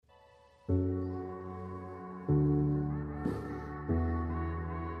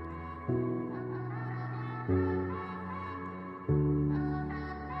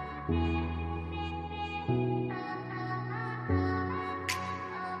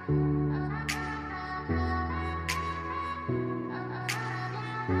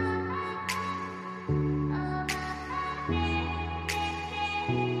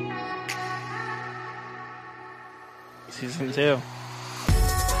Season 2.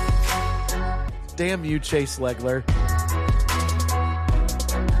 Damn you, Chase Legler.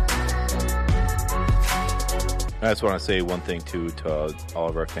 I just want to say one thing, too, to all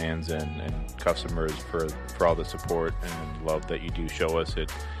of our fans and customers for all the support and love that you do show us.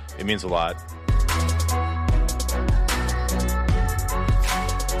 It means a lot.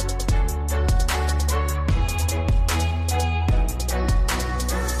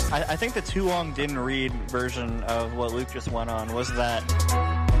 I think the too long didn't read version of what Luke just went on was that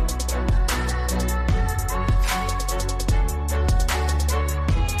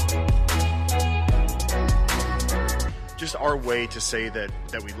just our way to say that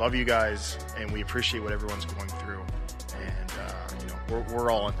we love you guys and we appreciate what everyone's going through, and we're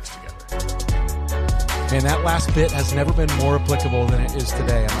all in this together. Man, that last bit has never been more applicable than it is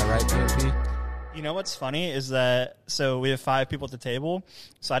today. Am I right, PNP? You know what's funny is that, so we have 5 people at the table,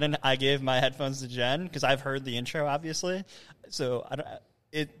 so I gave my headphones to Jen because I've heard the intro, obviously, so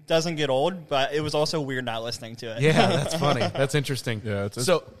it doesn't get old, but it was also weird not listening to it. Yeah, that's funny. That's interesting. Yeah,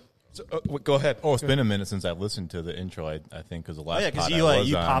 Go ahead. Oh, it's been a minute since I've listened to the intro, I think, because the last because pod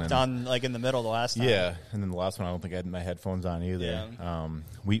you popped on like in the middle the last time. Yeah, and then the last one, I don't think I had my headphones on either. Yeah.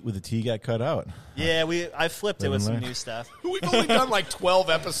 Wheat with the T got cut out. Yeah, I flipped it with some new stuff. We've only done like 12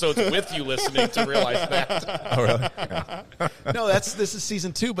 episodes with you listening to realize that. Oh, really? No, this is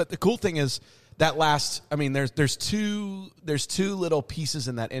season 2, but the cool thing is that there's two little pieces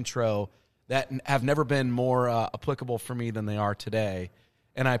in that intro that have never been more applicable for me than they are today.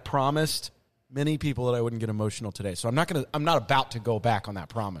 And I promised many people that I wouldn't get emotional today. So I'm not about to go back on that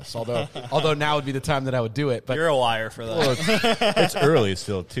promise. Although now would be the time that I would do it. But you're a liar for that. Well, it's early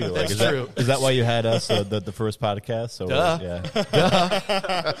still too. Like, That's true. Is that why you had us the first podcast? So Duh.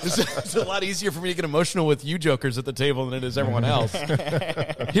 Yeah. It's a lot easier for me to get emotional with you jokers at the table than it is everyone else.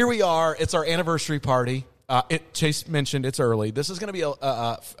 Here we are. It's our anniversary party. Chase mentioned it's early. This is going to be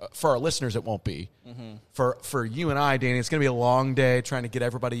for our listeners. It won't be for you and I, Danny. It's going to be a long day trying to get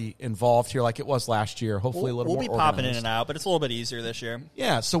everybody involved here, like it was last year. Hopefully, a little more. We'll be popping in and out, but it's a little bit easier this year.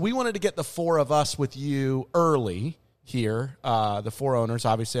 Yeah. So we wanted to get the 4 of us with you early here. The 4 owners.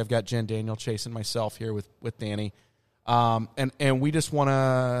 Obviously, I've got Jen, Daniel, Chase, and myself here with Danny. And we just want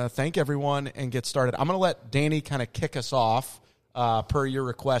to thank everyone and get started. I'm going to let Danny kind of kick us off per your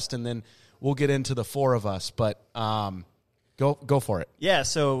request, and then we'll get into the 4 of us, but go for it. Yeah,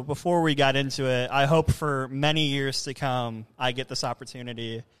 so before we got into it, I hope for many years to come I get this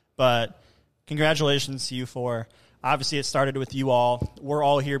opportunity, but congratulations to you 4. Obviously, it started with you all. We're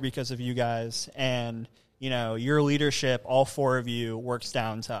all here because of you guys, and your leadership, all 4 of you, works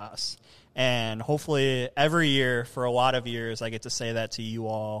down to us. And hopefully every year for a lot of years, I get to say that to you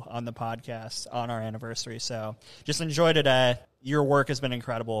all on the podcast on our anniversary. So just enjoy today. Your work has been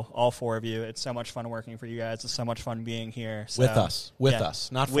incredible, all 4 of you. It's so much fun working for you guys. It's so much fun being here. So, with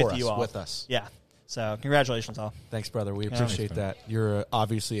us, not for with us, you all. with us. Yeah. So congratulations all. Thanks, brother. We appreciate that. You're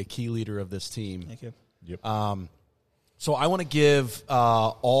obviously a key leader of this team. Thank you. Yep. So I want to give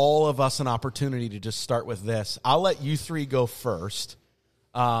all of us an opportunity to just start with this. I'll let you 3 go first.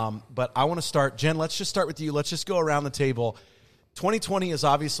 But I want to start. Jen, let's just start with you. Let's just go around the table. 2020 has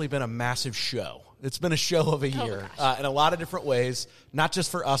obviously been a massive show. It's been a show of a year in a lot of different ways, not just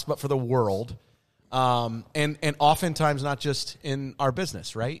for us, but for the world. And oftentimes not just in our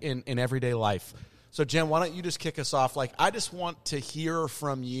business, right? In everyday life. So Jen, why don't you just kick us off? Like, I just want to hear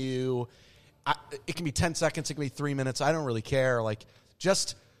from you. It can be 10 seconds. It can be 3 minutes. I don't really care. Like,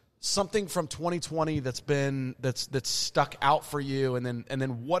 just something from 2020 that's stuck out for you, and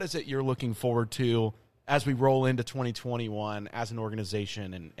then what is it you're looking forward to as we roll into 2021 as an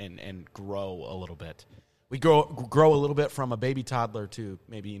organization and grow a little bit? We grow a little bit from a baby toddler to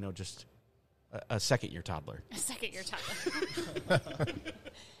maybe just a second-year toddler. A second-year toddler.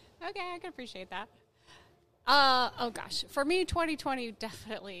 Okay, I can appreciate that. Oh gosh, for me, 2020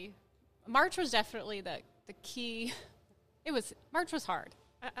 definitely. March was definitely the key. March was hard.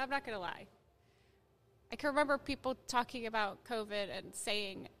 I'm not going to lie. I can remember people talking about COVID and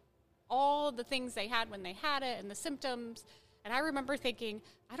saying all the things they had when they had it and the symptoms. And I remember thinking,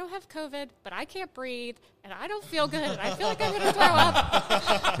 I don't have COVID, but I can't breathe, and I don't feel good, and I feel like I'm going to throw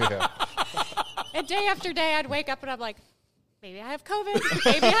up. Yeah. And day after day, I'd wake up, and I'm like, maybe I have COVID,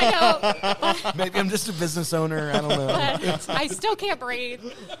 maybe I don't. Maybe I'm just a business owner. I don't know. But I still can't breathe.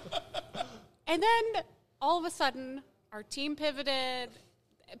 And then all of a sudden, our team pivoted.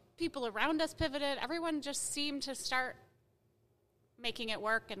 People around us pivoted. Everyone just seemed to start making it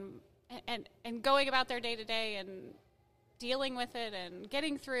work and going about their day to day and dealing with it and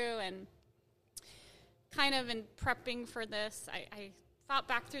getting through and kind of in prepping for this, I thought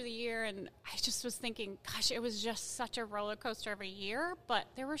back through the year and I just was thinking, gosh, it was just such a roller coaster of a year, but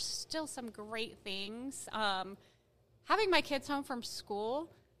there were still some great things. Having my kids home from school,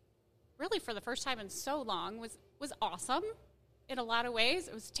 really for the first time in so long, was awesome in a lot of ways.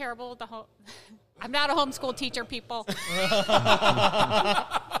 It was terrible. I'm not a homeschool teacher, people.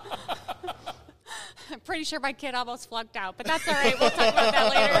 I'm pretty sure my kid almost flunked out, but that's all right. We'll talk about that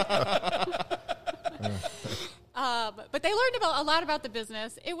later. But they learned a lot about the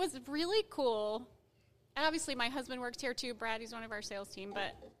business. It was really cool. And obviously my husband works here too. Brad, he's one of our sales team.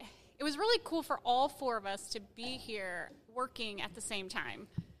 But it was really cool for all four of us to be here working at the same time.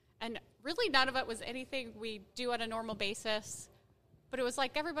 And really none of it was anything we do on a normal basis. But it was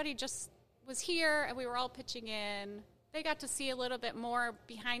like everybody just was here and we were all pitching in. They got to see a little bit more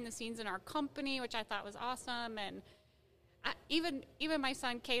behind the scenes in our company, which I thought was awesome. And even my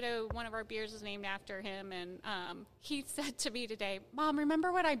son, Cato, one of our beers is named after him. And he said to me today, Mom,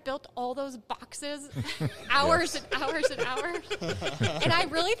 remember when I built all those boxes hours and hours and hours? And I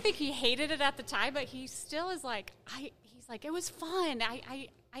really think he hated it at the time, but he still is like, he's like, it was fun.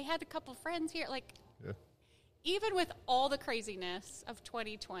 I had a couple friends here. Like, even with all the craziness of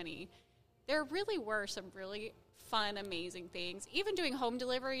 2020, there really were some really fun, amazing things. Even doing home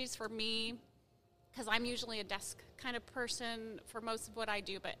deliveries for me, because I'm usually a desk kind of person for most of what I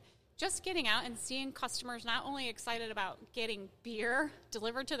do, but just getting out and seeing customers not only excited about getting beer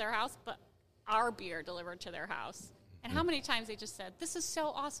delivered to their house, but our beer delivered to their house. And how many times they just said, this is so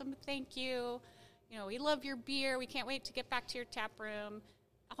awesome, thank you. You know, we love your beer. We can't wait to get back to your tap room.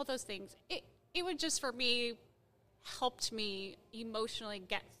 All those things. It would just, for me, helped me emotionally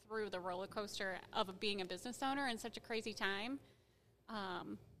get through the roller coaster of being a business owner in such a crazy time.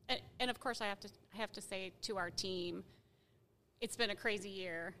 And of course, I have to say to our team, it's been a crazy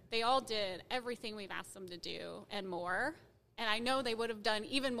year. They all did everything we've asked them to do and more. And I know they would have done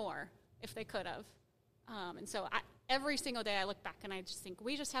even more if they could have. And so every single day I look back and I just think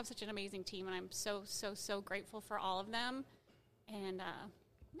we just have such an amazing team, and I'm so, so, so grateful for all of them. And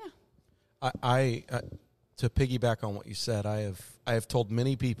I to piggyback on what you said, I have told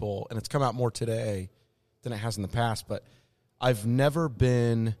many people, and it's come out more today than it has in the past, but I've never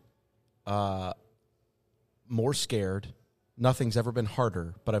been more scared. Nothing's ever been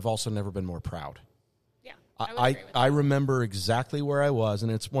harder, but I've also never been more proud. Yeah, I would agree with that. I remember exactly where I was,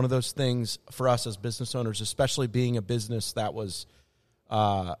 and it's one of those things for us as business owners, especially being a business that was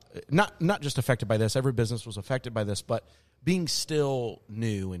not just affected by this. Every business was affected by this, but being still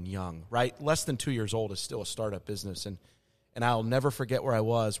new and young, right? Less than 2 years old is still a startup business, and I'll never forget where I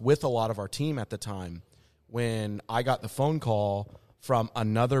was with a lot of our team at the time when I got the phone call from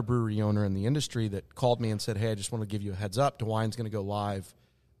another brewery owner in the industry that called me and said, hey, I just want to give you a heads up. DeWine's going to go live,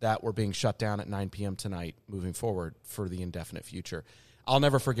 that we're being shut down at 9 p.m. tonight moving forward for the indefinite future. I'll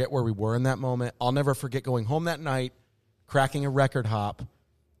never forget where we were in that moment. I'll never forget going home that night, cracking a record hop,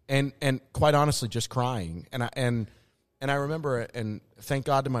 and quite honestly, just crying. And I remember it, and thank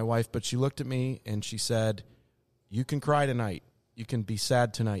God to my wife, but she looked at me and she said, you can cry tonight. You can be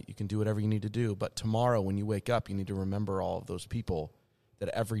sad tonight. You can do whatever you need to do. But tomorrow when you wake up, you need to remember all of those people, that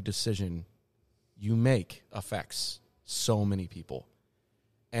every decision you make affects so many people.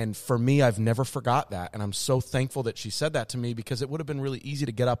 And for me, I've never forgot that. And I'm so thankful that she said that to me, because it would have been really easy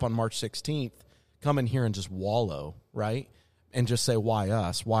to get up on March 16th, come in here and just wallow, right? And just say, why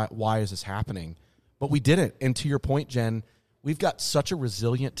us? Why is this happening? But we didn't. And to your point, Jen, we've got such a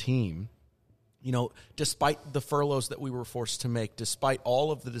resilient team. You know, despite the furloughs that we were forced to make, despite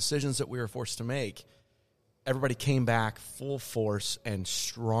all of the decisions that we were forced to make, everybody came back full force and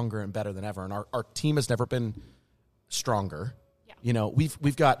stronger and better than ever. And our team has never been stronger. Yeah. You know,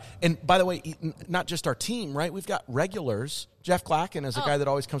 we've got, and by the way, not just our team, right? We've got regulars. Jeff Glacken is a guy that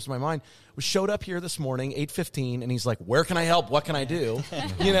always comes to my mind. We showed up here this morning, 8:15, and he's like, where can I help? What can I do?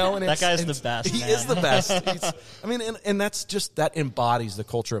 You know, and that guy's the best. He is the best. And that's just, that embodies the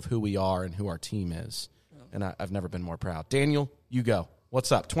culture of who we are and who our team is. And I've never been more proud. Daniel, you go.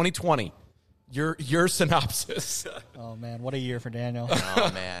 What's up? 2020. Your synopsis. Oh man, what a year for Daniel.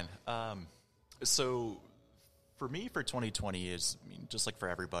 Oh man. So for me, for 2020 is, I mean, just like for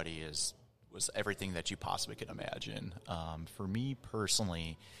everybody, was everything that you possibly could imagine. For me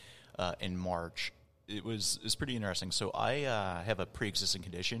personally, in March, it was pretty interesting. So I have a pre-existing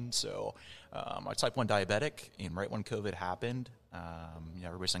condition. So I'm type 1 diabetic, and right when COVID happened,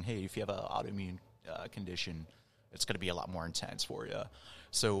 everybody's saying, hey, if you have an autoimmune condition, it's going to be a lot more intense for you.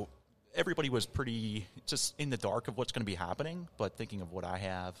 So everybody was pretty just in the dark of what's going to be happening, but thinking of what I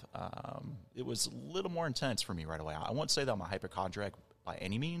have, it was a little more intense for me right away. I won't say that I'm a hypochondriac by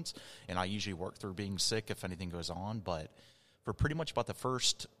any means, and I usually work through being sick if anything goes on, but for pretty much about the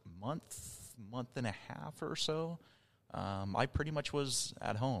first month and a half or so, I pretty much was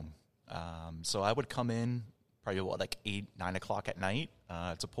at home. So I would come in probably like 8, 9 o'clock at night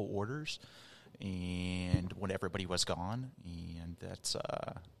to pull orders, and when everybody was gone, and that's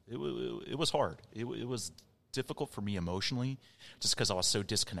it was hard. It was difficult for me emotionally, just because I was so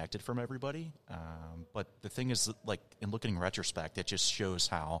disconnected from everybody. But the thing is, like in looking in retrospect, it just shows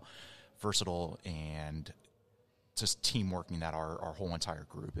how versatile and just teamworking that our whole entire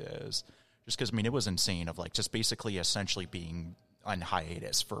group is. Just because, I mean, it was insane of like just basically essentially being on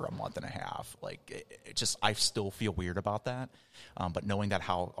hiatus for a month and a half. Like it just, I still feel weird about that. But knowing that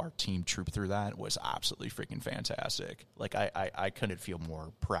how our team trooped through that was absolutely freaking fantastic. Like I couldn't feel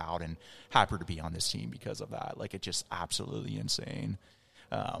more proud and happier to be on this team because of that. Like it's just absolutely insane.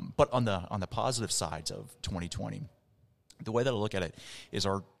 But on the positive sides of 2020, the way that I look at it is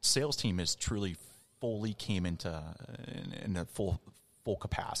our sales team is truly fully came into in a full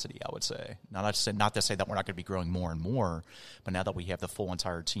capacity, I would say. Not to say that we're not going to be growing more and more, but now that we have the full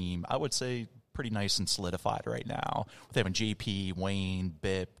entire team, I would say pretty nice and solidified right now. With having JP, Wayne,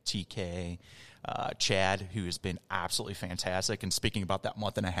 Bip, TK, Chad, who has been absolutely fantastic. And speaking about that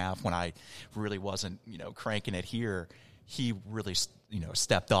month and a half when I really wasn't, cranking it here, he really,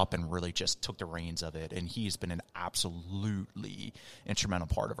 stepped up and really just took the reins of it. And he's been an absolutely instrumental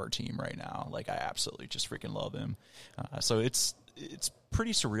part of our team right now. Like, I absolutely just freaking love him. So it's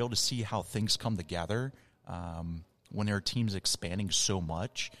pretty surreal to see how things come together when their team's expanding so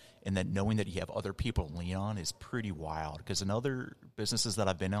much, and then knowing that you have other people to lean on is pretty wild. Because in other businesses that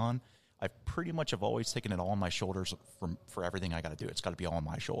I've been on, I pretty much have always taken it all on my shoulders for everything I got to do. It's got to be all on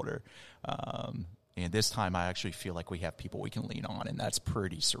my shoulder. And this time I actually feel like we have people we can lean on, and that's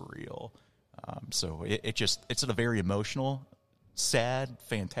pretty surreal. So it's a very emotional, sad,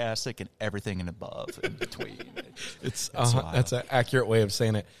 fantastic, and everything and above in between. That's an accurate way of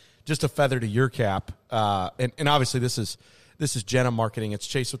saying it. Just a feather to your cap, and obviously this is Jenna marketing. It's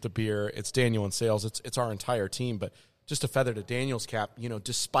Chase with the beer. It's Daniel in sales. It's our entire team. But just a feather to Daniel's cap.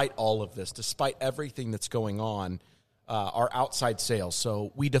 Despite all of this, despite everything that's going on, our outside sales.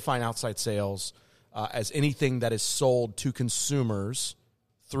 So we define outside sales as anything that is sold to consumers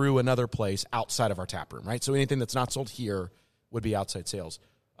through another place outside of our tap room, right? So anything that's not sold here would be outside sales.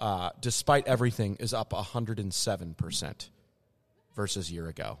 Despite everything, is up 107% versus a year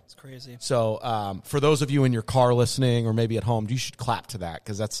ago. It's crazy. So for those of you in your car listening or maybe at home, you should clap to that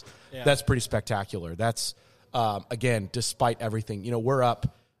because that's pretty spectacular. That's, again, despite everything. We're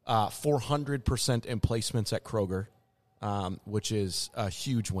up 400% in placements at Kroger, which is a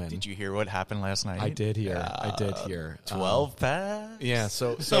huge win. Did you hear what happened last night? I did hear. 12 packs? Yeah,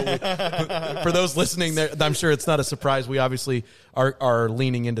 so for those listening, I'm sure it's not a surprise. We obviously are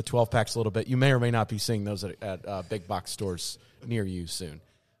leaning into 12-packs a little bit. You may or may not be seeing those at big box stores near you soon.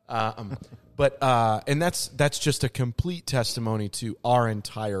 But that's just a complete testimony to our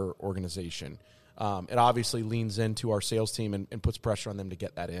entire organization. It obviously leans into our sales team and puts pressure on them to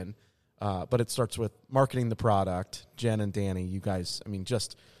get that in. But it starts with marketing the product. Jen and Danny, you guys,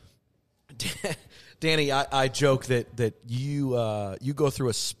 Danny, I joke that you go through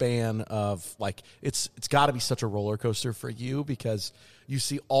a span of, like, it's got to be such a roller coaster for you because you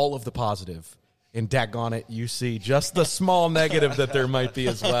see all of the positive, and daggone it, you see just the small negative that there might be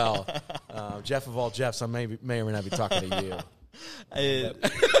as well. Jeff of all Jeffs, I may or may not be talking to you.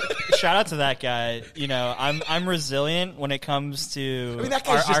 Shout out to that guy. I'm resilient when it comes to. That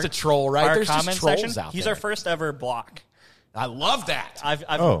guy's just a troll, right? Our There's comment just trolls section. out He's there. our first ever block. I love that.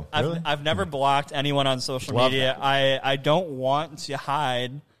 I've never blocked anyone on social media. I don't want to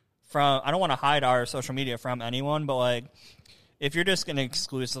hide from. I don't want to hide our social media from anyone. But like, if you're just gonna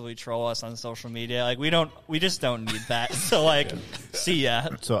exclusively troll us on social media, like we just don't need that. So like, see ya.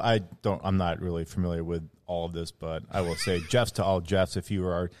 So I'm not really familiar with all of this, but I will say, Jeffs to all Jeffs, if you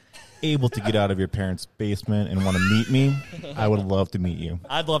are able to get out of your parents' basement and want to meet me, I would love to meet you.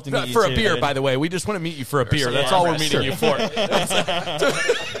 I'd love to meet you for too, a beer, dude. by the way. We just want to meet you for a beer. That's all we're meeting you for. That's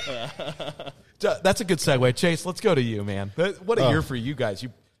a good segue. Chase, let's go to you, man. What a year for you guys.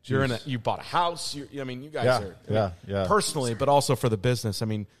 You bought a house. You guys are personally, but also for the business.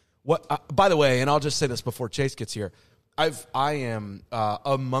 What? By the way, and I'll just say this before Chase gets here. I am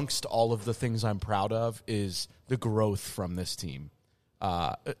amongst all of the things I'm proud of is the growth from this team,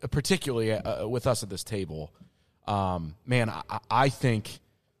 particularly with us at this table. Man, I think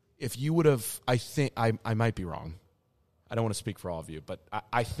if you would have, I might be wrong. I don't want to speak for all of you, but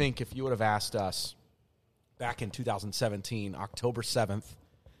I think if you would have asked us back in 2017, October 7th,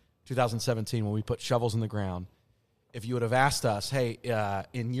 2017, when we put shovels in the ground, if you would have asked us, hey,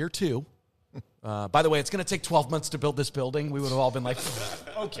 in year 2, by the way, it's going to take 12 months to build this building, we would have all been like,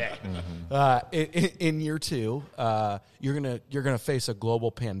 okay. In year 2, you're gonna face a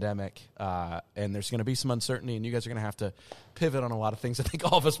global pandemic, and there's going to be some uncertainty, and you guys are going to have to pivot on a lot of things. I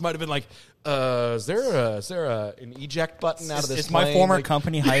think all of us might have been like, is there an eject button out of this? Is my former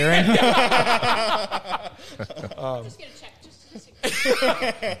company hiring? I'm just going to check.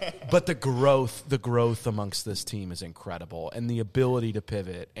 But the growth amongst this team is incredible, and the ability to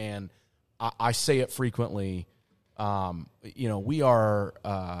pivot. And I say it frequently. We are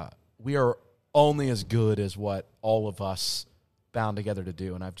only as good as what all of us bound together to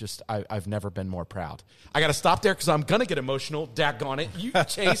do. And I've never been more proud. I got to stop there because I'm gonna get emotional. Daggone it, you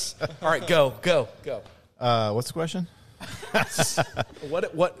Chase. All right, go. What's the question? Just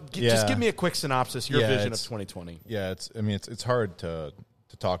give me a quick synopsis. Your vision of 2020. Yeah, it's hard to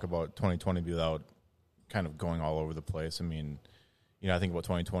talk about 2020 without kind of going all over the place. I mean, I think about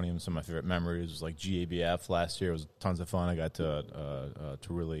 2020 and some of my favorite memories was like GABF last year. It was tons of fun. I got to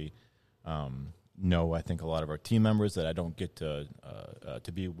really know, I think, a lot of our team members that I don't get to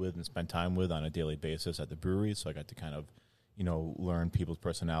be with and spend time with on a daily basis at the brewery. So I got to kind of learn people's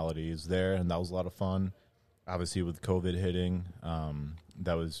personalities there, and that was a lot of fun. Obviously, with COVID hitting,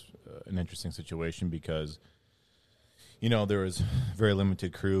 that was an interesting situation because, there was very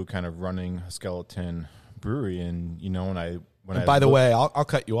limited crew kind of running a skeleton brewery. And, by the way, I'll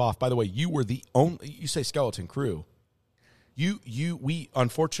cut you off. By the way, you were the only, you say skeleton crew. We,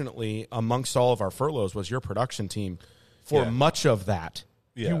 unfortunately, amongst all of our furloughs was your production team for much of that.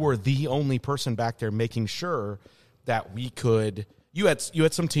 Yeah. You were the only person back there making sure that we could. You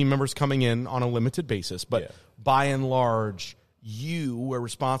had some team members coming in on a limited basis, but by and large, you were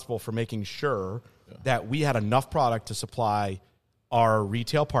responsible for making sure that we had enough product to supply our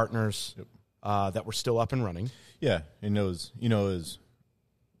retail partners that were still up and running. Yeah, and it was,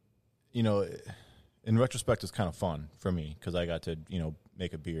 in retrospect, it's kind of fun for me because I got to,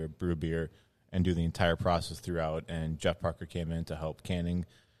 make a beer, brew a beer, and do the entire process throughout. And Jeff Parker came in to help canning.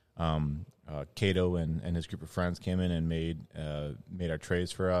 Cato and his group of friends came in and made our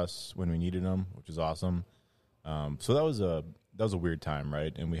trays for us when we needed them, which is awesome. So that was a weird time,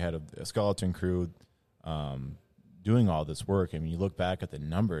 right? And we had a skeleton crew doing all this work. I mean, you look back at the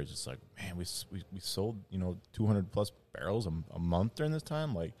numbers, it's like, man, we sold 200 plus barrels a month during this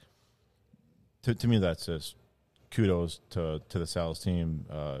time. Like, to me, that's just kudos to the sales team,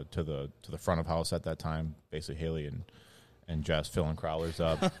 to the front of house at that time, basically Haley and Jess filling crawlers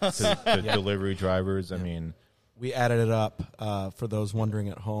up, to delivery drivers. I mean, we added it up for those wondering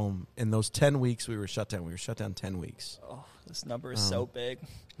at home. In those 10 weeks, we were shut down. We were shut down 10 weeks. Oh, this number is so big.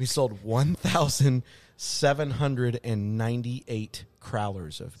 We sold 1,798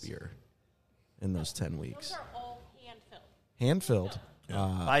 crowlers of beer in those 10 weeks. Those are all hand-filled. Hand-filled.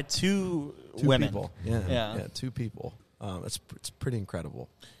 By two women. People. Yeah, 2 people. It's pretty incredible.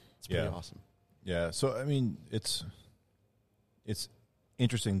 It's pretty awesome. Yeah, so, I mean, it's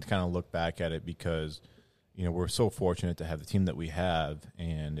interesting to kind of look back at it because, we're so fortunate to have the team that we have,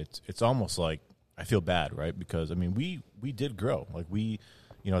 and it's almost like I feel bad, right? Because, I mean, we did grow. Like,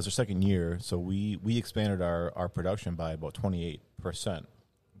 it's our second year, so we expanded our production by about 28%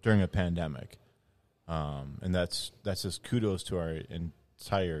 during a pandemic. And that's just kudos to our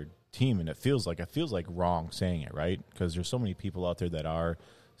entire team, and it feels like wrong saying it, right? Because there's so many people out there that are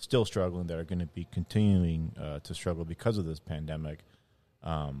still struggling, that are going to be continuing to struggle because of this pandemic.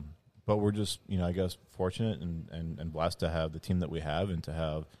 But we're just, I guess, fortunate and blessed to have the team that we have, and to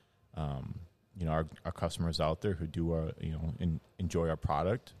have, our customers out there who do enjoy our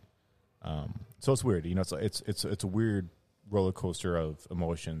product. So it's weird, it's a weird roller coaster of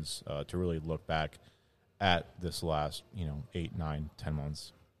emotions to really look back at this last 8, 9, 10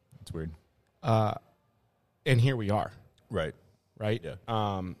 months. It's weird. And here we are. Right. Yeah.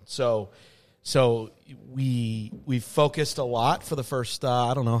 So we focused a lot for the first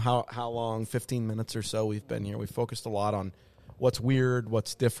I don't know how long, 15 minutes or so we've been here. We focused a lot on what's weird,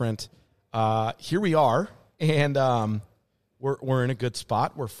 what's different. Here we are, and we're in a good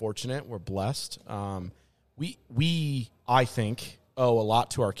spot. We're fortunate. We're blessed. We I think owe a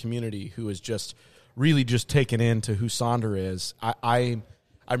lot to our community, who is just really just taken into who Sonder is. I'm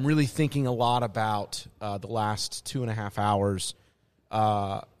really thinking a lot about the last 2.5 hours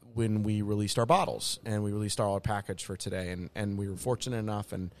when we released our bottles and we released our package for today, and we were fortunate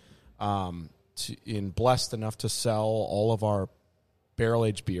enough and blessed enough to sell all of our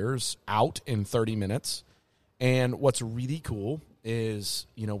barrel-aged beers out in 30 minutes. And what's really cool is,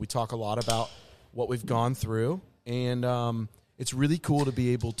 we talk a lot about what we've gone through, and it's really cool to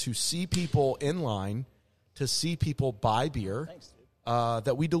be able to see people in line, to see people buy beer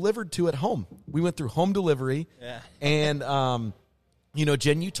that we delivered to at home. We went through home delivery, and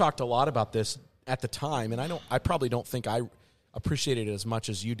Jen, you talked a lot about this at the time, and I probably don't think I appreciated it as much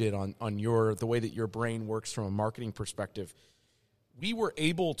as you did on the way that your brain works from a marketing perspective. We were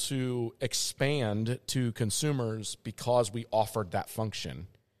able to expand to consumers because we offered that function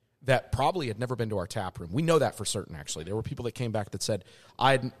that probably had never been to our tap room. We know that for certain, actually. There were people that came back that said,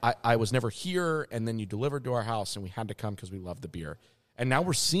 I was never here, and then you delivered to our house, and we had to come because we love the beer. And now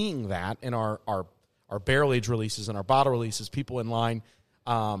we're seeing that in our barrel age releases and our bottle releases, people in line.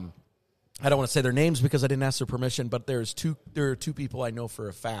 I don't want to say their names because I didn't ask their permission, but there are two people I know for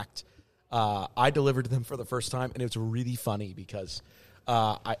a fact. I delivered to them for the first time, and it was really funny because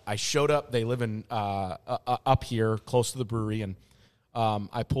I showed up. They live in up here close to the brewery, and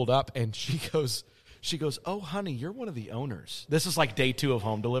I pulled up, and she goes, "Oh, honey, you're one of the owners." This is like day 2 of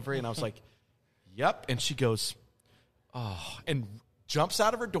home delivery, and I was like, "Yep." And she goes, "Oh," and jumps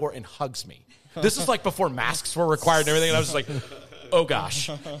out of her door and hugs me. This is like before masks were required and everything, and I was just like, oh gosh.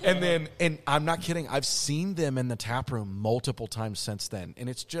 And I'm not kidding, I've seen them in the tap room multiple times since then, and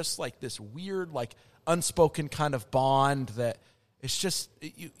it's just like this weird, like, unspoken kind of bond that it's just,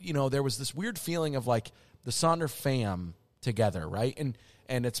 there was this weird feeling of like the Sonder fam together, right?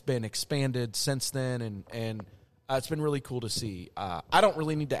 And it's been expanded since then, and it's been really cool to see. I don't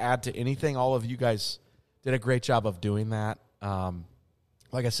really need to add to anything. All of you guys did a great job of doing that.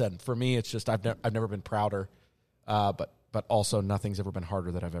 Like I said, for me, it's just I've never been prouder, but also nothing's ever been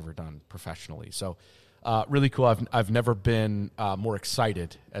harder that I've ever done professionally. So really cool. I've never been more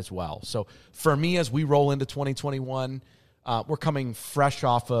excited as well. So for me, as we roll into 2021, we're coming fresh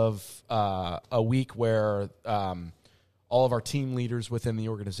off of a week where all of our team leaders within the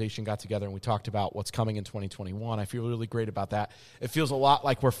organization got together and we talked about what's coming in 2021. I feel really great about that. It feels a lot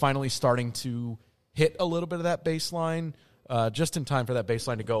like we're finally starting to hit a little bit of that baseline, just in time for that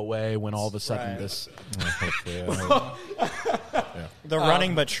baseline to go away when all of a sudden this... The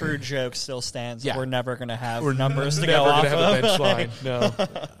running but true joke still stands. Yeah. We're never going to have We're numbers to never go gonna off have of. a bench line. No.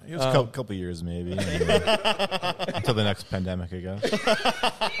 It was a couple years maybe. Until the next pandemic, I guess.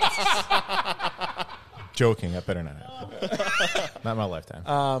 Joking, that better not happen. Not my lifetime.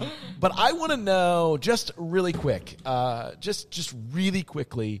 But I want to know, just really quick, just really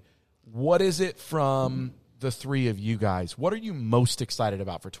quickly, what is it from the three of you guys? What are you most excited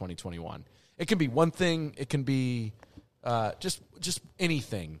about for 2021? It can be one thing. It can be just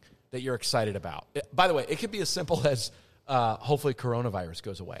anything that you're excited about. By the way, it could be as simple as hopefully coronavirus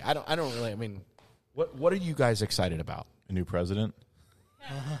goes away. I don't really. I mean, what are you guys excited about? A new president?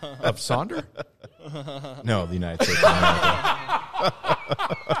 Of Sonder? No, the United States of America.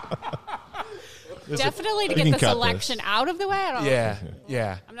 Definitely to You get can this cut election out of the way. I don't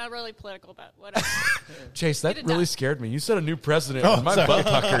Yeah. I'm not really political, but whatever. Chase, that Get it really done. scared me. You said a new president. And my butt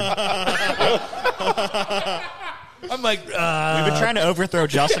puckered. I'm like, We've been trying to overthrow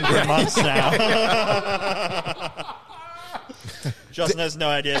Justin for months now. Justin has no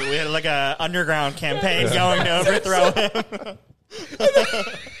idea that we had like a underground campaign going to overthrow him.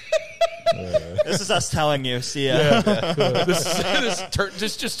 This is us telling you. See ya.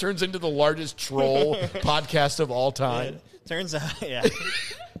 this just turns into the largest troll podcast of all time. Turns out, yeah.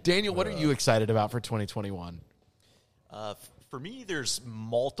 Daniel, what are you excited about for 2021? For me, there's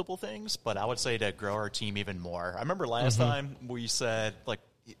multiple things, but I would say to grow our team even more. I remember last time we said,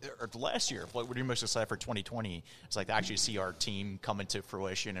 or last year, what were you most excited for 2020? It's like to actually see our team come into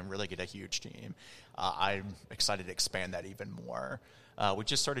fruition and really get a huge team. I'm excited to expand that even more. We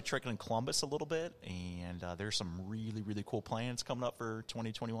just started trickling Columbus a little bit, and there's some really, really cool plans coming up for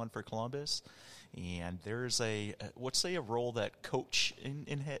 2021 for Columbus. And there's a role that Coach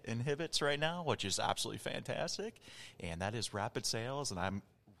inhibits right now, which is absolutely fantastic, and that is rapid sales. And I'm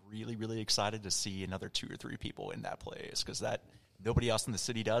really, really excited to see another 2 or 3 people in that place because nobody else in the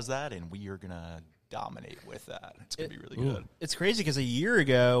city does that, and we are going to dominate with that. It's going to be really good. It's crazy because a year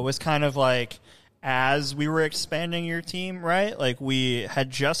ago was kind of like as we were expanding your team, right? Like we had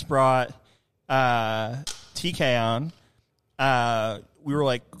just brought TK on. We were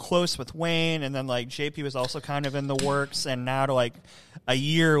like close with Wayne, and then like JP was also kind of in the works, and now to like a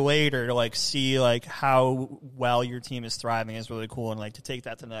year later to like see like how well your team is thriving is really cool, and like to take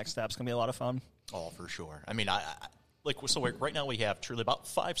that to the next step is gonna be a lot of fun. Oh, for sure. I mean, right now we have truly about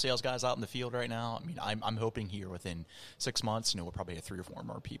 5 sales guys out in the field right now. I mean, I'm hoping here within 6 months, we'll probably have 3 or 4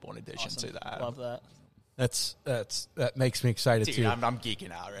 more people in addition to that. Love that. That makes me excited Dude, too. I'm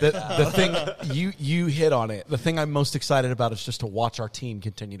geeking out right now. The thing you hit on it. The thing I'm most excited about is just to watch our team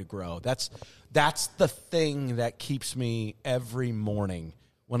continue to grow. That's the thing that keeps me every morning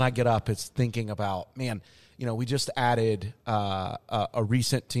when I get up. It's thinking about, man, we just added a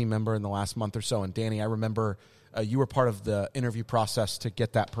recent team member in the last month or so. And Danny, I remember you were part of the interview process to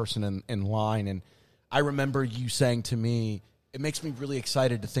get that person in line. And I remember you saying to me, it makes me really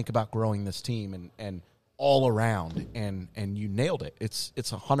excited to think about growing this team and all around, and you nailed it. It's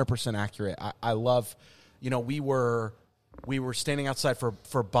 100% accurate. I love, we were standing outside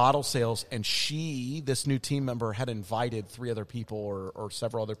for bottle sales, and this new team member, had invited 3 other people or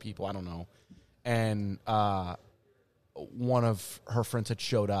several other people, I don't know, and one of her friends had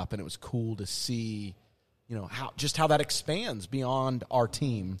showed up, and it was cool to see, how that expands beyond our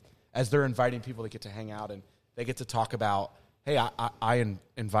team as they're inviting people to get to hang out and they get to talk about, hey, I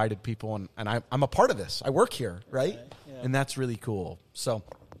invited people, and I'm a part of this. I work here, right? Yeah. And that's really cool. So,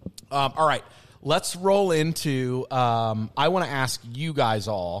 all right, let's roll into. I want to ask you guys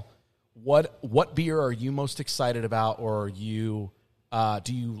all, what beer are you most excited about, or do you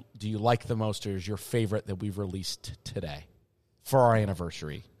like the most, or is your favorite that we've released today for our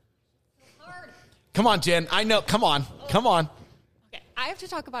anniversary? Hard. Come on, Jen. I know. Come on. Okay, I have to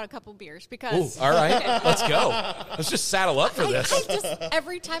talk about a couple beers because. Ooh, all right, let's go. Let's just saddle up for this. I just,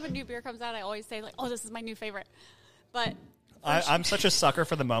 every time a new beer comes out, I always say like, "Oh, this is my new favorite," but. I'm such a sucker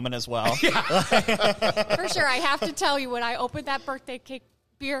for the moment as well. For sure, I have to tell you, when I opened that birthday cake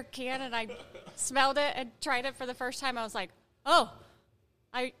beer can and I smelled it and tried it for the first time, I was like, "Oh,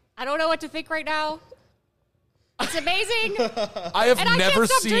 I don't know what to think right now. It's amazing." I have and never I can't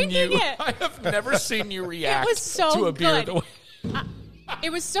stop seen you. drinking it. I have never seen you react It was so to a beer good. the way.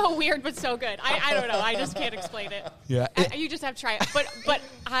 It was so weird, but so good. I don't know. I just can't explain it. Yeah, You just have to try it. But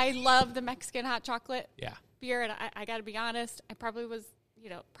I love the Mexican hot chocolate. Yeah. Beer, and I got to be honest, I probably was,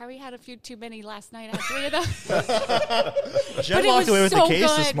 probably had a few too many last night. I had 3 of them. Jen walked away with so the case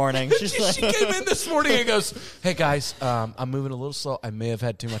good. this morning. She's like, She came in this morning and goes, "Hey guys, I'm moving a little slow. I may have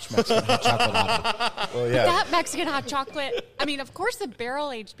had too much Mexican hot chocolate on me." Well, yeah. That Mexican hot chocolate, I mean, of course, the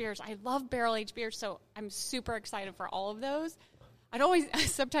barrel-aged beers. I love barrel-aged beers, so I'm super excited for all of those.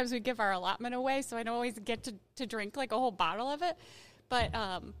 Sometimes we give our allotment away, so I don't always get to drink like a whole bottle of it. But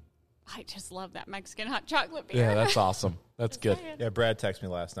I just love that Mexican hot chocolate beer. Yeah, that's awesome. That's good. saying. Yeah, Brad texted me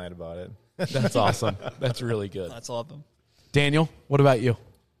last night about it. That's awesome. That's really good. That's all of them. Daniel, what about you?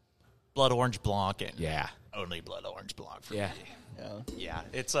 Blood Orange Blanc and Yeah. only Blood Orange Blanc for Yeah. me. Yeah,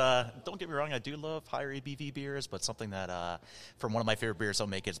 it's don't get me wrong, I do love higher ABV beers, but something that from one of my favorite beers I'll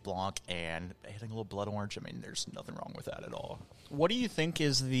make is Blanc, and adding a little blood orange, I mean, there's nothing wrong with that at all. What do you think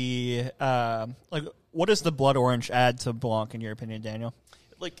is the what does the blood orange add to Blanc in your opinion, Daniel?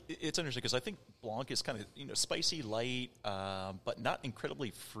 Like, it's interesting because I think Blanc is kind of spicy, light, but not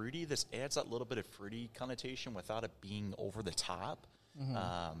incredibly fruity. This adds that little bit of fruity connotation without it being over the top.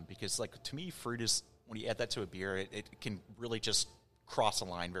 Because, like, to me, fruit is, when you add that to a beer, it can really just cross a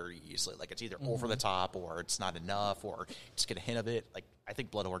line very easily. Like, it's either over the top, or it's not enough, or just get a hint of it. Like, I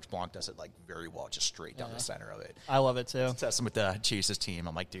think Blood Orange Blanc does it like very well, just straight down the center of it. I love it too. Testing with the Chase's team,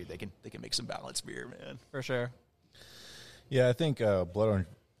 I'm like, dude, they can make some balanced beer, man. For sure. Yeah, I think Blood Orange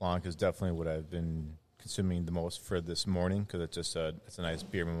Blanc is definitely what I've been consuming the most for this morning, because it's just it's a nice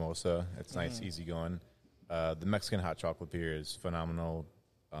beer mimosa. It's nice, easy going. The Mexican hot chocolate beer is phenomenal.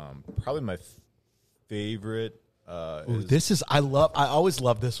 Probably my favorite. Is I always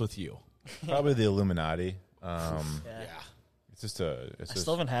love this with you. probably the Illuminati. Yeah. It's I just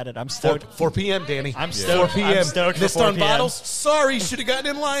still haven't had it. I'm stoked. 4 p.m., Danny. I'm 4 stoked. p.m. I'm stoked for Missed 4 on p.m. bottles. Sorry, should have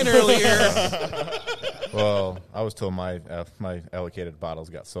gotten in line earlier. well, I was told my allocated bottles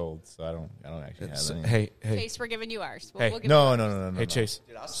got sold, so I don't actually have any. Hey, Chase, we're giving you ours. Hey. We'll give No. hey, Chase.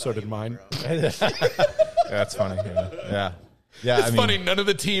 So did mine. That's funny. Yeah. Yeah, It's I mean, funny. None of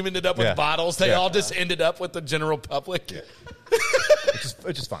the team ended up with Yeah. bottles. They Yeah. all just ended up with the general public. It's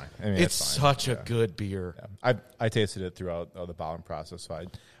just fine. I mean, It's fine. such a good beer. Yeah. I tasted it throughout the bottling process, so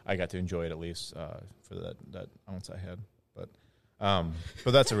I got to enjoy it at least for that ounce I had. But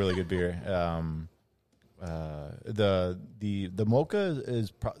that's a really good beer. The mocha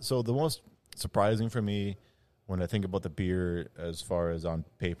is so the most surprising for me when I think about the beer as far as on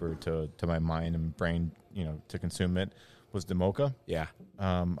paper to my mind and brain, to consume it, was the mocha. Yeah.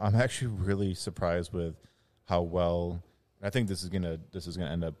 I'm actually really surprised with how well. I think this is gonna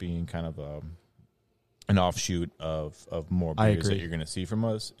end up being kind of an offshoot of more I beers that agree. you're gonna see from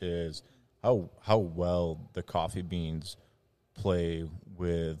us. Is how well the coffee beans play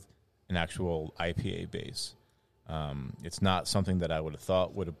with an actual IPA base. It's not something that I would have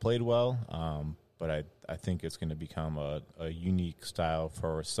thought would have played well, but I think it's going to become a unique style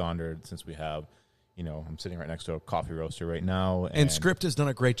for Sonder since we have, I'm sitting right next to a coffee roaster right now. And Script has done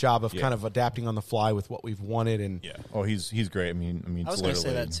a great job of kind of adapting on the fly with what we've wanted. And he's great. I mean, I was going to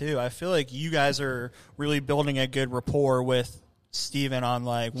say that too. I feel like you guys are really building a good rapport with Steven on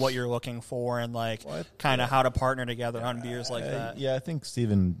like what you're looking for and like kind of how to partner together on beers like that. Yeah, I think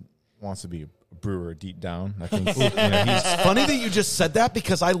Steven wants to be a brewer deep down. I think he's funny that you just said that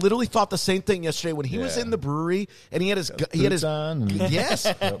because I literally thought the same thing yesterday when he was in the brewery and he had his boots on and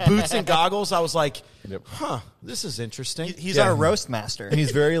boots and goggles. I was like, this is interesting. He's our roast master, and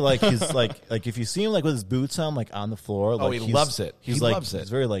he's very like if you see him like with his boots on the floor, like he loves it. He loves it. He's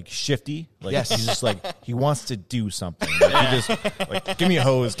very like shifty. Like he's just like he wants to do something. Like, he just like give me a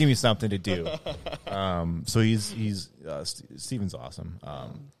hose, give me something to do. So he's Steven's awesome.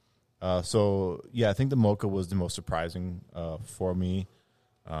 So I think the mocha was the most surprising for me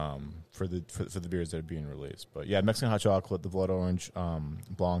for the beers that are being released. But Mexican hot chocolate, the blood orange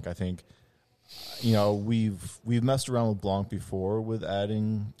Blanc. I think we've messed around with Blanc before with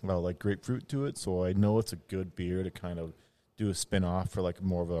adding like grapefruit to it. So I know it's a good beer to kind of do a spin off for like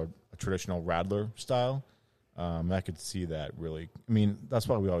more of a traditional Radler style. I could see that really. I mean, that's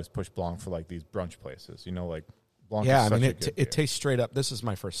why we always push Blanc for like these brunch places. Like. Blanc I mean, it tastes straight up. This is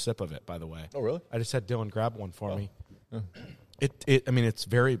my first sip of it, by the way. Oh, really? I just had Dylan grab one for me. I mean, it's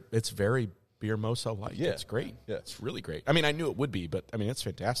very beer mosa like. Yeah. It's great. Yeah. It's really great. I mean, I knew it would be, but I mean, it's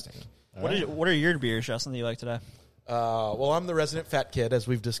fantastic. What are your beers, Justin, that you like today? Well, I'm the resident fat kid, as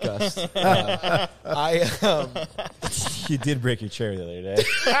we've discussed. You did break your chair the other day.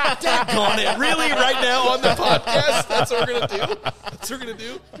 Daggone it. Really? Right now on the podcast? That's what we're going to do? That's what we're going to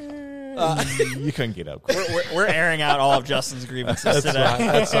do? You couldn't get up. We're airing out all of Justin's grievances today.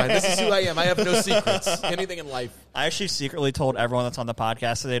 That's fine. This is who I am. I have no secrets. Anything in life. I actually secretly told everyone that's on the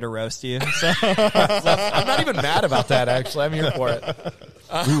podcast today to roast you. So. I'm not even mad about that, actually. I'm here for it.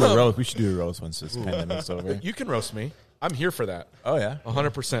 We should do a roast once this pandemic's over. You can roast me. I'm here for that. Oh, yeah?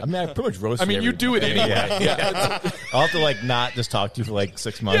 100%. I mean, I pretty much roast you do it anyway. Yeah. I'll have to, like, not just talk to you for, like,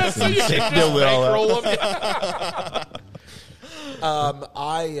 6 months. So you can just bankroll them.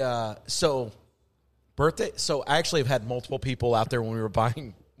 So I actually have had multiple people out there when they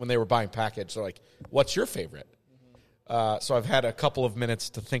were buying package. They're like, what's your favorite? So I've had a couple of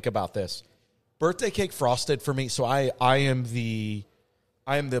minutes to think about this. Birthday cake frosted for me. So I am the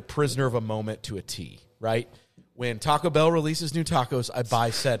prisoner of a moment to a T, right? When Taco Bell releases new tacos, I buy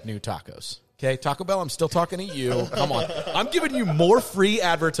said new tacos. Okay, Taco Bell, I'm still talking to you. Come on. I'm giving you more free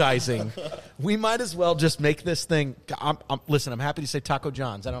advertising. We might as well just make this thing. Listen, I'm happy to say Taco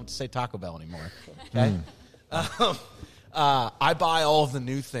John's. I don't have to say Taco Bell anymore. Okay? I buy all of the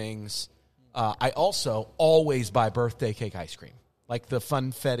new things. I also always buy birthday cake ice cream, like the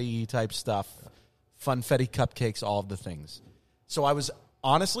funfetti type stuff, funfetti cupcakes, all of the things. So I was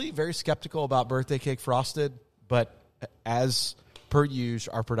honestly very skeptical about birthday cake frosted, but as per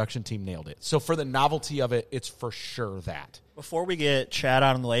usual, our production team nailed it. So for the novelty of it, it's for sure that. Before we get Chad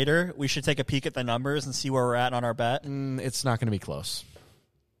on later, we should take a peek at the numbers and see where we're at on our bet. It's not going to be close.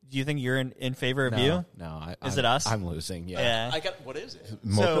 Do you think you're in favor of you? No. Is it us? I'm losing, yeah. What is it?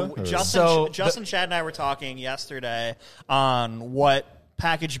 So Justin, Chad, and I were talking yesterday on what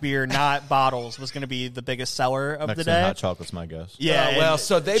packaged beer, not bottles, was going to be the biggest seller of Mexican the day. hot chocolate's my guess. Yeah.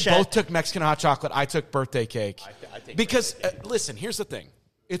 So they both took Mexican hot chocolate. I took birthday cake. Because, listen, here's the thing.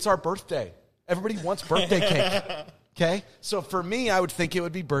 It's our birthday. Everybody wants birthday cake. Okay? So for me, I would think it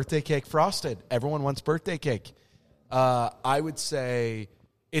would be birthday cake frosted. Everyone wants birthday cake. I would say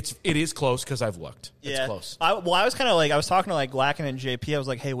it is close because I've looked. It's close. I was kind of like, I was talking to like Glacken and JP. I was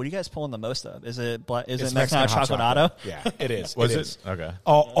like, hey, what are you guys pulling the most of? Is it Mexican hot chocolate? Yeah, it is. Was it? Okay.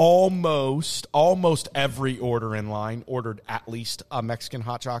 Almost every order in line ordered at least a Mexican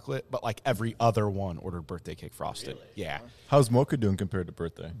hot chocolate, but like every other one ordered birthday cake frosted. Really? Yeah. How's Mocha doing compared to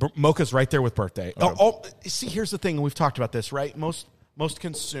birthday? Mocha's right there with birthday. Okay. See, here's the thing, and we've talked about this, right? Most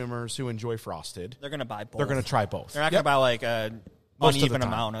consumers who enjoy frosted, they're going to buy both. They're going to try both. They're not going to buy like a uneven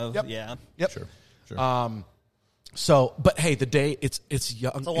amount of. Yep. Sure. So, but hey, the day it's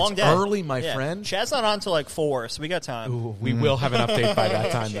young. It's a long day. Early, my friend. Chad's not on until like 4, so we got time. Ooh, we will have an update by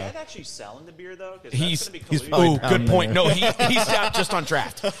that time. Chad actually selling the beer though? He's good point. No, he's down just on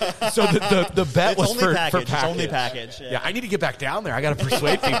draft. So the bet was for package. It's only package. Yeah, I need to get back down there. I got to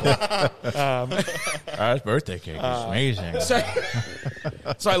persuade people. Our birthday cake is amazing.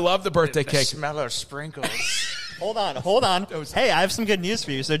 So I love the birthday cake. Smell of sprinkles. Hold on. Hey, I have some good news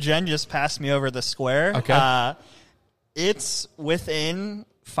for you. So Jen just passed me over the square. Okay. It's within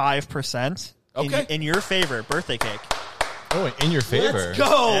 5% in your favor, birthday cake. Oh, in your favor. Let's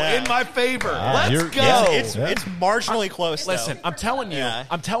go Yeah. in my favor. You're- Let's go. yeah, It's marginally close. Listen, though. I'm telling you. Yeah.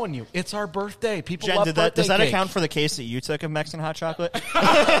 I'm telling you. It's our birthday. People Jen, love does birthday that cake. account for the case that you took of Mexican hot chocolate?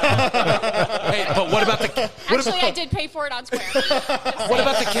 Hey, but what about the Actually, I did pay for it on Square. what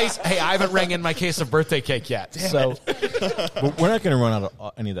about the case? Hey, I haven't rang in my case of birthday cake yet. So But we're not going to run out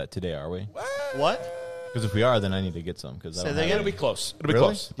of any of that today, are we? What? Because if we are, then I need to get some. Because Say that it'll again? be close. It'll be Really?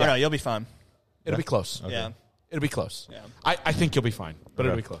 close. Oh, no, you'll be fine. It'll be close. Yeah. It'll be close. Yeah. I think you'll be fine, but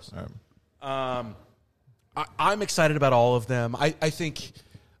it'll be close. All right. I'm excited about all of them. I think,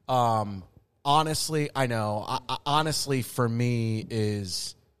 honestly, I know. Honestly, for me,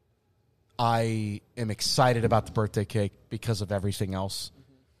 is I am excited about the birthday cake because of everything else.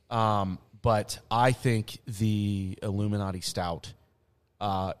 But I think the Illuminati Stout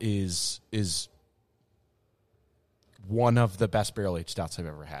is one of the best barrel-aged stouts I've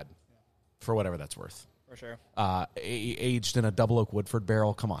ever had, for whatever that's worth. For sure. Aged in a double oak Woodford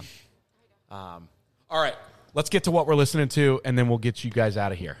barrel. Come on. All right, let's get to what we're listening to, and then we'll get you guys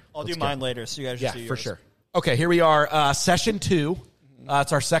out of here. I'll Let's do go. mine later, so you guys just do Yeah, yours. for sure. Okay, here we are, session 2.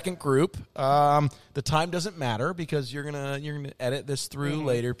 It's our second group. The time doesn't matter because you're gonna edit this through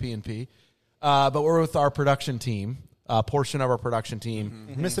later, P&P. But we're with our production team, portion of our production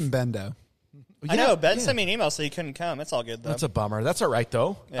team. Missing Bendo. I know. Ben sent me an email so he couldn't come. It's all good, though. That's a bummer. That's all right,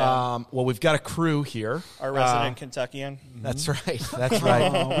 though. Yeah. Well, we've got a crew here. Our resident Kentuckian. That's right. That's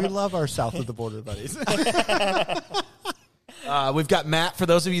right. Oh, we love our south of the border buddies. We've got Matt. For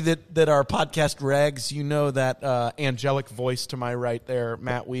those of you that are podcast regs, you know that angelic voice to my right there,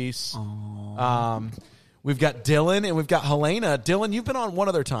 Matt Weiss. We've got Dylan, and we've got Helena. Dylan, you've been on one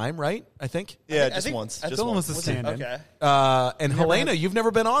other time, right? I think. Yeah, I just think- once. I Just Dylan was once. the stand-in. Okay. And Helena, you've never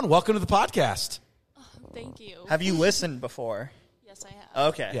been on. Welcome to the podcast. Thank you. Have you listened before? Yes, I have.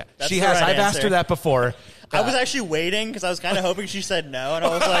 Okay. Yeah, That's she the has. right I've asked answer. her that before. I was actually waiting because I was kind of hoping she said no, and I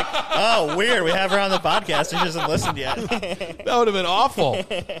was like, "Oh, weird. We have her on the podcast and she hasn't listened yet." That would have been awful.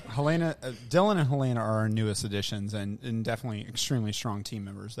 Helena, Dylan and Helena are our newest additions and definitely extremely strong team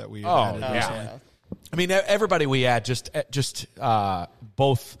members that we've Oh, added yeah. recently. I mean, everybody we add just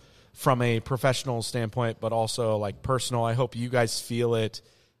both from a professional standpoint, but also like personal. I hope you guys feel it.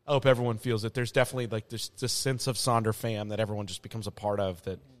 I hope everyone feels it. There's definitely like this sense of Sonder fam that everyone just becomes a part of.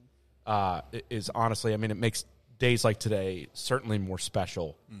 That is honestly, I mean, it makes days like today certainly more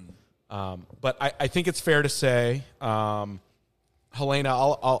special. But I think it's fair to say, Helena,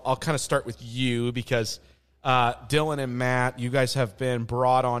 I'll kind of start with you because Dylan and Matt, you guys have been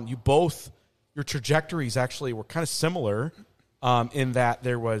brought on. You both. Your trajectories actually were kind of similar in that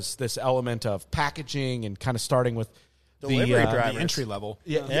there was this element of packaging and kind of starting with Delivery the drivers. The entry level.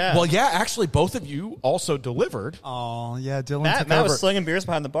 Yeah. Well, yeah, actually, both of you also delivered. Oh, yeah, Dylan Matt, took Matt over. was slinging beers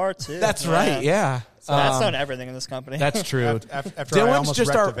behind the bar too. That's right, yeah. So Matt's done everything in this company. That's true. After I Dylan's almost just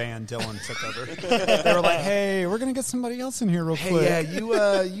wrecked our the van, Dylan took over. They were like, hey, we're going to get somebody else in here real Hey, quick.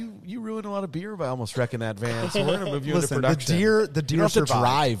 yeah, you ruined a lot of beer by almost wrecking that van, so we're going to move you Listen, into production. the You deer don't have to survived.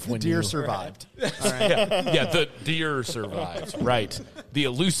 drive The when deer you survived. yeah, the deer survived. Right. The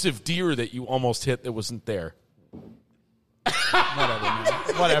elusive deer that you almost hit that wasn't there.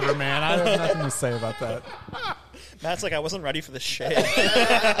 Whatever, man. I have nothing to say about that. Matt's like, I wasn't ready for this shit.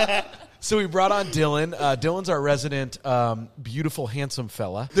 So we brought on Dylan. Dylan's our resident beautiful, handsome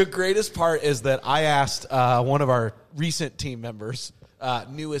fella. The greatest part is that I asked one of our recent team members,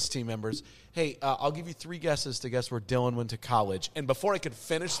 newest team members, hey, I'll give you 3 guesses to guess where Dylan went to college. And before I could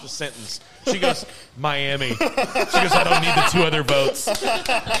finish the sentence, she goes, Miami. She goes, I don't need the 2 other votes.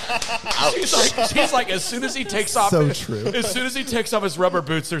 She's like, as soon as he takes off, So true. As soon as he takes off his rubber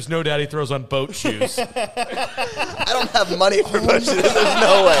boots, there's no doubt he throws on boat shoes. I don't have money for boat shoes. There's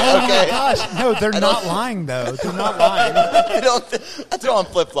no way. Okay. Gosh, no, they're not lying, though. They're not lying. I throw on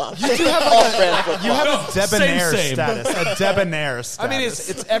flip flops. You do have You have a debonair Same. status. A debonair status. I mean,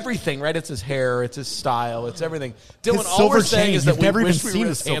 it's everything, right? It's his hair, it's his style, it's everything. Dylan, His all silver we're saying chain. is that You've we never even wish we seen were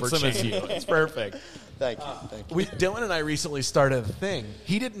a as silver handsome as chain. you. It's perfect. Thank you. Thank you. Dylan and I recently started a thing.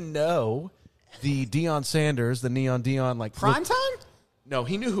 He didn't know the Deion Sanders, the Neon Deion, like prime time? No,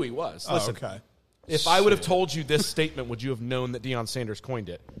 he knew who he was. Listen, okay. if I would have told you this statement, would you have known that Deion Sanders coined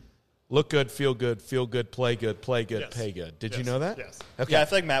it? Look good, play good, pay good. Did you know that? Yes. Okay. Yeah, I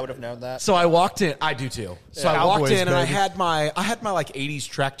feel like Matt would have known that. So I walked in. I do too. So I walked Cowboys, in and I baby. had my like 80s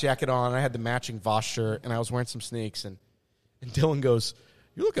track jacket on. I had the matching Voss shirt and I was wearing some sneaks. And Dylan goes,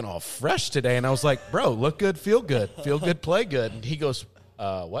 "You're looking all fresh today." And I was like, "Bro, look good, feel good, play good." And he goes,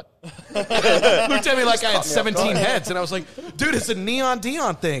 "What?" Looked at me like I had 17 heads. And I was like, "Dude, it's a Neon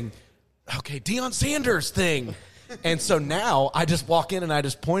Deion thing." Okay, Deion Sanders thing. And so now I just walk in and I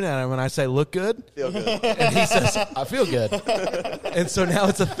just point at him and I say, look good? Feel good. And he says, I feel good. And so now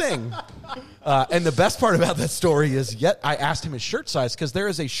it's a thing. And the best part about that story is I asked him his shirt size because there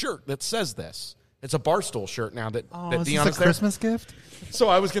is a shirt that says this. It's a Barstool shirt now that is Dion this is a there. Christmas gift? So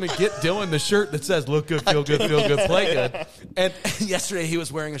I was going to get Dylan the shirt that says look good, feel good, play good. And yesterday he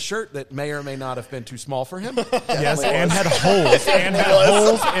was wearing a shirt that may or may not have been too small for him. Yes, and had holes. And had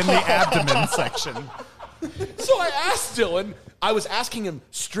holes in the abdomen section. So I asked Dylan, I was asking him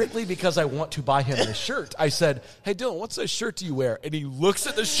strictly because I want to buy him this shirt. I said, hey, Dylan, what size shirt do you wear? And he looks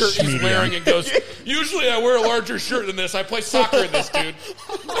at the shirt he's wearing and goes, usually I wear a larger shirt than this. I play soccer in this, dude.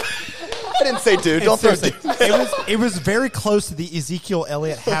 I didn't say dude. Don't throw dude. It was very close to the Ezekiel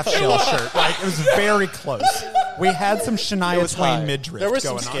Elliott half-shell shirt. Like, it was very close. We had some Shania was high. Twain midriff There was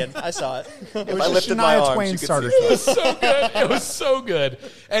going some skin. I saw it. on. It If was I a lifted my Shania arms, Twain you could starter see kit. So good. It was so good.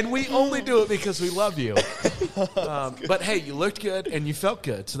 And we only do it because we love you. But hey, you looked good and you felt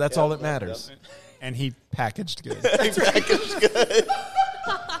good. So that's all that matters. And he packaged good.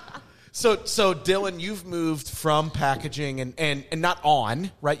 So Dylan, you've moved from packaging and not on,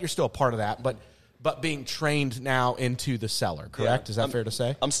 right? You're still a part of that, but being trained now into the cellar, correct? Yeah. Is that fair to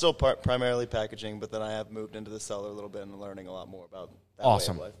say? I'm still primarily packaging, but then I have moved into the cellar a little bit and learning a lot more about that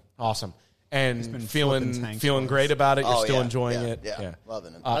Awesome. way of life. Awesome. been And flipping feeling tanks great about it. You're Oh, still yeah, enjoying yeah, it. yeah.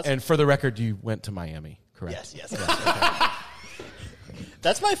 Loving it. And for the record, you went to Miami, correct? Yes.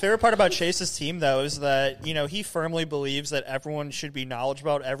 That's my favorite part about Chase's team, though, is that, he firmly believes that everyone should be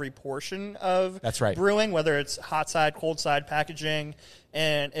knowledgeable about every portion of That's right. brewing, whether it's hot side, cold side, packaging,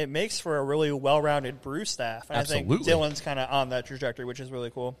 and it makes for a really well-rounded brew staff. And I Absolutely. think Dylan's kind of on that trajectory, which is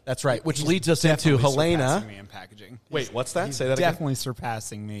really cool. That's right. Which leads us into Definitely Helena. surpassing me in packaging. Wait, what's that? He's Say that again. definitely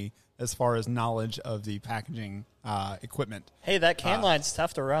surpassing me as far as knowledge of the packaging equipment. Hey, that can line's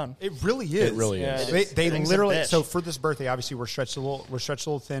tough to run. It really is. It really is. Yeah. They Thing's a literally. bitch. So for this birthday, obviously we're stretched a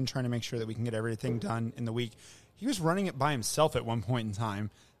little thin, trying to make sure that we can get everything done in the week. He was running it by himself at one point in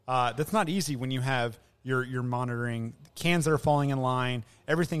time. That's not easy when you have you're monitoring cans that are falling in line,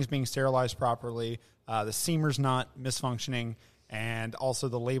 everything's being sterilized properly, the seamer's not misfunctioning, and also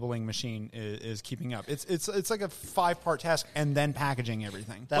the labeling machine is keeping up. It's like a 5-part task, and then packaging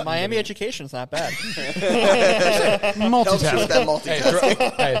everything. That Miami education's not bad. Helps you with Multitasking. that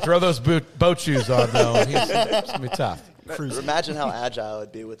multitasking. Throw those boat shoes on, though. It's going to be tough. Imagine how agile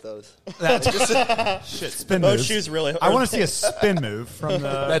I'd be with those. Shit, spin Boat moves. shoes really. I want to see a spin move from the,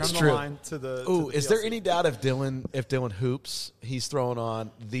 That's from the true. line to the. Ooh, to the is there PLC. any doubt if Dylan hoops, he's throwing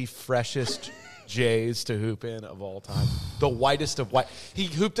on the freshest J's to hoop in of all time? The whitest of white. He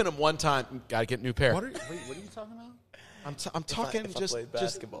hooped in them one time. Got to get a new pair. What are you talking about? I'm talking if I just played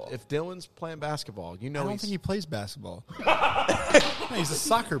basketball. if Dylan's playing basketball, I don't he's. think he plays basketball. No, he's a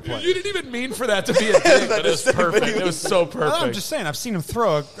soccer player. You didn't even mean for that to be a dig, but it was perfect. It was so perfect. I'm just saying. I've seen him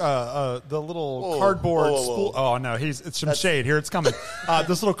throw the little cardboard whoa. spool. Oh no, it's some shade here. It's coming.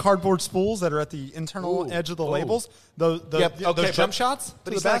 Those little cardboard spools that are at the internal edge of the labels. Those jump shots.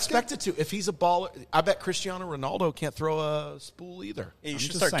 But to he's the not basket? expected to. If he's a baller, I bet Cristiano Ronaldo can't throw a spool either. You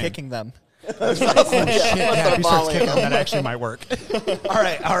should just start saying. kicking them. Yeah, if he starts kicking, that actually might work. All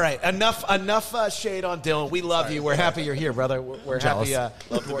right. Enough shade on Dylan. We love you. We're happy you're here, brother. We're happy.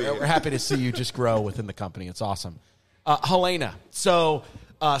 We're happy to see you just grow within the company. It's awesome. Helena. So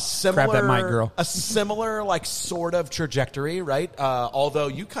similar. Grab that mic, girl. A similar sort of trajectory, right? Although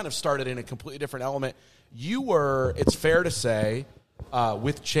you kind of started in a completely different element. You were. It's fair to say,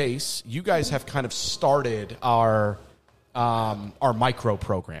 with Chase, you guys have kind of started our micro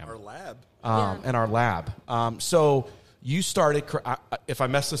program, Our lab. and our lab. So you started. If I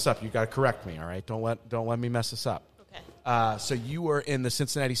mess this up, you got to correct me. All right, don't let me mess this up. Okay. So you were in the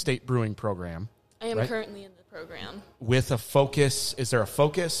Cincinnati State Brewing Program. I am right? currently in the program. With a focus. Is there a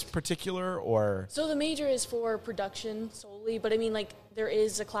focus particular or? So the major is for production solely, but I mean, there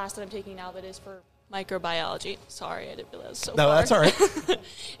is a class that I'm taking now that is for microbiology. Sorry, I didn't realize so No, far. that's all right.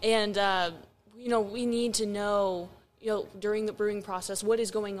 And, we need to know, during the brewing process, what is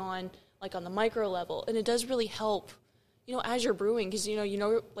going on, on the micro level. And it does really help, as you're brewing, because,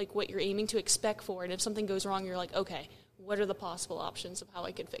 what you're aiming to expect for. And if something goes wrong, you're like, okay, what are the possible options of how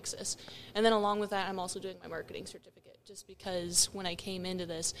I could fix this? And then along with that, I'm also doing my marketing certificate, just because when I came into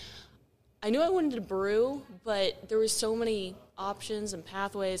this, I knew I wanted to brew, but there was so many options and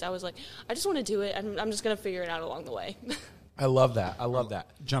pathways. I was like, I just want to do it. I'm just going to figure it out along the way. I love that.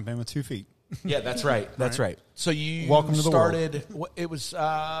 Jump in with 2 feet. Yeah, that's right. That's right. So you Welcome to the started. It was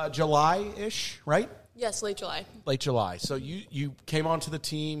July-ish, right? Yes, late July. Late July. So you came onto the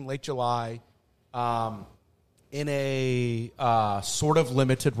team late July, in a sort of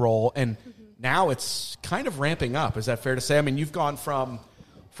limited role, and now it's kind of ramping up. Is that fair to say? I mean, you've gone from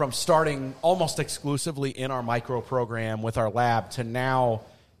starting almost exclusively in our micro program with our lab to now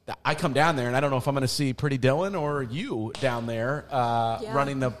I come down there and I don't know if I'm going to see Pretty Dylan or you down there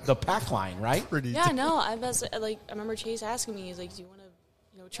running the pack line, right? I remember Chase asking me, he's like, do you want to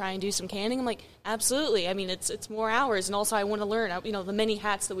try and do some canning? I'm like, absolutely. I mean, it's more hours, and also I want to learn. The many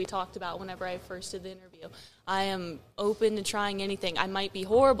hats that we talked about whenever I first did the interview. I am open to trying anything. I might be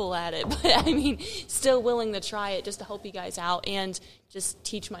horrible at it, but I mean, still willing to try it just to help you guys out and just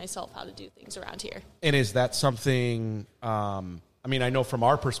teach myself how to do things around here. And is that something? I mean, I know from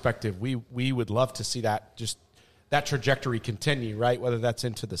our perspective, we would love to see that trajectory continue, right? Whether that's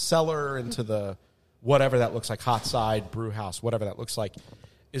into the cellar, into the whatever that looks like, hot side, brew house, whatever that looks like.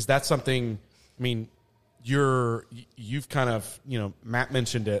 Is that something? I mean, you've kind of, Matt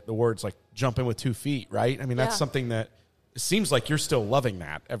mentioned it, the words like jumping with 2 feet, right? I mean, that's something that it seems like you're still loving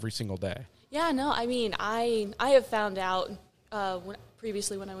that every single day. Yeah, no, I mean, I have found out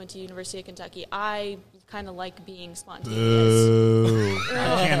previously when I went to University of Kentucky, I kind of like being spontaneous. Boo.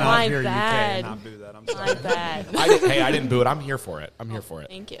 I cannot my hear bad. UK and not boo that. I'm sorry. My bad. I didn't boo it. I'm here for it.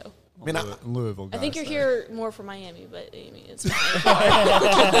 Thank you. I mean, Louisville guys. I think you're here more for Miami, but I mean, it's fine.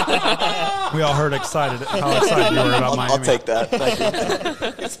 We all heard how excited you were about Miami. I'll take that. Thank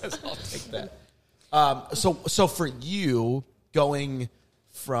you. It says, I'll take that. So for you, going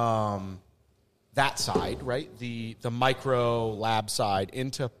from that side, right, the micro lab side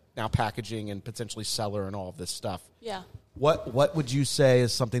into now packaging and potentially cellar and all of this stuff. Yeah. What would you say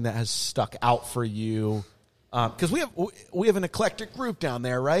is something that has stuck out for you? Because we have an eclectic group down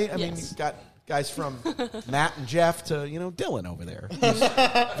there, right? I mean, you've got guys from Matt and Jeff to Dylan over there. Who's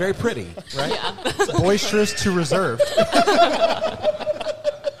very pretty, right? Yeah. Boisterous to reserved.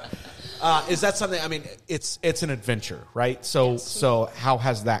 Is that something? I mean, it's an adventure, right? So how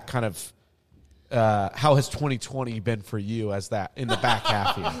has that kind of how has 2020 been for you as that in the back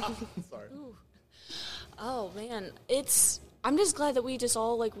half here? Sorry. Oh man, I'm just glad that we just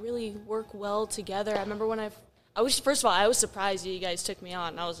all really work well together. I remember when I was surprised that you guys took me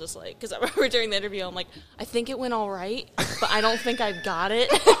on. I was just like, because I remember during the interview, I'm like, I think it went all right, but I don't think I've got it.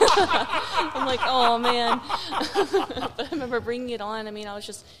 I'm like, oh man. But I remember bringing it on. I mean, I was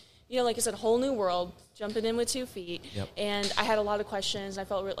just, like I said, whole new world, jumping in with 2 feet. Yep. And I had a lot of questions. I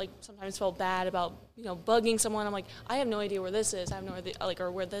felt sometimes felt bad about, bugging someone. I'm like, I have no idea where this is. I have no idea,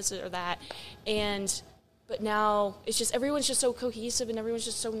 or where this is or that. But now it's just everyone's just so cohesive and everyone's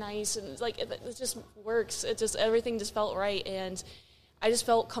just so nice and it just works. Everything just felt right, and I just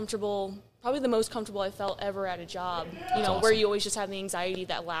felt comfortable. Probably the most comfortable I felt ever at a job. Awesome. Where you always just have the anxiety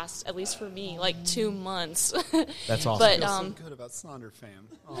that lasts, at least for me, 2 months. That's awesome. But I feel so good about Sonder fam.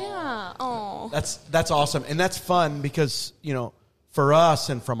 Aww. Yeah. Oh. That's awesome, and that's fun because for us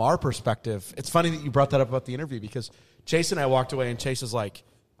and from our perspective, it's funny that you brought that up about the interview because Chase and I walked away and Chase is like,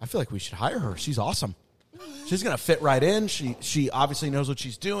 I feel like we should hire her. She's awesome. She's going to fit right in. She obviously knows what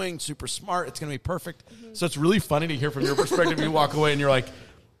she's doing, super smart. It's going to be perfect. Mm-hmm. So it's really funny to hear from your perspective. You walk away and you're like,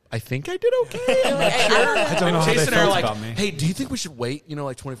 I think I did okay. I'm not sure. I don't know how they felt about me. Hey, do you think we should wait,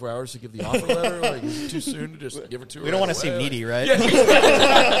 24 hours to give the offer letter? Is it too soon to just give her to her? We don't want to seem needy, right? Yeah.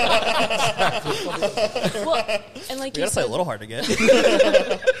 Well, and we got to play a little hard to get.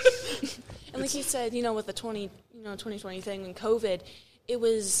 And like you said, with the 2020 thing and COVID, it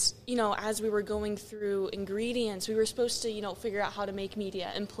was, as we were going through ingredients, we were supposed to, figure out how to make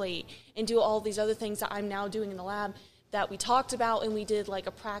media and plate and do all these other things that I'm now doing in the lab that we talked about, and we did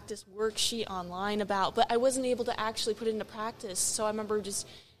a practice worksheet online about, but I wasn't able to actually put it into practice. So I remember just,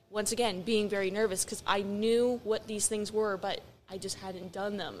 once again, being very nervous because I knew what these things were, but I just hadn't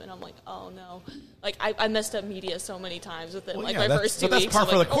done them. And I'm like, oh no. I messed up media so many times with it. My first 2 weeks. That's par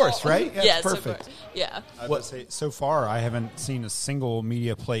for the course, right? Yeah, it's perfect. Yeah. I would say, so far, I haven't seen a single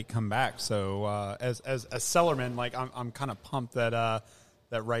media plate come back. So as a cellarman, I'm kind of pumped that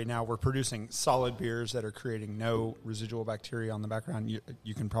that right now we're producing solid beers that are creating no residual bacteria on the background.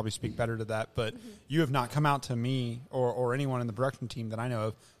 You can probably speak better to that, but you have not come out to me or anyone in the production team that I know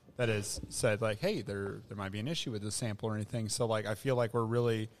of that has said hey, there might be an issue with this sample or anything. So I feel like we're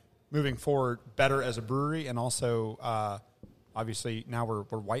really moving forward better as a brewery, and also obviously now we're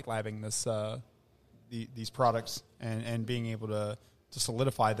white labbing this these products and being able to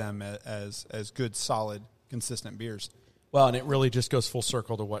solidify them as good, solid, consistent beers. Well, and it really just goes full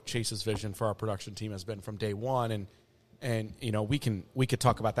circle to what Chase's vision for our production team has been from day one, and we could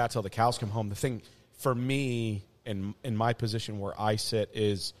talk about that till the cows come home. The thing for me in my position where I sit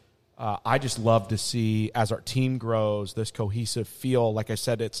is I just love to see as our team grows this cohesive feel. Like I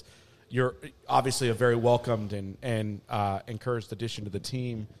said, you're obviously a very welcomed and encouraged addition to the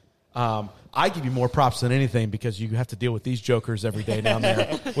team. I give you more props than anything because you have to deal with these jokers every day down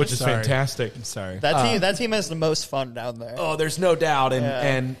there, which is fantastic. I'm sorry. That team has the most fun down there. Oh, there's no doubt,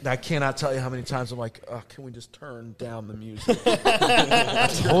 and I cannot tell you how many times I'm like, oh, can we just turn down the music? I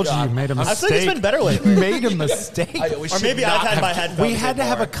told you made a mistake. I think it's been better lately. You made a mistake. Or maybe I've had my headphones. We had to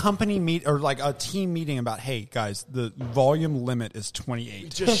have more. a company meet or like a team meeting about, hey guys, the volume limit is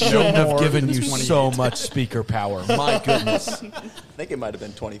 28. Just shouldn't have given you 28. so much speaker power. My goodness. I think it might have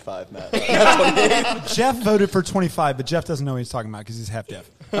been 25, Matt. Not 28. Jeff voted for 25, but Jeff doesn't know what he's talking about because he's half deaf.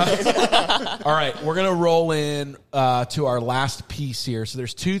 All right, we're going to roll in to our last piece here. So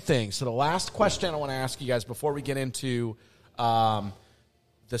there's two things. So the last question I want to ask you guys before we get into the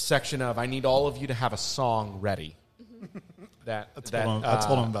section of I need all of you to have a song ready. I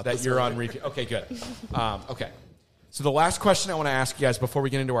told him about that this you're on repeat. Okay, good. Okay. So the last question I want to ask you guys before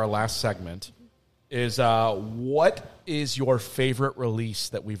we get into our last segment is what is your favorite release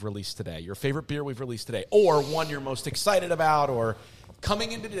that we've released today? Your favorite beer we've released today? Or one you're most excited about? Or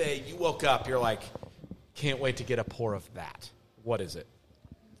coming into today, you woke up, you're like, can't wait to get a pour of that. What is it?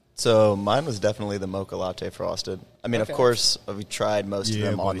 So mine was definitely the Mocha Latte Frosted. I mean, of course, we tried most of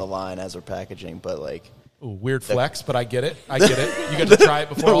them on the line as we're packaging, but like... Ooh, weird flex, but I get it. You get to try it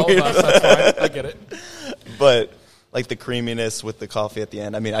before all of us. That's fine. I get it. But... like the creaminess with the coffee at the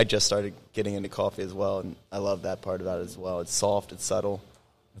end. I mean, I just started getting into coffee as well, and I love that part about it as well. It's soft, it's subtle.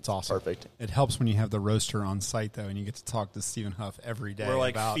 It's awesome. Perfect. It helps when you have the roaster on site, though, and you get to talk to Stephen Huff every day. We're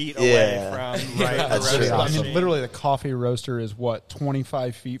like about, feet away from right. That's the pretty rest of the I mean, machine. literally, the coffee roaster is what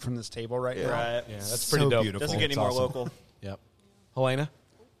 25 feet from this table right now. Right. Yeah, that's So pretty dope. beautiful. Doesn't get any It's more awesome. local. Yep. Helena?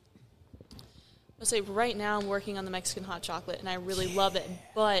 I'll say right now I'm working on the Mexican hot chocolate, and I really love it.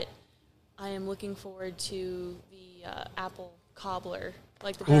 But I am looking forward to the apple cobbler,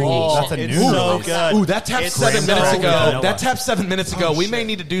 like the variation. that's a It's new so release. good. Ooh, that tapped It's 7 minutes so ago. good. That tapped 7 minutes ago. We may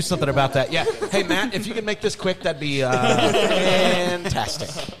need to do something about that. Yeah. Hey, Matt, if you can make this quick, that'd be fantastic.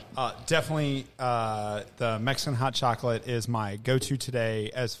 Definitely, the Mexican hot chocolate is my go-to today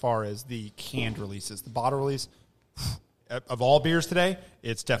as far as the canned releases. The bottle release, of all beers today,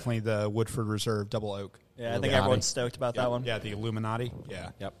 it's definitely the Woodford Reserve Double Oak. Yeah, I think everyone's stoked about that one. Yeah, the Illuminati. Yeah.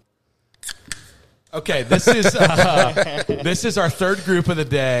 Yep. Okay, this is our third group of the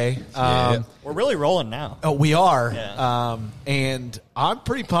day. We're really rolling now. Oh, we are. Yeah. And I'm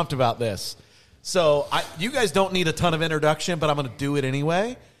pretty pumped about this. So you guys don't need a ton of introduction, but I'm going to do it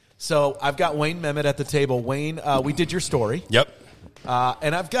anyway. So I've got Wayne Mehmet at the table. Wayne, we did your story. Yep.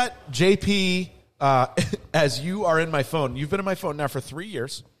 And I've got JP as you are in my phone. You've been in my phone now for 3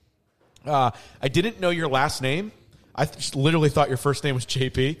 years. I didn't know your last name. I just literally thought your first name was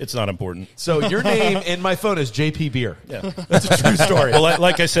JP. It's not important. So your name in my phone is JP Beer. Yeah. That's a true story. Well,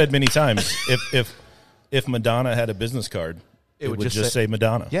 like I said many times, if Madonna had a business card, it would just say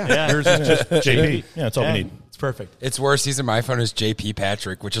Madonna. Yeah. Yours is just JP. Yeah, that's all Yeah. we need. It's perfect. It's worse. He's in my phone is JP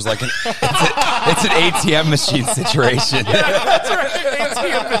Patrick, which is like it's an ATM machine situation. That's right.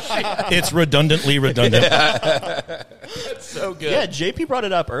 ATM machine. It's redundantly redundant. That's so good. Yeah, JP brought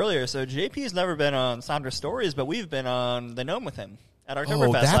it up earlier. So JP's never been on Sandra Stories, but we've been on The Gnome with him at Oktoberfest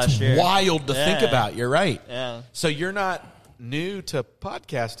Oh, that's last year. wild to think Yeah. about. You're right. Yeah. So you're not new to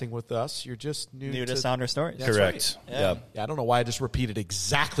podcasting with us. You're just new to Sandra Stories. That's Correct. right. Yeah. Yeah, I don't know why I just repeated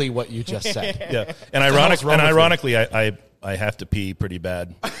exactly what you just said. Yeah. And What the hell's wrong with you? ironically, I have to pee pretty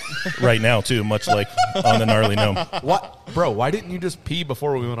bad right now too, much like on the Gnarly Gnome. What, bro? Why didn't you just pee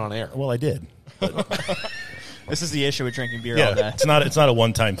before we went on air? Well, I did. This is the issue with drinking beer all Yeah, day. it's not a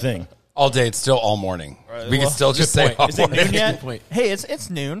one-time thing. All day. It's still all morning. We can still just say point. all Is it morning. noon yet? Good point. Hey, it's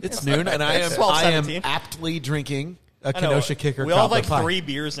noon. It's noon, and I It's am 12:17. aptly drinking a I know. Kenosha Kicker. We all have like Cobbler Pie. 3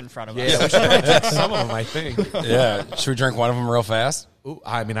 beers in front of us. Yeah, we should probably drink some of them, I think. Yeah. Should we drink one of them real fast? Ooh,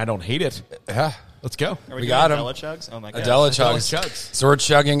 I mean, I don't hate it. Yeah. Let's go. Are We doing got 'em. Adela chugs? Oh my god. Adela Adela chugs. chugs. So we're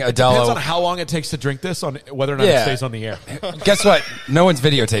chugging Depends on Adela. how long it takes to drink this, on whether or not it Yeah. stays on the air. Guess what? No one's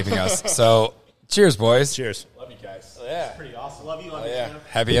videotaping us. So cheers, boys. Cheers. Love you guys. Yeah. Pretty awesome. Love you. Yeah.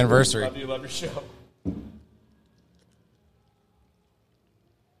 Happy anniversary. Love you. Love your show.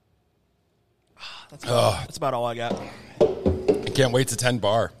 That's about all I got. I can't wait to 10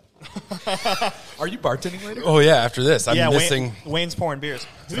 bar. Are you bartending later? Oh yeah, after this. I'm yeah, missing Wayne's pouring beers.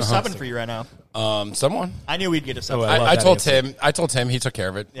 Who's subbing for you right now? someone. I knew we'd get a sub. Oh, I love I that told answer. Tim. I told Tim. He took care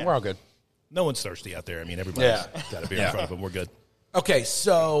of it. Yeah. We're all good. No one's thirsty out there. I mean, everybody's got a beer in front of them. We're good. Okay,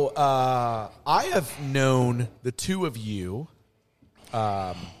 so I have known the two of you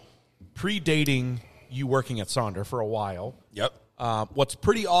predating you working at Sonder for a while. Yep. What's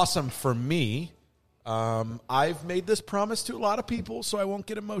pretty awesome for me, I've made this promise to a lot of people, so I won't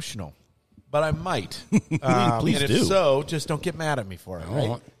get emotional, but I might. Please and do. If so, just don't get mad at me for it.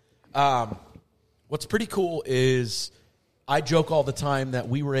 Right? What's pretty cool is I joke all the time that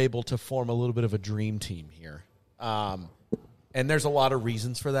we were able to form a little bit of a dream team here. And there's a lot of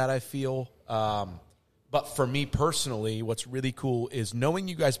reasons for that, I feel. But for me personally, what's really cool is knowing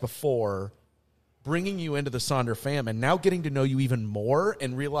you guys before, bringing you into the Sonder fam, and now getting to know you even more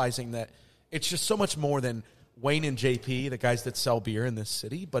and realizing that it's just so much more than Wayne and JP, the guys that sell beer in this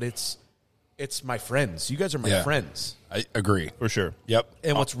city, but it's my friends. You guys are my friends. I agree. For sure. Yep.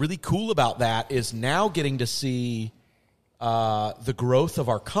 And what's really cool about that is now getting to see the growth of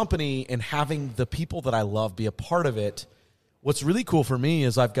our company and having the people that I love be a part of it. What's really cool for me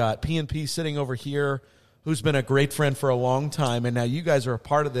is I've got P&P sitting over here, who's been a great friend for a long time, and now you guys are a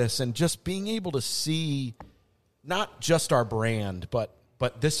part of this, and just being able to see not just our brand, but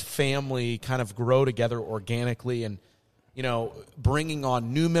this family kind of grow together organically, and bringing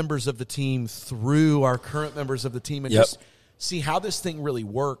on new members of the team through our current members of the team, and just see how this thing really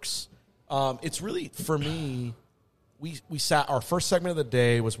works. It's really, for me, we sat, our first segment of the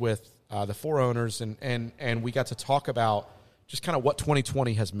day was with the 4 owners, and we got to talk about just kind of what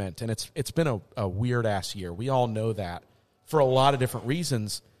 2020 has meant. And it's been a weird-ass year. We all know that for a lot of different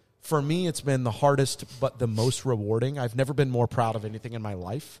reasons. For me, it's been the hardest but the most rewarding. I've never been more proud of anything in my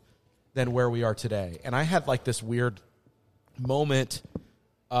life than where we are today. And I had like this weird moment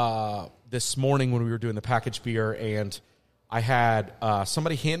this morning when we were doing the packaged beer, and I had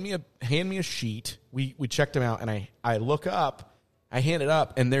somebody hand me a sheet. We checked them out, and I look up, I hand it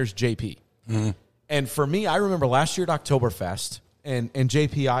up, and there's JP. Mm-hmm. And for me, I remember last year at Oktoberfest, and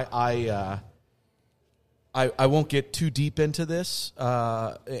JP, I won't get too deep into this,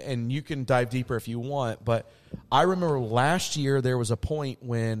 and you can dive deeper if you want, but I remember last year there was a point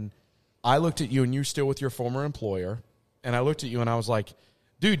when I looked at you, and you're still with your former employer, and I looked at you, and I was like,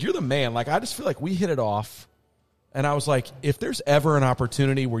 dude, you're the man. Like, I just feel like we hit it off, and I was like, if there's ever an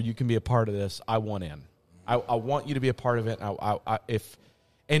opportunity where you can be a part of this, I want in. I want you to be a part of it.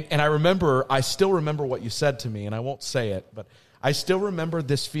 And I remember, I still remember what you said to me, and I won't say it, but I still remember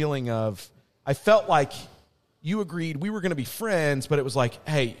this feeling of, I felt like you agreed we were going to be friends, but it was like,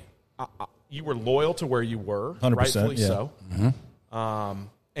 hey, you were loyal to where you were, 100%, rightfully yeah. so. Mm-hmm.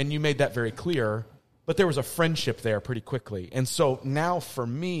 And you made that very clear, but there was a friendship there pretty quickly. And so now for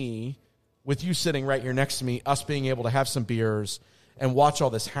me, with you sitting right here next to me, us being able to have some beers and watch all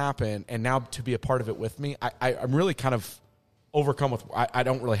this happen, and now to be a part of it with me, I'm really kind of overcome with, I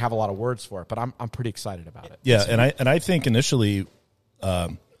don't really have a lot of words for it, but I'm pretty excited about it. Yeah, and I think initially,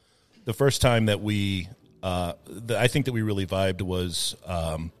 the first time that I think that we really vibed was,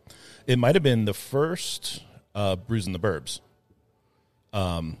 it might have been the first Brews in the Burbs.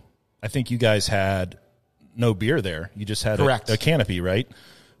 I think you guys had no beer there. You just had a canopy, right?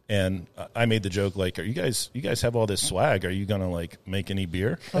 And I made the joke, like, you guys have all this swag. Are you going to, like, make any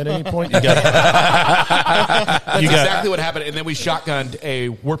beer at any point? That's exactly what happened. And then we shotgunned a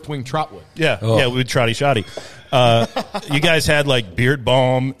Warped Wing Trotwood. Yeah, with Trotty Shoddy. You guys had, like, beard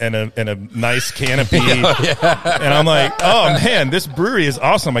balm and a nice canopy. And I'm like, oh, man, this brewery is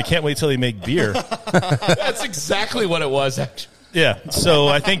awesome. I can't wait till they make beer. That's exactly what it was, actually. Yeah, so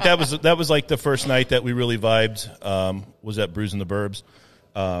I think that was like the first night that we really vibed, was at Brews in the Burbs.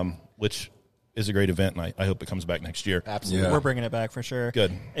 Which is a great event, and I hope it comes back next year. Absolutely. Yeah. We're bringing it back for sure.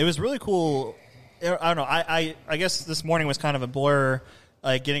 Good. It was really cool. I don't know. I guess this morning was kind of a blur,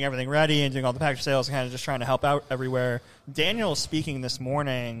 like getting everything ready and doing all the package sales and kind of just trying to help out everywhere. Daniel speaking this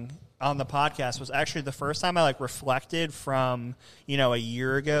morning on the podcast was actually the first time I like reflected from, a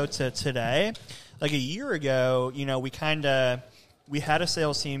year ago to today. Like a year ago, we had a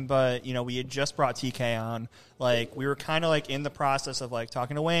sales team, but, we had just brought TK on. Like, we were kind of, like, in the process of, like,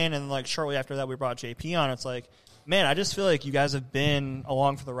 talking to Wayne, and, like, shortly after that we brought JP on. It's like, man, I just feel like you guys have been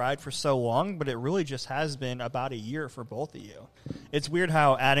along for the ride for so long, but it really just has been about a year for both of you. It's weird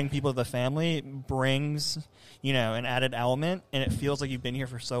how adding people to the family brings, an added element, and it feels like you've been here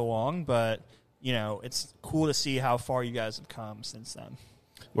for so long, but, it's cool to see how far you guys have come since then.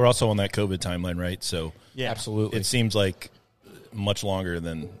 We're also on that COVID timeline, right? So, yeah, absolutely. It seems like much longer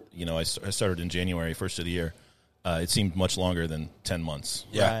than, I started in January, first of the year. It seemed much longer than 10 months.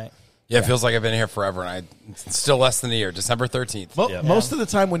 Yeah. Right. Yeah, it feels like I've been here forever, and it's still less than a year. December 13th. Most of the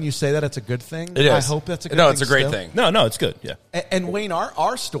time when you say that, it's a good thing. It is. I hope that's a good thing. No, it's a great thing. No, it's good, yeah. And Wayne,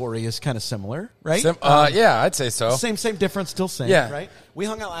 our story is kind of similar, right? Yeah, I'd say so. Same difference, still same, right? We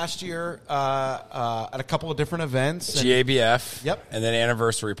hung out last year at a couple of different events. GABF. Yep. And then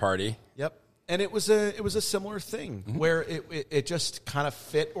anniversary party. Yep. And it was a similar thing where it just kind of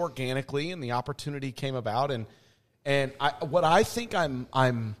fit organically, and the opportunity came about. And what I think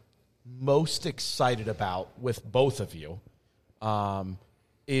I'm most excited about with both of you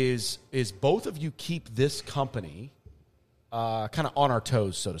is both of you keep this company kind of on our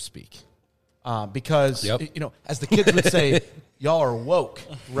toes, so to speak. Because, as the kids would say, y'all are woke,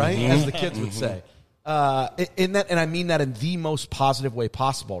 right? As the kids would say. And I mean that in the most positive way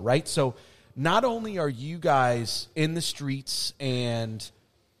possible, right? So not only are you guys in the streets and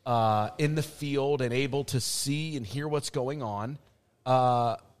in the field and able to see and hear what's going on,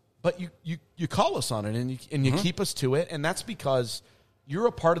 but you call us on it and you keep us to it, and that's because you're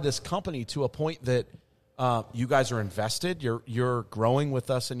a part of this company to a point that you guys are invested. You're growing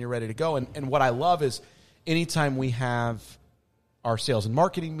with us, and you're ready to go. And what I love is anytime we have our sales and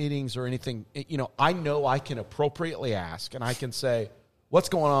marketing meetings or anything, I know I can appropriately ask, and I can say, "What's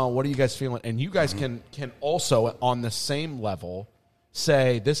going on? What are you guys feeling?" And you guys can also on the same level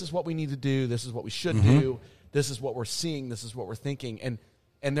say, "This is what we need to do. This is what we should do. This is what we're seeing. This is what we're thinking."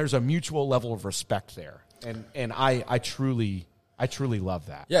 And there's a mutual level of respect there, and I truly love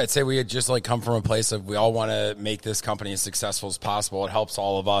that. Yeah, I'd say we had just come from a place of we all want to make this company as successful as possible. It helps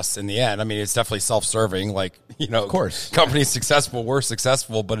all of us in the end. I mean, it's definitely self-serving. Of course, company's successful, we're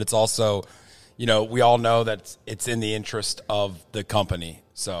successful, but it's also, we all know that it's in the interest of the company.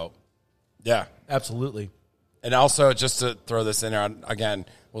 So, yeah, absolutely. And also, just to throw this in there again,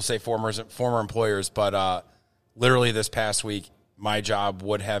 we'll say former employers, but literally this past week, my job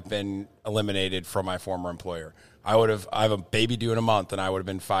would have been eliminated from my former employer. I have a baby due in a month, and I would have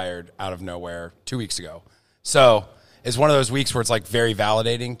been fired out of nowhere 2 weeks ago. So it's one of those weeks where it's very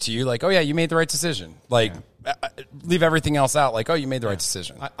validating to you, oh yeah, you made the right decision. Leave everything else out. Oh, you made the right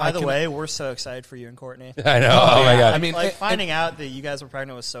decision. By the way, we're so excited for you and Courtney. I know. Oh my God. I mean, finding out that you guys were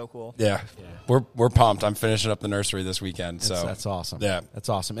pregnant was so cool. Yeah. We're pumped. I'm finishing up the nursery this weekend. So that's awesome. Yeah, that's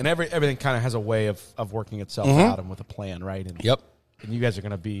awesome. And everything kind of has a way of working itself out and with a plan, right? And, And you guys are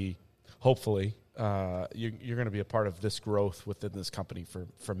going to be, hopefully, you're going to be a part of this growth within this company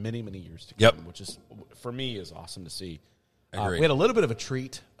for many, many years to come, which is, for me, is awesome to see. We had a little bit of a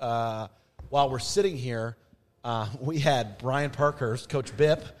treat. While we're sitting here, we had Brian Parkhurst, Coach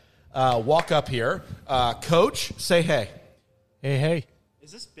Bip, walk up here. Coach, say hey. Hey.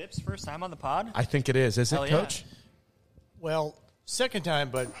 Is this Bip's first time on the pod? I think it is. Is it, Coach? Well, second time,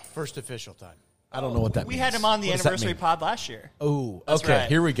 but first official time. I don't know what that means. We had him on the anniversary pod last year. Oh, okay. Right.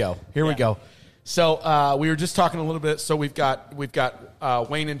 Here we go. We go. So we were just talking a little bit. So we've got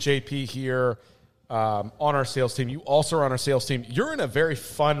Wayne and JP here on our sales team. You also are on our sales team. You're in a very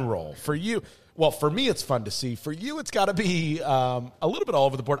fun role. For you, well, for me, it's fun to see. For you, it's got to be a little bit all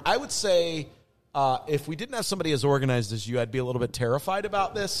over the board. I would say if we didn't have somebody as organized as you, I'd be a little bit terrified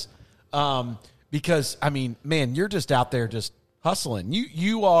about this because, I mean, man, you're just out there just hustling.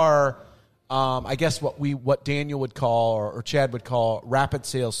 You are. I guess what Daniel would call or Chad would call rapid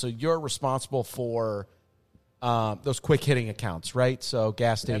sales. So you're responsible for those quick hitting accounts, right? So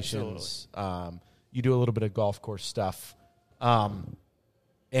gas stations. You do a little bit of golf course stuff,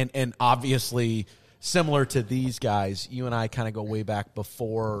 and obviously similar to these guys, you and I kind of go way back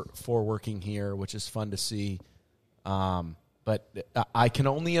before working here, which is fun to see. But I can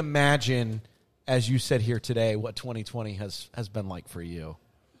only imagine, as you said here today, what 2020 has been like for you.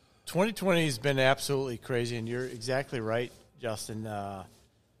 2020 has been absolutely crazy, and you're exactly right, Justin.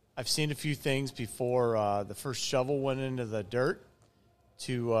 I've seen a few things before the first shovel went into the dirt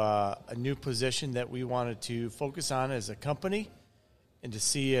to a new position that we wanted to focus on as a company and to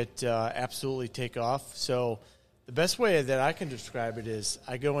see it absolutely take off. So the best way that I can describe it is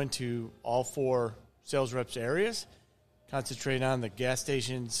I go into all 4 sales reps areas, concentrate on the gas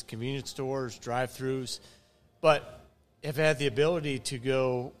stations, convenience stores, drive-thrus, but have had the ability to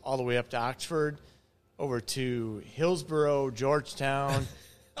go all the way up to Oxford, over to Hillsborough, Georgetown,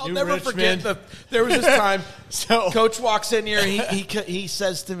 I'll New never Richmond. forget there was this time. So Coach walks in here. He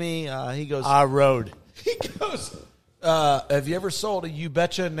says to me, he goes, road. He goes, have you ever sold a You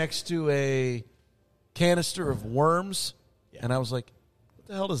Betcha next to a canister of worms? Yeah. And I was like, what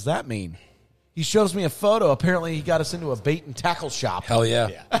the hell does that mean? He shows me a photo. Apparently, he got us into a bait and tackle shop. Hell yeah!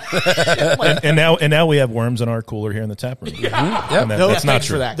 and now we have worms in our cooler here in the tap room. Yeah. Yep. That's not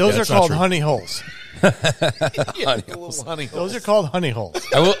true. That. Those are called honey holes. Honey holes. Those are called honey holes.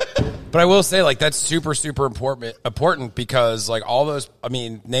 I will say, that's super, super important because, all those,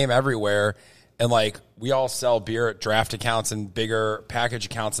 name everywhere, and, we all sell beer at draft accounts and bigger package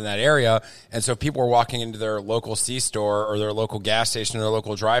accounts in that area, and so people are walking into their local C-store or their local gas station or their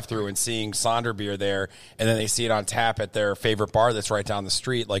local drive-thru and seeing Sonder beer there, and then they see it on tap at their favorite bar that's right down the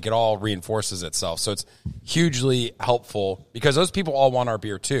street. It all reinforces itself. So it's hugely helpful because those people all want our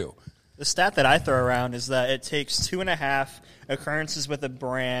beer too. The stat that I throw around is that it takes 2.5 occurrences with a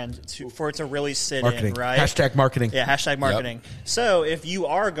brand for it to really sit Marketing. in, right? Hashtag marketing. Yeah, hashtag marketing. So if you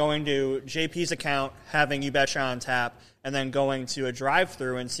are going to JP's account, having You Betcha on tap, and then going to a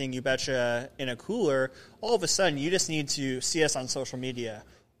drive-thru and seeing You Betcha in a cooler, all of a sudden you just need to see us on social media,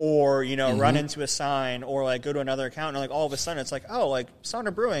 or run into a sign, or like go to another account, and like all of a sudden it's like, oh, like Sounder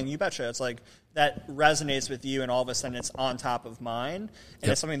Brewing, You Betcha. It's like that resonates with you, and all of a sudden it's on top of mind,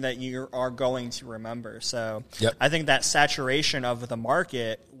 and it's something that you are going to remember. So I think that saturation of the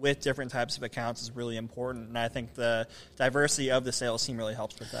market with different types of accounts is really important, and I think the diversity of the sales team really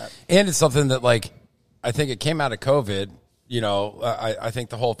helps with that. And it's something that, like, I think it came out of COVID. I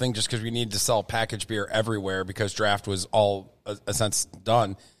think the whole thing, just because we needed to sell packaged beer everywhere because draft was all a sense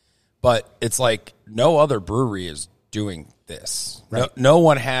done. But it's like no other brewery is doing this. Right. No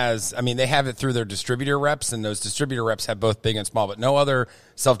one has. I mean, they have it through their distributor reps, and those distributor reps have both big and small. But no other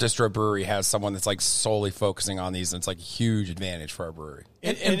self-distro brewery has someone that's like solely focusing on these, and it's like a huge advantage for our brewery.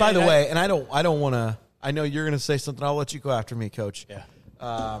 And by the way, I don't want to. I know you're going to say something. I'll let you go after me, Coach. Yeah.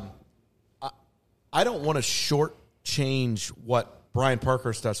 I don't want to shortchange what Brian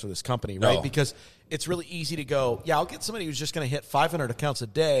Parkhurst does for this company, right? No. Because it's really easy to go, I'll get somebody who's just going to hit 500 accounts a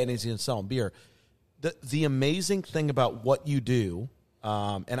day and he's going to sell them beer. The amazing thing about what you do,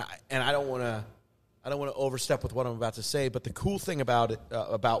 and I don't want to overstep with what I'm about to say, but the cool thing about it,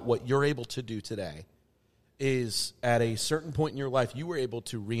 about what you're able to do today, is at a certain point in your life you were able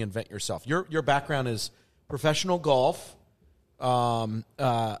to reinvent yourself. Your background is professional golf.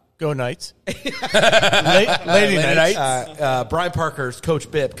 Go Knights. Lady Knights. Brian Parkhurst, Coach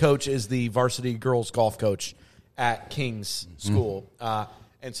Bipp. Coach is the varsity girls golf coach at King's School.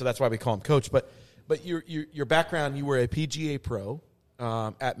 And so that's why we call him Coach. But your background, you were a PGA pro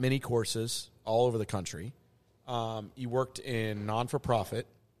at many courses all over the country. You worked in non-for-profit.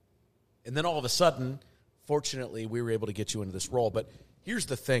 And then all of a sudden, fortunately, we were able to get you into this role. But here's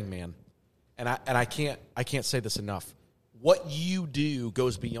the thing, man. And I can't say this enough. What you do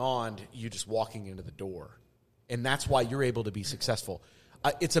goes beyond you just walking into the door. And that's why you're able to be successful.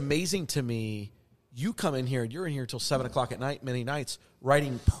 It's amazing to me. You come in here, and you're in here until 7 o'clock at night, many nights,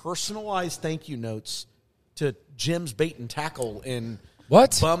 writing personalized thank you notes to Jim's Bait and Tackle in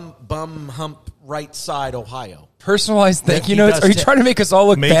Bum Hump Right Side, Ohio. Personalized thank you notes? Are you trying to make us all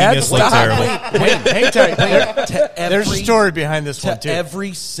look bad? Us look terrible. Hang tight. There's a story behind this one, too.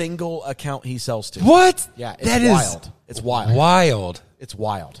 Every single account he sells to. What? Yeah, it's wild. It's wild. Wild. It's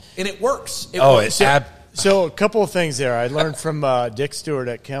wild. And it works. So a couple of things there. I learned from Dick Stewart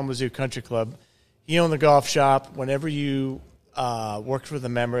at Kalamazoo Country Club. He owned the golf shop. Whenever you worked with a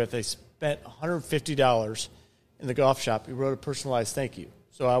member, if they spent $150 in the golf shop, he wrote a personalized thank you.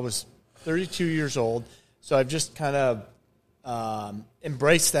 So I was 32 years old. So I've just kind of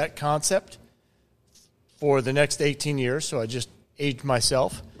embraced that concept for the next 18 years. So I just aged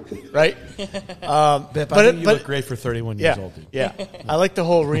myself, right? But you look great for 31 years old. Dude. Yeah, I like the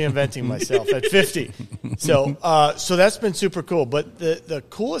whole reinventing myself at 50. So that's been super cool. But the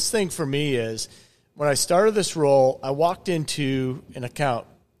coolest thing for me is when I started this role, I walked into an account,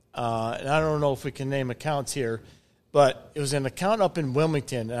 and I don't know if we can name accounts here, but it was an account up in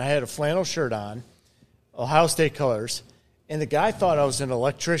Wilmington, and I had a flannel shirt on, Ohio State colors, and the guy thought I was an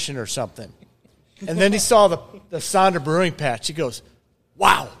electrician or something. And then he saw the Sounder Brewing patch. He goes,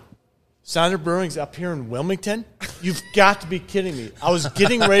 wow, Sounder Brewing's up here in Wilmington? You've got to be kidding me. I was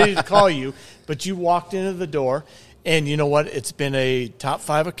getting ready to call you, but you walked into the door, and you know what? It's been a top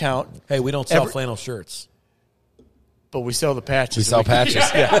 5 account. Hey, we don't sell flannel shirts. But we sell the patches. We sell patches.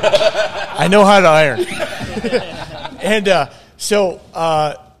 Yeah. I know how to iron. And so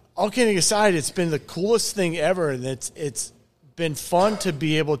all kidding aside, it's been the coolest thing ever, and it's been fun to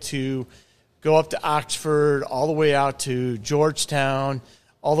be able to go up to Oxford, all the way out to Georgetown,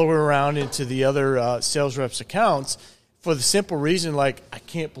 all the way around into the other sales reps' accounts for the simple reason, like, I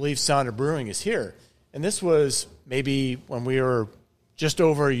can't believe Sounder Brewing is here. And this was maybe when we were just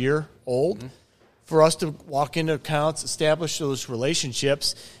over a year old, for us to walk into accounts, establish those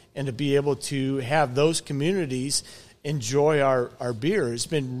relationships, and to be able to have those communities enjoy our beer. It's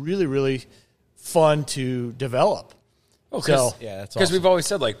been really, really fun to develop. Okay. So, that's because awesome. we've always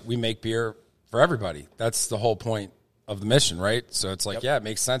said, like, we make beer for everybody. That's the whole point of the mission, right? So it's like, it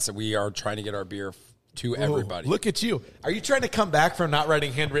makes sense that we are trying to get our beer to everybody. Look at you. Are you trying to come back from not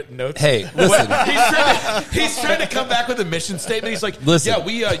writing handwritten notes? Hey, listen. He's trying to come back with a mission statement. He's like, listen. Yeah,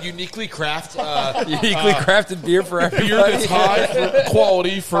 we uniquely craft uniquely crafted beer for everybody. Beer that's high for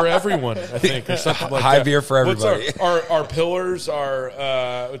quality for everyone, I think, or something like high that. Beer for everybody. What's our pillars are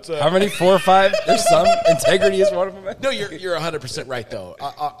how many? 4 or 5? There's some. Integrity is one of them. No, you're 100% right though.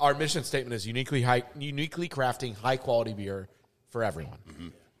 Our mission statement is uniquely crafting high quality beer for everyone. Mm-hmm.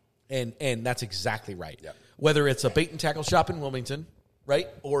 And that's exactly right. Yeah. Whether it's a bait and tackle shop in Wilmington, right,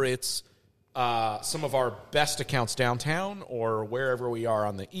 or it's some of our best accounts downtown, or wherever we are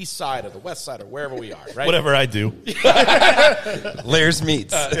on the east side or the west side or wherever we are, right? Whatever I do. Layers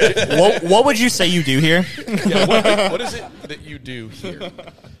Meats. What would you say you do here? Yeah, what is it that you do here?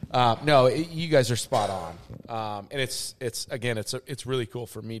 No, you guys are spot on, and it's really cool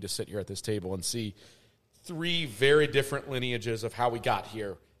for me to sit here at this table and see 3 very different lineages of how we got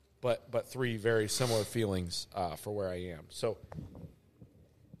here, but 3 very similar feelings for where I am. So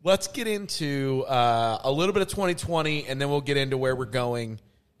let's get into a little bit of 2020, and then we'll get into where we're going,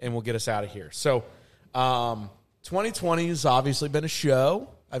 and we'll get us out of here. So 2020 has obviously been a show.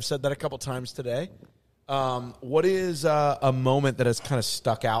 I've said that a couple times today. What is a moment that has kind of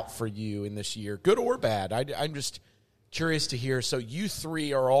stuck out for you in this year, good or bad? I'm just curious to hear. So you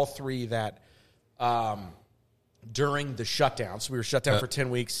 3 are all 3 that during the shutdown, so we were shut down for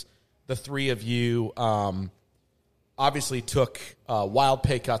 10 weeks, the 3 of you obviously took wild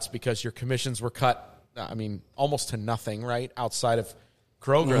pay cuts because your commissions were cut, almost to nothing, right? Outside of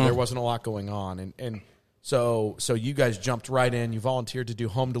Kroger, there wasn't a lot going on. And so you guys jumped right in. You volunteered to do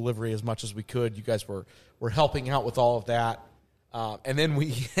home delivery as much as we could. You guys were helping out with all of that. And then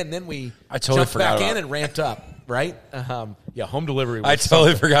we I totally jumped back in and ramped up, right? Home delivery. I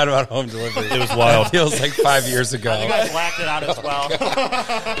totally forgot about home delivery. It was wild. It feels like 5 years ago. I think I blacked it out as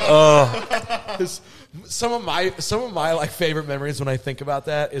well. Some of my like favorite memories when I think about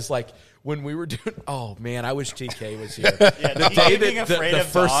that is like when we were doing. Oh man, I wish TK was here. The day being afraid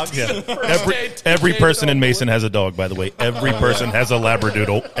of dogs. Yeah. Every person in Mason has a dog, by the way. Every person has a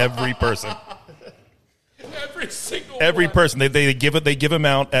Labradoodle. Every person. Every person. They give them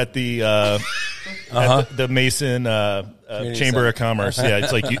out at the at the Mason Chamber of Commerce. Yeah,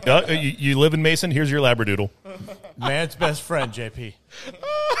 it's like you live in Mason. Here's your Labradoodle. Man's best friend, JP.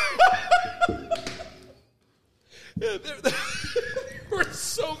 There were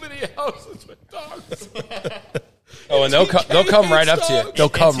so many houses with dogs. Oh, and they'll come right up to you. They'll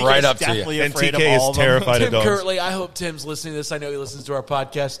come right up to you. And TK is terrified of dogs. Tim Kirtley, I hope Tim's listening to this. I know he listens to our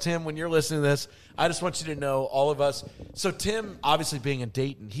podcast. Tim, when you're listening to this, I just want you to know, all of us. So Tim, obviously being in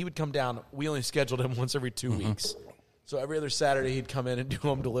Dayton, he would come down. We only scheduled him once every 2 weeks. So every other Saturday, he'd come in and do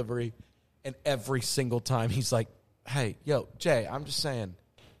home delivery. And every single time, he's like, hey, yo, Jay, I'm just saying,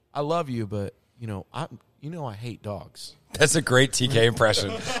 I love you, but, I hate dogs. That's a great TK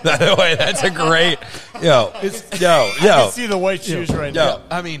impression. By the way, that's a great. I can see the white shoes right now.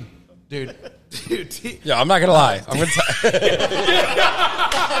 I mean, dude. Yo, I'm not gonna lie. I'm gonna.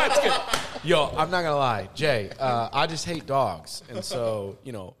 Yo, I'm not gonna lie, Jay. I just hate dogs, and so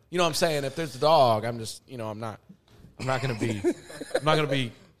you know what I'm saying. If there's a dog, I'm just I'm not gonna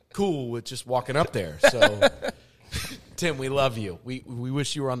be cool with just walking up there. So. Tim, we love you. We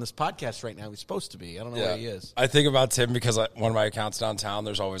wish you were on this podcast right now. He's supposed to be. I don't know where he is. I think about Tim because one of my accounts downtown,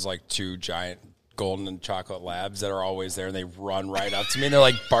 there's always like 2 giant golden and chocolate labs that are always there, and they run right up to me, and they're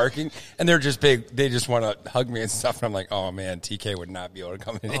like barking, and they're just big. They just want to hug me and stuff, and I'm like, oh, man, TK would not be able to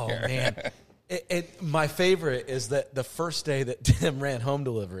come in here. Oh, man. My favorite is that the first day that Tim ran home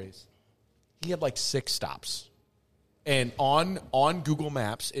deliveries, he had like 6 stops. And on Google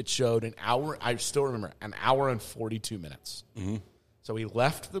Maps, it showed an hour. I still remember an hour and 42 minutes. Mm-hmm. So he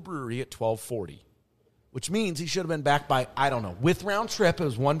left the brewery at 12:40, which means he should have been back by, I don't know, with round trip it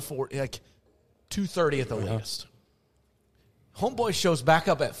was 1:40, like 2:30 at the latest. Homeboy shows back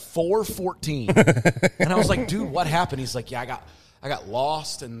up at 4:14, and I was like, dude, what happened? He's like, yeah, I got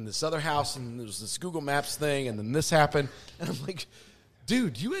lost in this other house, and there was this Google Maps thing, and then this happened, and I'm like,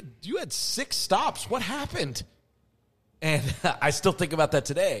 dude, you had 6 stops. What happened? And I still think about that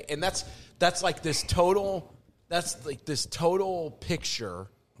today. And that's like this total picture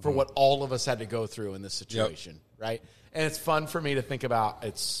for what all of us had to go through in this situation, right? And it's fun for me to think about.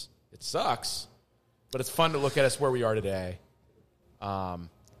 It sucks, but it's fun to look at us where we are today.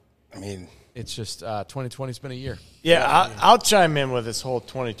 It's just 2020's been a year. Yeah, I'll chime in with this whole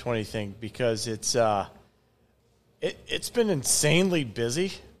 2020 thing because it's been insanely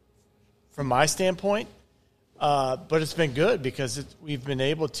busy from my standpoint. But it's been good because we've been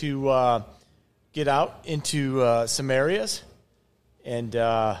able to get out into some areas and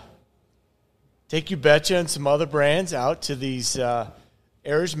take You Betcha and some other brands out to these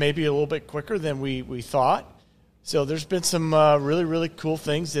areas maybe a little bit quicker than we thought. So there's been some really, really cool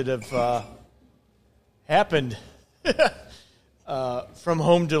things that have happened from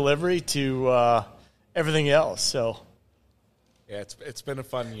home delivery to everything else. So Yeah, it's been a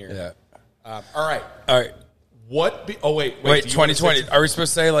fun year. Yeah. All right. What? Wait. Wait, do you wanna 2020. say- Are we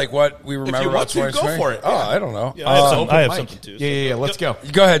supposed to say like what we remember If you about want to, 2020? go for it. Oh, Yeah. I don't know. Yeah, I have mic. something too. Yeah. Let's go.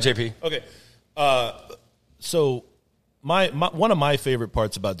 Go ahead, JP. Okay. So my one of my favorite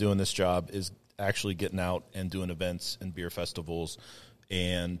parts about doing this job is actually getting out and doing events and beer festivals.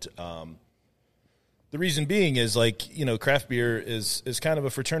 And the reason being is, like, you know, craft beer is kind of a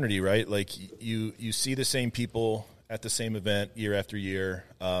fraternity, right? Like you see the same people at the same event year after year.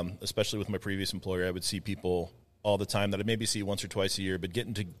 Especially with my previous employer, I would see people all the time that I maybe see once or twice a year, but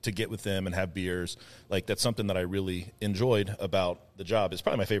getting to get with them and have beers, like, that's something that I really enjoyed about the job. It's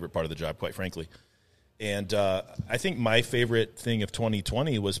probably my favorite part of the job, quite frankly. And I think my favorite thing of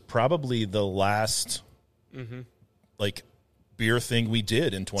 2020 was probably the last, like, beer thing we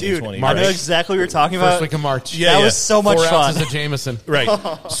did in 2020. Dude, I know exactly what you're talking about. First week of March. Yeah, that was so much 4 fun. ounces of Jameson. Right.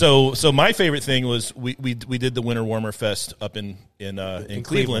 So my favorite thing was we did the Winter Warmer Fest up in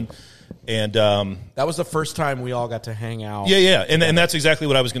Cleveland. And that was the first time we all got to hang out. Yeah. And that's exactly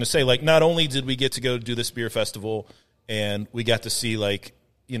what I was going to say. Like, not only did we get to go do this beer festival, and we got to see, like,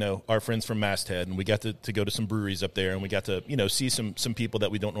 you know, our friends from Masthead, and we got to go to some breweries up there, and we got to, you know, see some people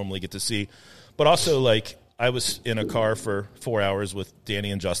that we don't normally get to see. But also, like, I was in a car for 4 hours with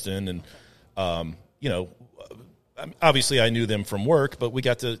Danny and Justin, and, you know, obviously I knew them from work, but we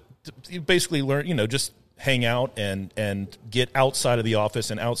got to basically learn, you know, just hang out and get outside of the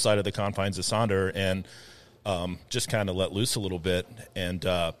office and outside of the confines of Sonder, and just kind of let loose a little bit. And,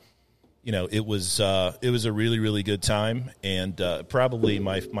 you know, it was a really, really good time. And probably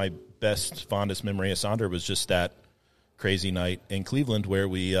my best, fondest memory of Sonder was just that crazy night in Cleveland where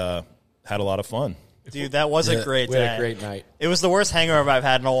we had a lot of fun. Dude, that was a great we day. had a great night. It was the worst hangover I've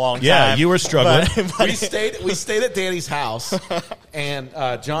had in a long time. Yeah, you were struggling. But we stayed at Danny's house, and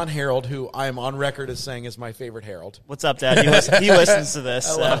John Harold, who I am on record as saying is my favorite Harold. What's up, Dad? He listens to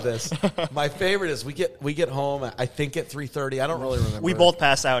this. I love this. My favorite is we get home, I think at 3:30. I don't really remember. We both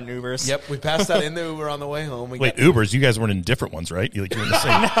passed out in Ubers. Yep, we passed out in the Uber on the way home. Wait, Ubers? You guys weren't in different ones, right? You're in the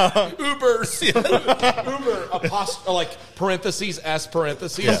same. Ubers. Uber, like parentheses, S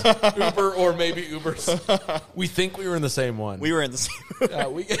parentheses, Uber, or maybe Ubers. We think we were in the same one. We were in the same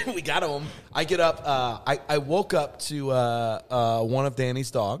we got home. I get up. I woke up to one of Danny's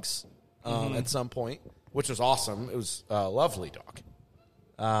dogs at some point, which was awesome. It was a lovely dog.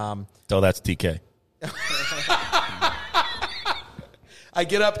 Oh, that's TK. I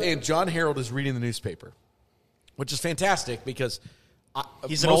get up, and John Harold is reading the newspaper, which is fantastic because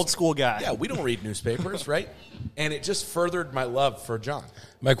he's an old school guy. Yeah, we don't read newspapers, right? And it just furthered my love for John.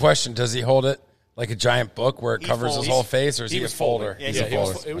 My question, does he hold it like a giant book where it covers his whole face, or is he a folder? Yeah, He's a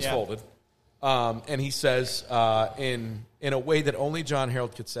folder. it was folded. And he says in a way that only John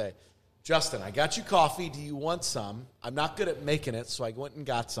Harold could say, Justin, I got you coffee. Do you want some? I'm not good at making it, so I went and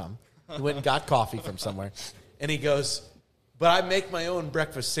got some. He went and got coffee from somewhere. And he goes, but I make my own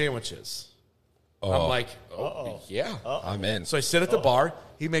breakfast sandwiches. Oh. I'm like, yeah. I'm in. So I sit at the bar.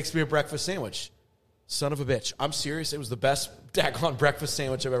 He makes me a breakfast sandwich. Son of a bitch. I'm serious. It was the best daggone breakfast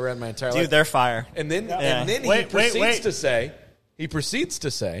sandwich I've ever had in my entire life. Dude, they're fire. And then Wait. he proceeds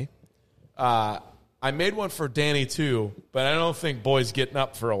to say, I made one for Danny too, but I don't think Boy's getting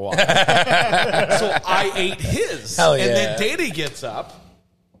up for a while. So I ate his. Hell yeah. And then Danny gets up,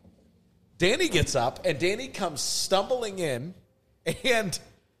 and Danny comes stumbling in, and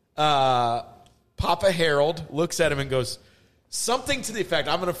Papa Harold looks at him and goes, something to the effect,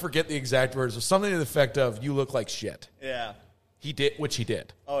 I'm going to forget the exact words, but something to the effect of, you look like shit. Yeah. He did, which he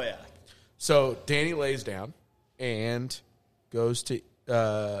did. Oh, yeah. So Danny lays down and goes to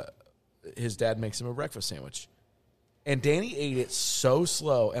his dad makes him a breakfast sandwich. And Danny ate it so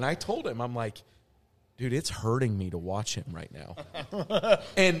slow. And I told him, I'm like, dude, it's hurting me to watch him right now.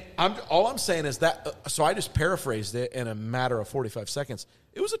 And all I'm saying is that, so I just paraphrased it in a matter of 45 seconds.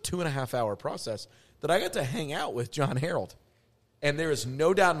 It was a 2.5 hour process that I got to hang out with John Harold. And there is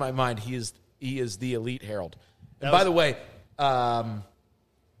no doubt in my mind he is the elite Harold. And by the way,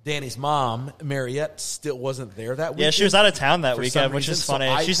 Danny's mom, Mariette, still wasn't there that weekend. Yeah, she was out of town that for weekend, some which is reason.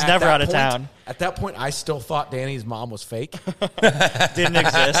 funny. So She's at never that out of point- town. At that point, I still thought Danny's mom was fake. Didn't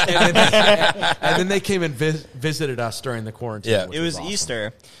exist. and then they came and visited us during the quarantine. Yeah. which It was awesome.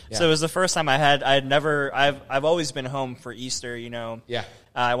 Easter. Yeah. So it was the first time I've always been home for Easter, you know. Yeah.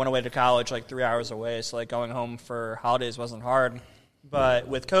 I went away to college like 3 hours away, so like going home for holidays wasn't hard. but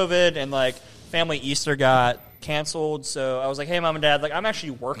with COVID and like family Easter got canceled, so I was like, hey, Mom and Dad, like I'm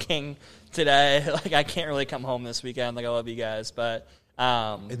actually working today. Like I can't really come home this weekend. Like I love you guys, but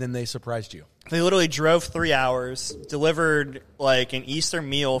and then they surprised you. they literally drove 3 hours, delivered like an Easter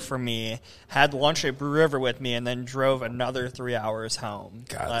meal for me, had lunch at Brew River with me, and then drove another 3 hours home.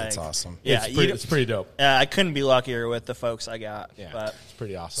 God, like, that's awesome. Yeah, It's pretty dope. I couldn't be luckier with the folks I got. Yeah, But it's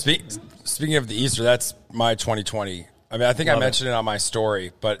pretty awesome. Speaking of the Easter, that's my 2020. I mean, I think I mentioned it on my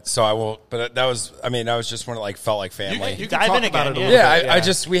story, but so I will. But that was, I mean, that was just when it like felt like family. You can Dive talk in about again, it a yeah. little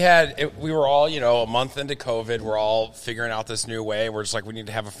Yeah, bit. we were all, a month into COVID. We're all figuring out this new way. We're just like, we need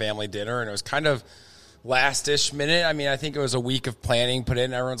to have a family dinner. And it was kind of last-ish minute. I mean, I think it was a week of planning put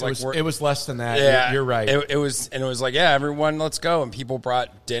in. Everyone's It was less than that. yeah, You're right. It was like, yeah, everyone, let's go. And people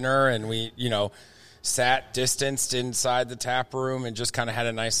brought dinner and we, sat distanced inside the tap room and just kind of had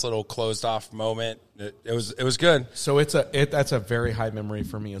a nice little closed off moment. It was good. So that's a very high memory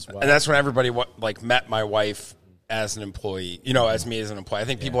for me as well. And that's when everybody met my wife as an employee, as me as an employee. I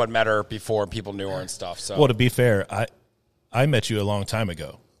think people had met her before, people knew her and stuff. So Well, to be fair, I met you a long time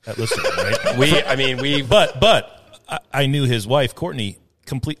ago at Lister, right? But I knew his wife, Courtney.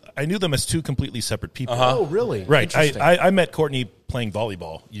 I knew them as two completely separate people. Oh, really? Right. Interesting. I met Courtney playing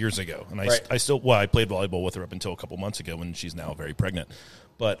volleyball years ago, and I Right. I played volleyball with her up until a couple months ago when she's now very pregnant.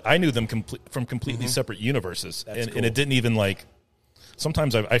 But I knew them from completely separate universes, and it didn't even like.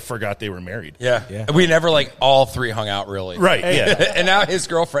 Sometimes I forgot they were married. Yeah. We never all three hung out really. Right. Yeah. And now his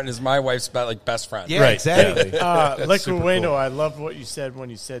girlfriend is my wife's best friend. Yeah, Right. exactly. Liquid Bueno, I love what you said when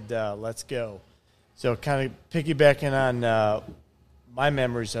you said let's go. So kind of piggybacking on my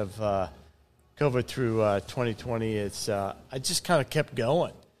memories of COVID through 2020, it's I just kind of kept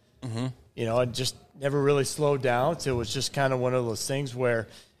going. I just never really slowed down. So it was just kind of one of those things where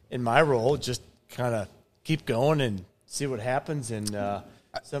in my role, just kind of keep going and see what happens. And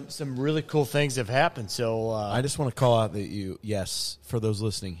some really cool things have happened. So I just want to call out that yes, for those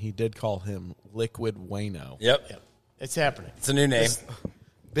listening, he did call him Liquid Wayno. Yep. it's happening. It's a new name.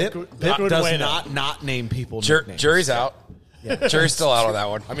 Liquid does Wayno. not name people nicknames. Jury's out. Yeah. Jury's still out on that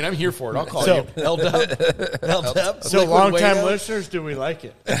one. I mean, I'm here for it. I'll call So- you. L-Dub. So long-time listeners, do we like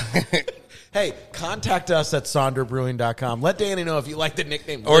it? Hey, contact us at sonderbrewing.com. Let Danny know if you like the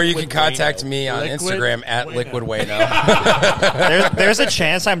nickname. Or you Liquid can contact Wayno. me on Liquid Instagram at Wayno. Liquid Wayno. there's a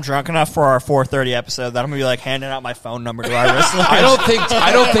chance I'm drunk enough for our 4:30 episode that I'm gonna be like handing out my phone number to our listeners. I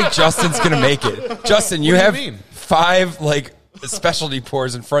don't think Justin's gonna make it. Justin, you What do have you mean? 5 specialty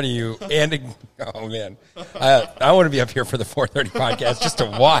pours in front of you, and oh man, I want to be up here for the 4:30 podcast just to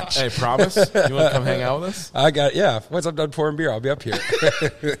watch. Hey, promise? You want to come hang out with us? I got Once I'm done pouring beer, I'll be up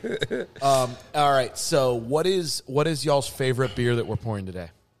here. All right. So, what is y'all's favorite beer that we're pouring today?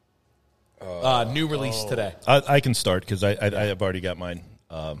 New release today. I can start because I have already got mine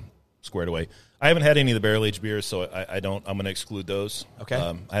squared away. I haven't had any of the barrel aged beers, so I'm going to exclude those. Okay.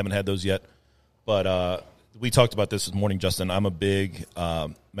 I haven't had those yet, but we talked about this morning, Justin. I'm a big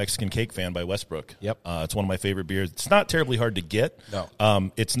Mexican Cake fan by Westbrook. Yep. It's one of my favorite beers. It's not terribly hard to get.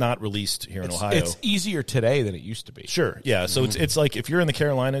 No. It's not released here in Ohio. It's easier today than it used to be. Sure. Yeah. So it's like if you're in the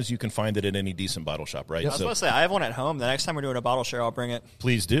Carolinas, you can find it at any decent bottle shop, right? I was going to say, I have one at home. The next time we're doing a bottle share, I'll bring it.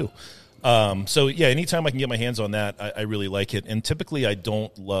 Please do. Anytime I can get my hands on that, I really like it. And typically I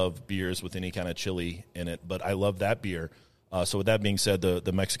don't love beers with any kind of chili in it, but I love that beer. So with that being said,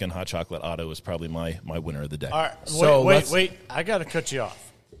 the Mexican hot chocolate Otto is probably my winner of the day. All right, So wait. I got to cut you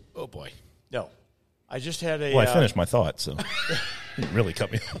off. Oh, boy. No. I just had a... Well, I finished my thought, so you really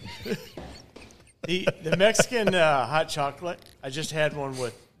cut me off. The Mexican hot chocolate, I just had one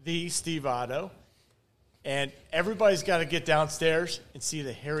with the Steve Otto. And everybody's got to get downstairs and see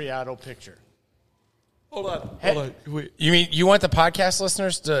the Harry Otto picture. Hold on. Wait. You mean you want the podcast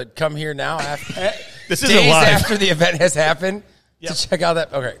listeners to come here now after This isn't days live. after the event has happened Yep. to check out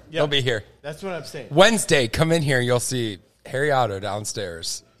that? Okay, Yep. they'll be here That's what I'm saying. Wednesday. Come in here, and you'll see Harry Otto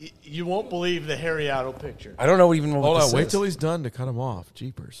downstairs. You won't believe the Harry Otto picture. I don't know even what Hold this on. Wait is. till he's done to cut him off.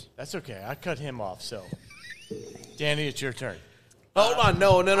 Jeepers. That's okay. I cut him off, so. Danny, it's your turn. Hold on.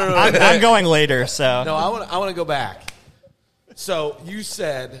 No. I'm going later, so. No, I want to go back. So you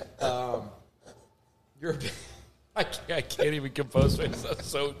said you're. I can't even compose myself.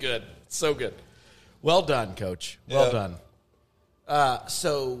 So good, so good. Well done, Coach. Well done.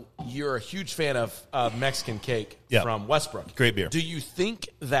 So you're a huge fan of Mexican Cake from Westbrook. Great beer. Do you think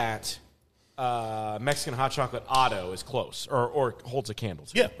that Mexican hot chocolate Otto is close or holds a candle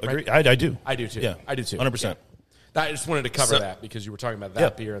to Yeah, it, agree. right? I do. I do too. Yeah, I do too. 100%. I just wanted to cover that because you were talking about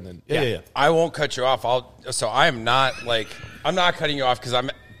that beer and then Yeah. I won't cut you off. I'm not cutting you off because I'm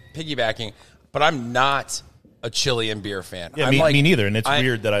piggybacking, but I'm not a Chilean beer fan. Yeah, I'm me neither, and it's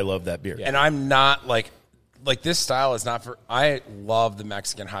weird that I love that beer. And I'm not like this style is not for. I love the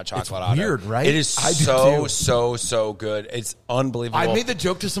Mexican hot chocolate. It's weird, right? It is I do so too. so good. It's unbelievable. I made the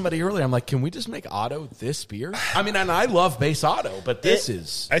joke to somebody earlier. I'm like, can we just make Otto this beer? I mean, and I love base Otto, but this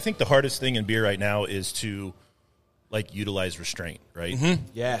is. I think the hardest thing in beer right now is to like utilize restraint, right? Mm-hmm.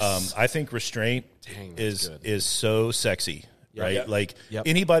 Yes. I think restraint is so sexy. Right, Yep. like Yep.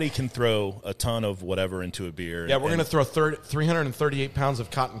 anybody can throw a ton of whatever into a beer. Yeah, we're going to throw 338 pounds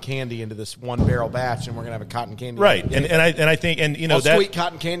of cotton candy into this one barrel batch, and we're going to have a cotton candy. Right, and I think, and you know, that sweet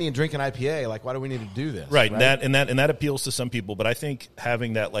cotton candy and drink an IPA. Like, why do we need to do this? Right, and that appeals to some people, but I think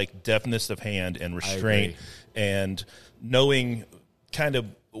having that like deftness of hand and restraint and knowing kind of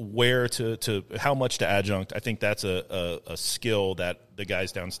where to how much to adjunct, I think that's a skill that the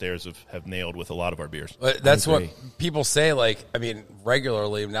guys downstairs have nailed with a lot of our beers. But that's what people say. Like, I mean,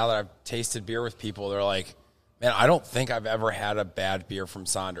 regularly now that I've tasted beer with people, they're like, "Man, I don't think I've ever had a bad beer from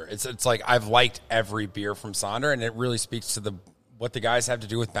Sonder." It's like I've liked every beer from Sonder, and it really speaks to what the guys have to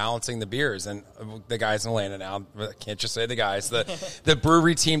do with balancing the beers. And the guys in Atlanta now, I can't just say the guys, the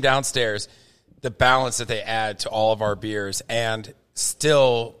brewery team downstairs, the balance that they add to all of our beers. And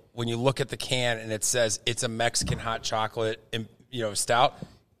still, when you look at the can and it says it's a Mexican hot chocolate, stout,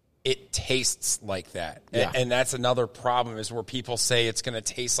 it tastes like that. Yeah. And that's another problem, is where people say it's going to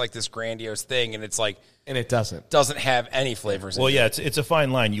taste like this grandiose thing, and it's like, and it doesn't have any flavors. Well, in yeah, it. it's a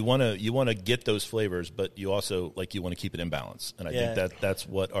fine line. You want to get those flavors, but you also you want to keep it in balance, and I think that's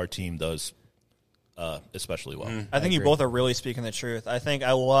what our team does. Especially well. I think you both are really speaking the truth. I think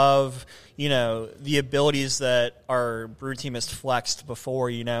I love, the abilities that our brew team has flexed before,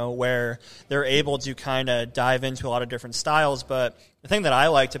 where they're able to kind of dive into a lot of different styles. But the thing that I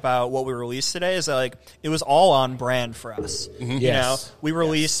liked about what we released today is that, it was all on brand for us. Mm-hmm. Yes. We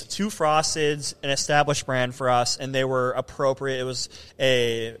released 2 Frosteds, an established brand for us, and they were appropriate. It was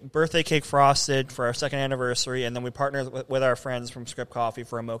a birthday cake frosted for our 2nd anniversary, and then we partnered with our friends from Script Coffee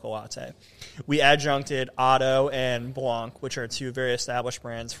for a mocha latte. We adjuncted Otto and Blanc, which are 2 very established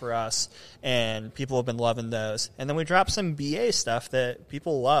brands for us, and people have been loving those. And then we dropped some BA stuff that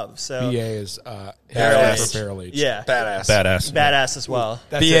people love. So BA is badass. barrel aged. Yeah. Badass as well.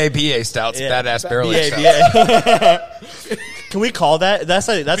 BA stouts, badass barrel aged BA. Can we call that? That's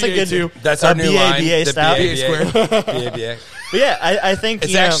a good. That's our new line. BA stout. BA. But yeah, I think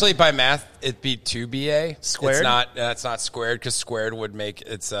it's actually by math. It'd be 2BA squared. It's not. That's not squared, because squared would make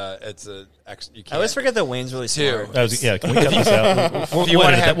it's a. You can't. I always forget that Wayne's really smart. Can we cut this out? If you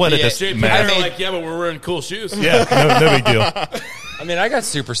want to have what BA, this JP, matter? they're like, yeah, but we're wearing cool shoes. Yeah, no big deal. I mean, I got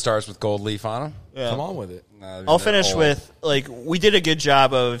superstars with gold leaf on them. Yeah. Come on with it. I'll finish with, we did a good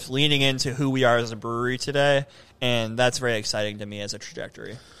job of leaning into who we are as a brewery today, and that's very exciting to me as a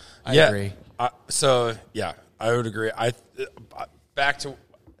trajectory. I agree. I would agree. Back to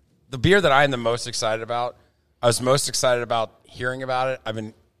the beer that I am the most excited about. I was most excited about hearing about it.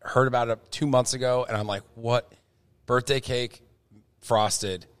 I've heard about it 2 months ago, and I'm like, what? Birthday cake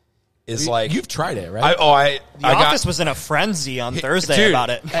frosted is like. You've tried it, right? The office was in a frenzy on Thursday about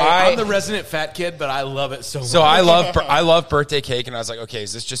it. Hey, I'm the resident fat kid, but I love it so much. So I love birthday cake, and I was like, okay,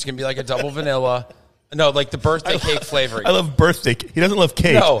 is this just gonna be like a double vanilla? No, like the birthday cake flavoring. I love birthday. He doesn't love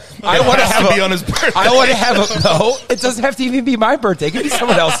cake. No, I want to have be on his birthday. I want to have no. It doesn't have to even be my birthday. It could be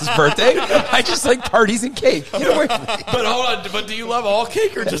someone else's birthday. I just like parties and cake. Get away from me. But hold on. But do you love all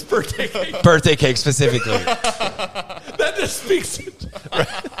cake or just birthday cake? Birthday cake specifically. That just speaks to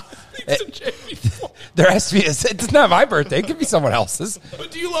JP. There has to be. It's not my birthday. It could be someone else's.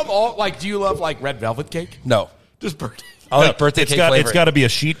 But do you love red velvet cake? No, just birthday. I like birthday cake flavoring. It's got to be a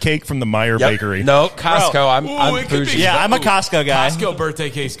sheet cake from the Meyer Bakery. No, Costco. I'm bougie. Yeah, I'm a Costco guy. Costco birthday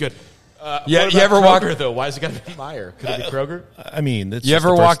cake's good. Yeah, what you ever Kroger, walk though? Why is it got to be Meyer? Could it be Kroger? I mean, you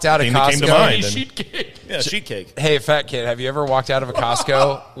ever walked out of Costco? Sheet cake. Yeah, sheet cake. Hey, fat kid, have you ever walked out of a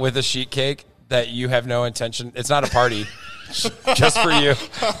Costco with a sheet cake that you have no intention? It's not a party, just for you,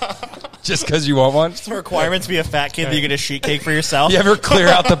 just because you want one. It's a requirement to be a fat kid that you get a sheet cake for yourself. You ever clear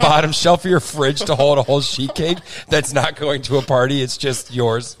out the bottom shelf of your fridge to hold a whole sheet cake that's not going to a party? It's just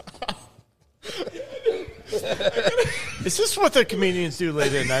yours. Is this what the comedians do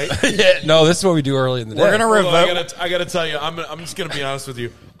late at night? Yeah, no, this is what we do early in the day. We're gonna revoke. I gotta tell you, I'm just gonna be honest with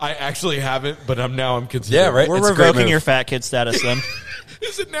you. I actually haven't, but I'm considering. Yeah, right. We're It's a great revoking move. your fat kid status then.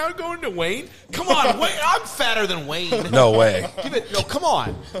 Is it now going to Wayne? Come on, Wayne. I'm fatter than Wayne. No way. Come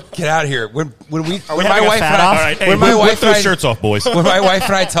on. Get out of here. When my having a wife fat and off? All right, hey, when my whip wife and those I, shirts off, boys. when my wife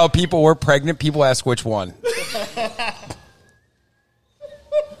and I tell people we're pregnant, people ask which one.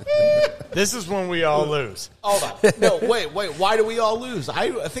 This is when we all lose. Hold on. No, wait. Why do we all lose? I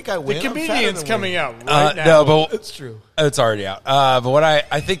think I win. The comedian's coming out Uh, right now. no, but It's true. It's already out. But what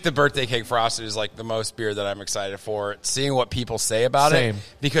I think the birthday cake frosted is like the most beer that I'm excited for. Seeing what people say about Same. it,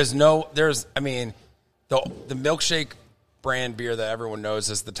 because the milkshake brand beer that everyone knows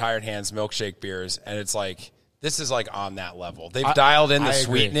is the Tired Hands milkshake beers, and it's like this is like on that level. They've dialed in the I agree.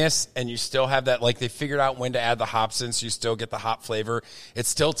 sweetness, and you still have that. Like they figured out when to add the hops in, so you still get the hop flavor. It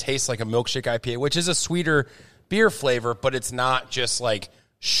still tastes like a milkshake IPA, which is a sweeter beer flavor, but it's not just like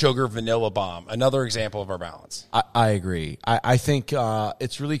sugar vanilla bomb. Another example of our balance. I agree. I think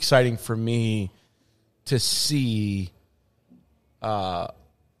it's really exciting for me to see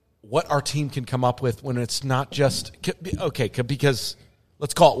what our team can come up with when it's not just because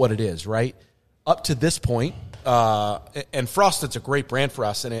let's call it what it is, right? Up to this point, and Frosted's a great brand for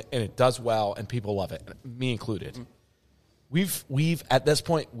us, and it does well, and people love it, me included. We've at this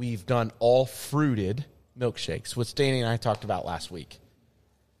point we've done all fruited milkshakes, which Danny and I talked about last week.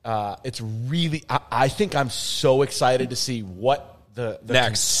 It's really I think I'm so excited to see what the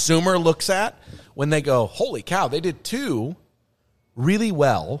consumer looks at when they go, holy cow, they did two really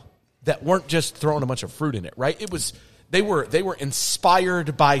well that weren't just throwing a bunch of fruit in it, right? They were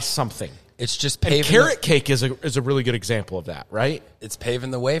inspired by something. It's just And carrot cake is a really good example of that, right? It's paving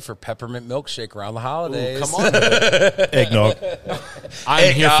the way for peppermint milkshake around the holidays. Ooh, come on. Eggnog.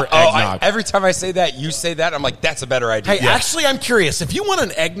 I'm here for eggnog. Every time I say that, you say that, I'm like, that's a better idea. Hey, actually, I'm curious. If you want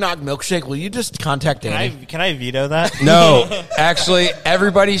an eggnog milkshake, will you just contact Danny? Can I veto that? No, actually,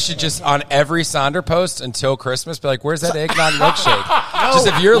 everybody should just on every Sonder post until Christmas be like, "Where's that eggnog milkshake?" Just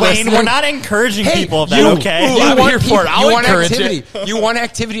if you're Wayne, listening, we're not encouraging people of that, you, okay? You I'm want here for it. I'll you want encourage activity. it. You want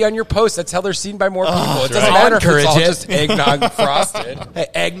activity on your post. That's how they're seen by more people. It doesn't I'll matter if it's encourage all it. just eggnog frosted. Hey,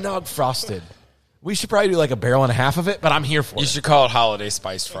 eggnog frosted. We should probably do like a barrel and a half of it, but I'm here for You it. should call it holiday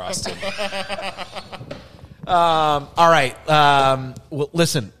spiced frosted. All right. Well,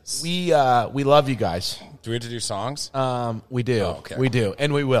 listen, we love you guys. Do we have to do songs? We do. Oh, okay. We do,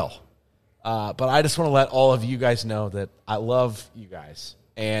 and we will. But I just want to let all of you guys know that I love you guys.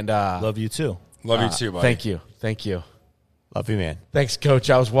 And Love you too. Love you too, buddy. Thank you. Thank you. Love you, man. Thanks, Coach.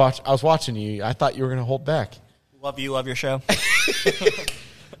 I was watching you. I thought you were going to hold back. Love you, love your show.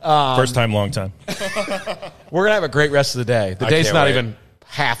 First time, long time. We're going to have a great rest of the day. The I day's can't not wait. even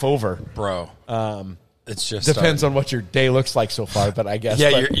half over. Bro. It's just Depends on what your day looks like so far, but I guess. Yeah,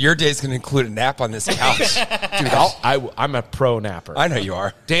 but, your day's going to include a nap on this couch. dude, I'm a pro napper. I know you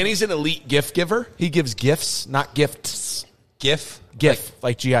are. Danny's an elite gift giver. He gives gifts, not gifts. GIF?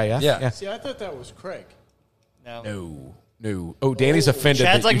 Like GIF. Yeah. See, I thought that was Craig. No. Oh, Danny's offended.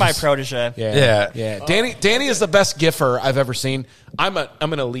 Chad's that like you my just- protege. Yeah. Danny is the best giffer I've ever seen. I'm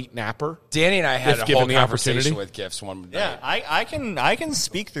an elite napper. Danny and I had If a given whole the conversation opportunity. with gifts one day. Yeah, I can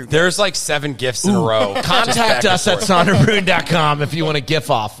speak through. There's like 7 gifts in a row. Just Contact back and us at forth. sonderbrewing.com if you want to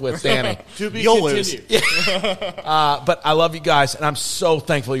gif off with Danny. To be You'll continued. But I love you guys, and I'm so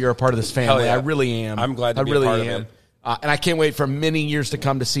thankful you're a part of this family. Hell yeah. I really am. I'm glad to I be a really part of am. it. And I can't wait for many years to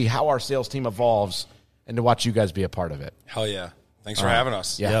come to see how our sales team evolves and to watch you guys be a part of it. Hell yeah. Thanks for having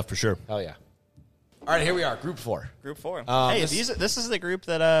us. Yeah. For sure. Hell yeah. All right, here we are, Group 4. Group 4. Hey, This is the group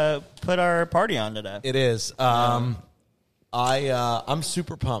that put our party on today. It is. I'm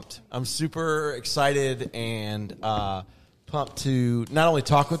super pumped. I'm super excited and pumped to not only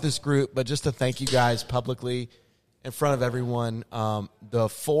talk with this group, but just to thank you guys publicly in front of everyone. The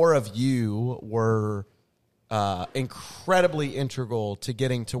 4 of you were incredibly integral to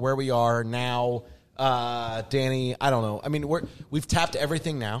getting to where we are now. Danny, I don't know. I mean, we've tapped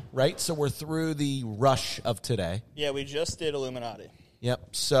everything now, right? So we're through the rush of today. Yeah, we just did Illuminati. Yep.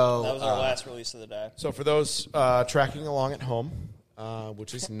 So That was our last release of the day. So for those tracking along at home,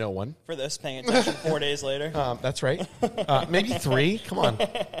 which is no one. For this, paying attention 4 days later. That's right. Maybe 3. Come on.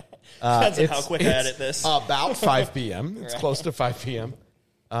 Depends on how quick I edit this. About 5 p.m. It's Right. close to 5 p.m.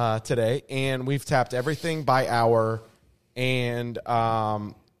 Today. And we've tapped everything by hour. And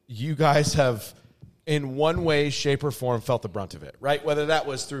you guys have, in one way, shape, or form, felt the brunt of it, right? Whether that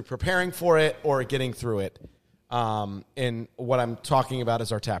was through preparing for it or getting through it. And what I'm talking about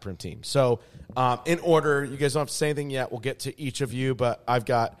is our taproom team. So in order, you guys don't have to say anything yet. We'll get to each of you, but I've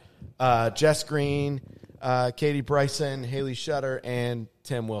got Jess Green, Katie Bryson, Haley Shutter, and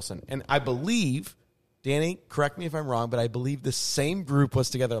Tim Wilson. And I believe, Danny, correct me if I'm wrong, but I believe the same group was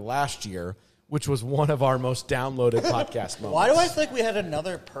together last year, which was one of our most downloaded podcast moments. Why do I feel like we had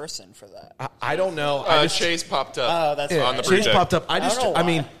another person for that? I don't know. Chase popped up. Oh, that's on the Chase project. popped up. I don't know I why.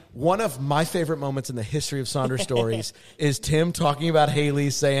 mean, one of my favorite moments in the history of Sonder stories is Tim talking about Haley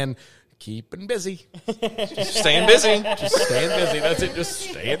saying, keeping busy. Just staying busy. Just staying busy. That's it. Just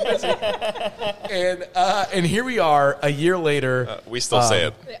staying busy. And here we are a year later. We still say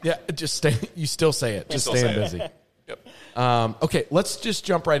it. Yeah, just stay. You still say it. Just staying busy. Yep. Okay, let's just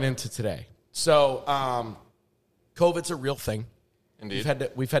jump right into today. So, COVID's a real thing. Indeed.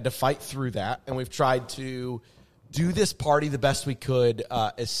 We've had to fight through that, and we've tried to do this party the best we could,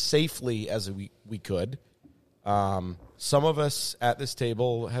 as safely as we could. Some of us at this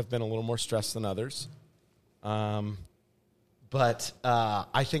table have been a little more stressed than others. But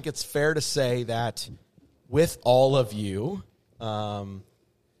I think it's fair to say that with all of you,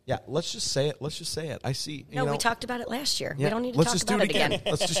 let's just say it. Let's just say it. I see. No, we talked about it last year. Yeah, We don't need to let's talk just do about it again.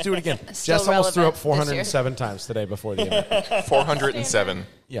 Let's just do it again. Still Jess almost threw up relevant this year. 407 times today before the event. 407.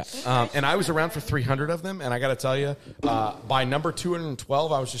 Yeah, and I was around for 300 of them, and I got to tell you, by number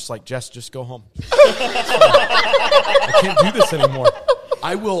 212, I was just like, Jess, just go home. I can't do this anymore.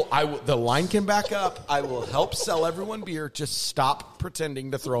 I will. The line can back up. I will help sell everyone beer. Just stop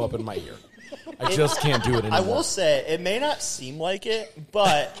pretending to throw up in my ear. I just can't do it anymore. I will say, it may not seem like it,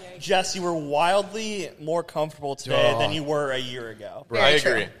 but Jess, you were wildly more comfortable today than you were a year ago. I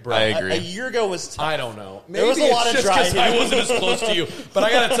agree. I agree. A year ago was tough. I don't know. There was a lot of dry. I wasn't as close to you. But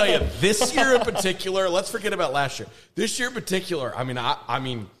I got to tell you, this year in particular, let's forget about last year. This year in particular, I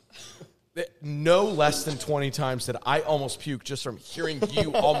mean, no less than 20 times did I almost puke just from hearing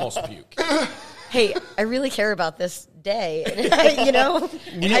you almost puke. Hey, I really care about this day.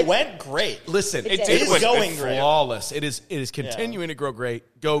 And it went great. Listen, It it did. is going great. flawless. It is continuing to go great.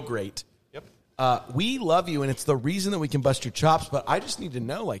 Yep. We love you, and it's the reason that we can bust your chops. But I just need to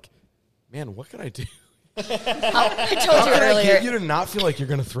know, man, what can I do? I told you I earlier. get you to not feel like you're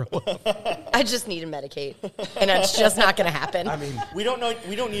going to throw up. I just need to medicate, and it's just not going to happen. I mean, We don't know.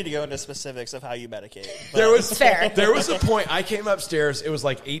 We don't need to go into specifics of how you medicate. But there was fair. There was a point. I came upstairs. It was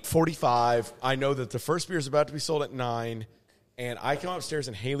like 8:45. I know that the first beer is about to be sold at 9, and I come upstairs,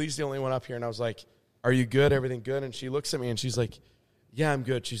 and Haley's the only one up here, and I was like, "Are you good? Everything good?" And she looks at me, and she's like, "Yeah, I'm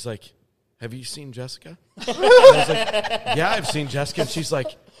good." She's like, "Have you seen Jessica?" And I was like, "Yeah, I've seen Jessica." And she's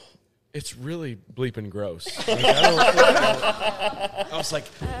like, "It's really bleeping gross." I was like,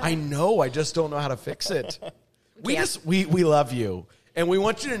 "I know. I just don't know how to fix it." We love you, and we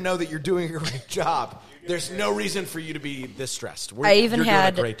want you to know that you're doing a great job. There's no reason for you to be this stressed. I even you're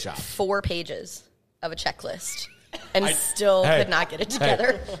had doing a great job. 4 pages of a checklist, and still could not get it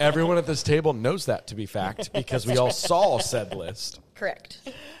together. Hey, everyone at this table knows that to be fact because we all saw said list. Correct.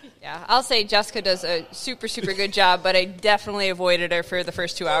 Yeah, I'll say Jessica does a super, super good job, but I definitely avoided her for the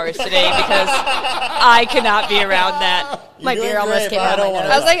first 2 hours today because I could not be around that. My beer almost came out.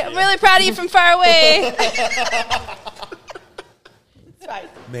 I was like, I'm really proud of you from far away. It's fine.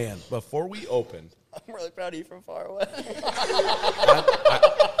 Man, before we opened, I'm really proud of you from far away.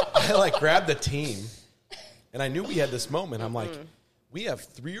 I grabbed the team, and I knew we had this moment. I'm like, we have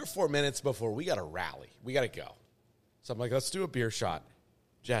 3 or 4 minutes before we got to rally. We got to go. So I'm like, let's do a beer shot.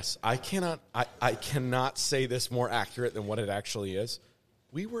 Jess, I cannot say this more accurate than what it actually is.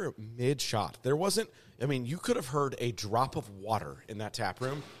 We were mid-shot. There wasn't, you could have heard a drop of water in that tap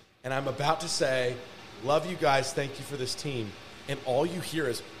room. And I'm about to say, love you guys, thank you for this team. And all you hear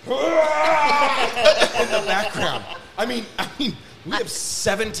is in the background. I mean, we have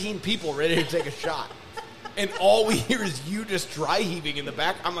 17 people ready to take a shot. And all we hear is you just dry heaving in the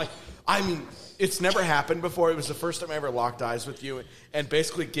back. I'm like, it's never happened before. It was the first time I ever locked eyes with you and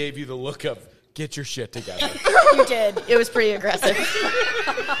basically gave you the look of, get your shit together. You did. It was pretty aggressive.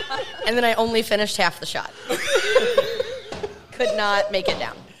 And then I only finished half the shot. Could not make it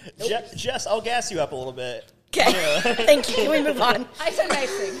down. Jess, I'll gas you up a little bit. Okay. Thank you. Can we move on? I said nice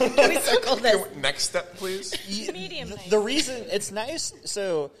thing. Can we circle this? Next step, please. The reason it's nice,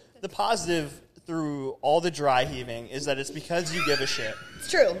 so the positive through all the dry heaving is that it's because you give a shit.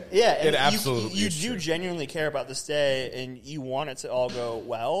 It's true. Yeah, and it absolutely you is do true. Genuinely care about this day, and you want it to all go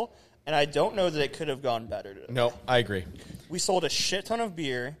well. And I don't know that it could have gone better today. No, I agree. We sold a shit ton of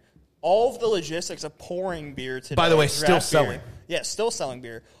beer. All of the logistics of pouring beer today. By the way, draft still beer- selling. Yeah, still selling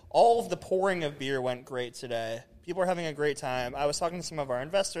beer. All of the pouring of beer went great today. People are having a great time. I was talking to some of our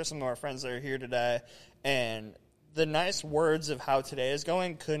investors, some of our friends that are here today, and the nice words of how today is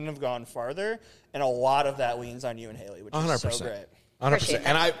going couldn't have gone farther, and a lot of that leans on you and Haley, which 100%. is so great. 100%.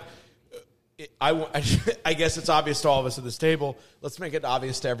 And I guess it's obvious to all of us at this table. Let's make it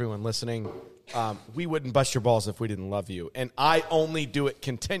obvious to everyone listening. We wouldn't bust your balls if we didn't love you. And I only do it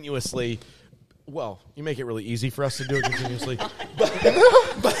continuously. Well, you make it really easy for us to do it continuously.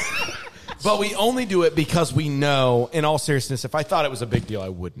 But we only do it because we know, in all seriousness, if I thought it was a big deal, I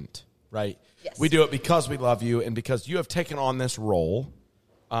wouldn't, right? Yes. We do it because we love you and because you have taken on this role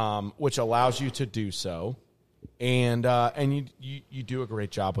which allows you to do so. And you do a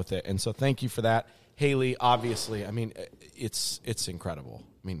great job with it. And so thank you for that. Haley, obviously, I mean, it's incredible.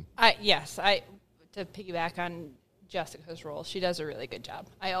 I mean, to piggyback on Jessica's role, she does a really good job.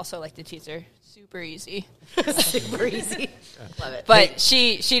 I also like to tease her. Super easy. Super easy. Love it. But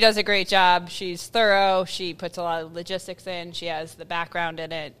she does a great job. She's thorough. She puts a lot of logistics in. She has the background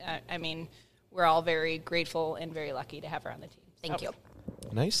in it. I mean, we're all very grateful and very lucky to have her on the team. Thank you.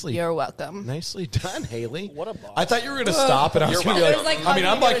 Nicely. You're welcome. Nicely done, Haley. What a boss. I thought you were going to stop, and I was going to be like, I mean,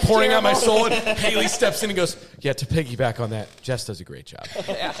 I'm like pouring out my soul, and Haley steps in and goes, yeah, to piggyback on that, Jess does a great job.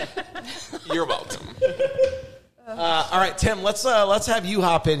 You're welcome. All right, Tim, let's have you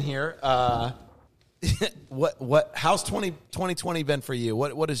hop in here. How's 2020 been for you?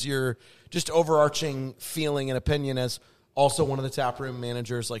 What is your just overarching feeling and opinion as also one of the taproom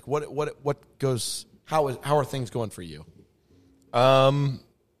managers? Like what goes, how are things going for you?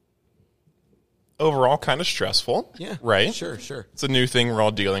 Overall kind of stressful. Yeah. Right? Sure. It's a new thing we're all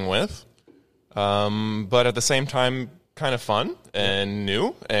dealing with. But at the same time, kind of fun and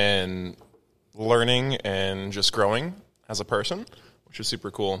new and learning and just growing as a person, which is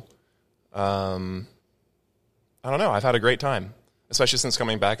super cool. I don't know. I've had a great time, especially since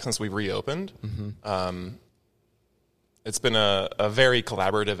coming back, since we've reopened. Mm-hmm. It's been a very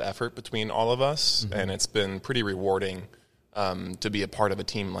collaborative effort between all of us, and it's been pretty rewarding to be a part of a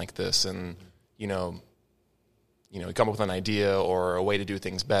team like this. And, you come up with an idea or a way to do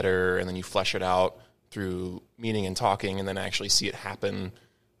things better, and then you flesh it out through meeting and talking, and then actually see it happen.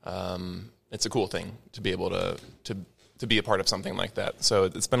 It's a cool thing to be able to be a part of something like that. So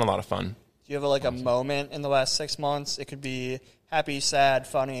it's been a lot of fun. Do you have a moment in the last 6 months? It could be happy, sad,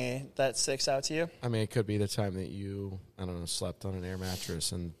 funny that sticks out to you. I mean, it could be the time that you, I don't know, slept on an air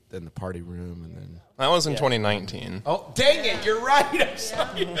mattress and in the party room, and then that was in 2019. Oh, dang it! You're right. I'm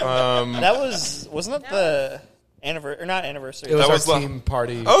sorry. That wasn't it the anniversary or not anniversary? It was that was our team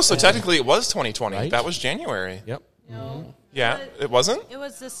party. Oh, so technically it was 2020. Right? That was January. Yep. No. Yeah, it wasn't. It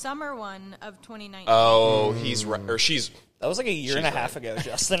was the summer one of 2019. Oh, he's right, or she's. That was like a year and a half ago,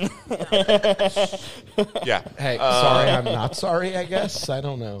 Justin. Yeah. Hey, sorry, I'm not sorry, I guess. I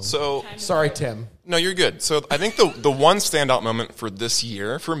don't know. So sorry, Tim. No, you're good. So I think the one standout moment for this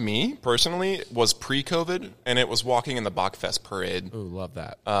year, for me personally, was pre-COVID, and it was walking in the Bachfest parade. Ooh, love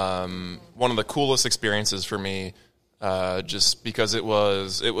that. One of the coolest experiences for me, just because it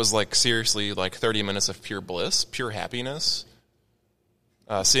was like seriously like 30 minutes of pure bliss, pure happiness.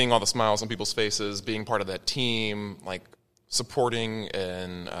 Seeing all the smiles on people's faces, being part of that team, like supporting,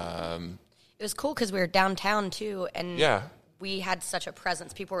 and it was cool because we were downtown too, and we had such a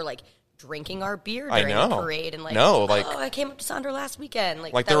presence. People were like drinking our beer during the parade, and I came up to Sonder last weekend.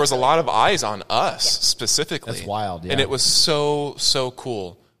 Like there was a lot of eyes on us specifically. That's wild, yeah. And it was so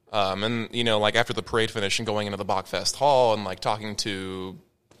cool. And like after the parade finished and going into the Bachfest hall and like talking to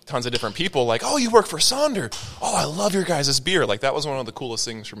tons of different people, like, oh, you work for Sonder. Oh, I love your guys' beer. Like that was one of the coolest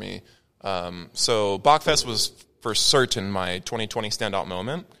things for me. So Bachfest was for certain my 2020 standout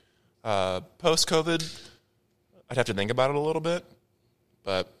moment. Post-COVID, I'd have to think about it a little bit,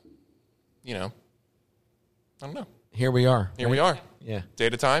 but I don't know. Here we are. Here we are. Yeah. Day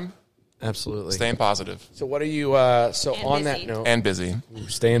at a time. Absolutely. Staying positive. So what are you, so and on busy. that note. And busy.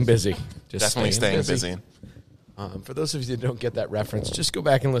 Staying busy. Just Definitely staying busy. For those of you that don't get that reference, just go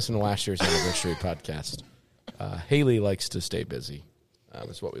back and listen to last year's anniversary podcast. Haley likes to stay busy,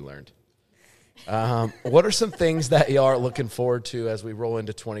 is what we learned. What are some things that you are looking forward to as we roll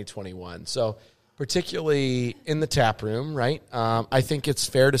into 2021? So particularly in the tap room, right? I think it's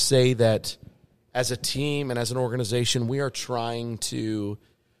fair to say that as a team and as an organization, we are trying to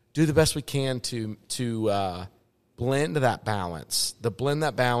do the best we can to blend that balance. Blend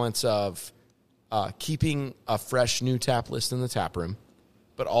that balance of keeping a fresh new tap list in the tap room,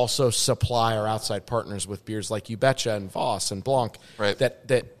 but also supply our outside partners with beers like You Betcha and Voss and Blanc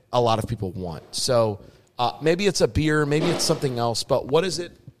that a lot of people want. So maybe it's a beer, maybe it's something else, but what is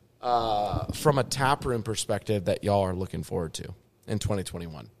it from a tap room perspective that y'all are looking forward to in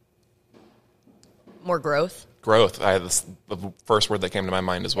 2021? More growth. Growth. The first word that came to my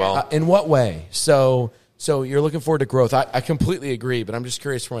mind as well. In what way? So you're looking forward to growth. I completely agree, but I'm just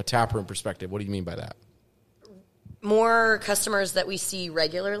curious from a tap room perspective, what do you mean by that? More customers that we see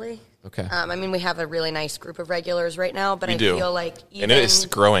regularly. Okay. I mean, we have a really nice group of regulars right now, but I feel like even... And it is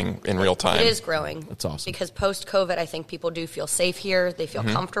growing in real time. It is growing. That's awesome. Because post-COVID, I think people do feel safe here. They feel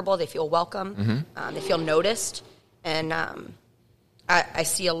comfortable. They feel welcome. They feel noticed. And I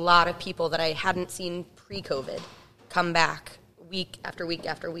see a lot of people that I hadn't seen pre-COVID come back week after week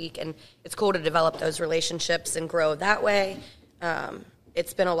after week. And it's cool to develop those relationships and grow that way.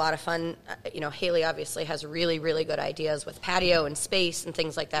 it's been a lot of fun. Haley obviously has really, really good ideas with patio and space and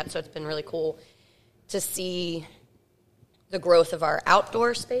things like that. So it's been really cool to see the growth of our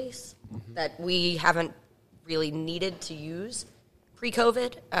outdoor space that we haven't really needed to use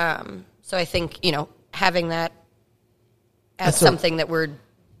pre-COVID. So I think, having that as something that we're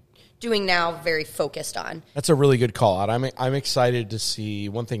doing now very focused on. That's a really good call out. I'm excited to see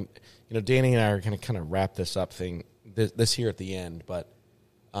one thing. Danny and I are going to kind of wrap this up this here at the end, but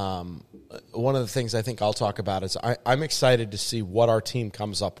one of the things I think I'll talk about is I'm excited to see what our team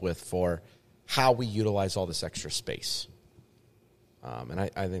comes up with for how we utilize all this extra space. And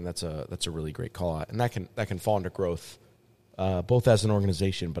I think that's a really great call out, and that can fall into growth, both as an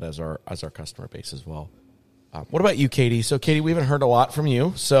organization, but as our customer base as well. What about you, Katie? So, Katie, we haven't heard a lot from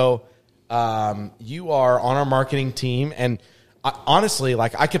you. So, you are on our marketing team, and honestly,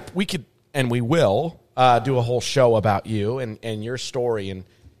 we could, and we will do a whole show about you and your story and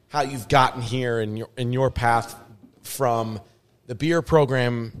how you've gotten here and your path from the beer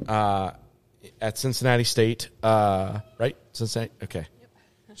program at Cincinnati State, right? Cincinnati, okay.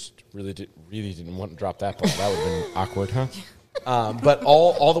 Just really didn't want to drop that part. That would have been awkward, huh? But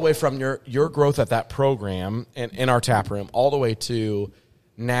all the way from your growth at that program and in our tap room, all the way to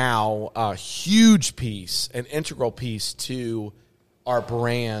now a huge piece, an integral piece to our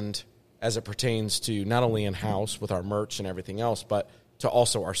brand as it pertains to not only in-house with our merch and everything else, but to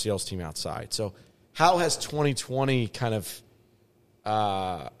also our sales team outside. So how has 2020 kind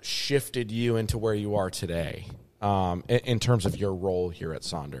of shifted you into where you are today in terms of your role here at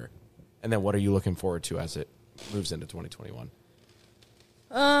Sonder? And then what are you looking forward to as it moves into 2021?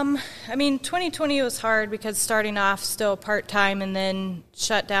 2020 was hard because starting off still part-time and then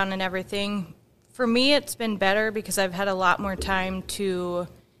shut down and everything. For me, it's been better because I've had a lot more time to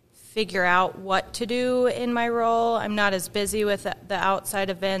figure out what to do in my role. I'm not as busy with the outside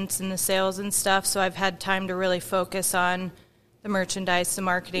events and the sales and stuff, so I've had time to really focus on the merchandise, the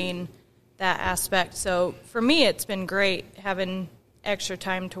marketing, that aspect. So for me, it's been great having extra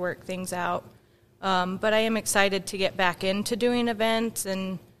time to work things out. But I am excited to get back into doing events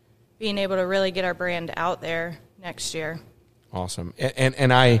and being able to really get our brand out there next year. Awesome.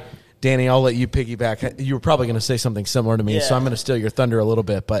 And Danny, I'll let you piggyback. You were probably going to say something similar to me, so I'm going to steal your thunder a little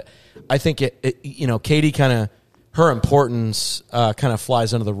bit. But I think Katie her importance kind of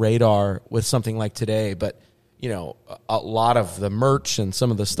flies under the radar with something like today. But, a lot of the merch and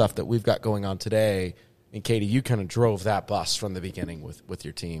some of the stuff that we've got going on today, and Katie, you kind of drove that bus from the beginning with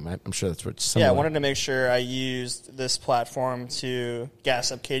your team. I'm sure that's what. I wanted to make sure I used this platform to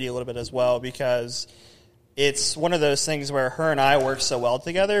gas up Katie a little bit as well, because it's one of those things where her and I work so well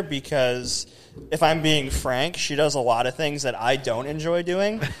together, because if I'm being frank, she does a lot of things that I don't enjoy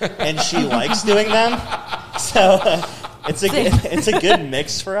doing, and she likes doing them. So it's a good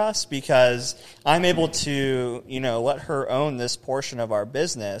mix for us, because I'm able to, let her own this portion of our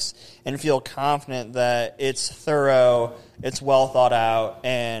business and feel confident that it's thorough, it's well thought out,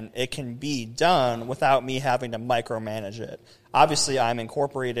 and it can be done without me having to micromanage it. Obviously, I'm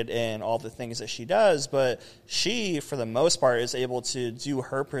incorporated in all the things that she does, but she, for the most part, is able to do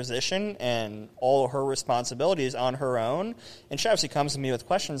her position and all her responsibilities on her own. And she obviously comes to me with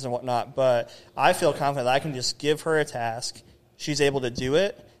questions and whatnot, but I feel confident that I can just give her a task. She's able to do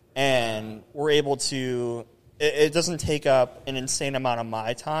it, and we're able to – it doesn't take up an insane amount of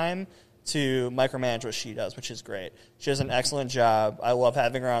my time to micromanage what she does, which is great. She does an excellent job. I love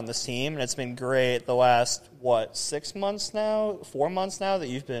having her on this team, and it's been great the last, 4 months now that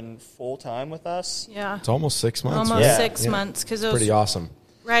you've been full-time with us? Yeah. It's almost 6 months. Almost 6 months, because it was pretty awesome.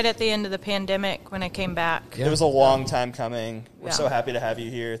 Right at the end of the pandemic when I came back. Yeah. It was a long time coming. We're so happy to have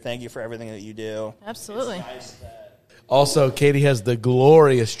you here. Thank you for everything that you do. Absolutely. Also, Katie has the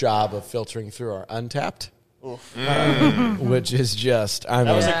glorious job of filtering through our Untapped. Which is just, that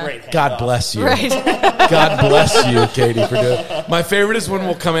was a great God bless you. Right. God bless you, Katie, for doing it. My favorite is when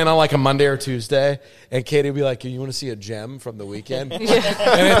we'll come in on like a Monday or Tuesday, and Katie will be like, you want to see a gem from the weekend? And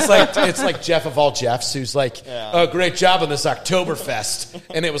it's like Jeff of all Jeffs, who's like, oh, great job on this Oktoberfest.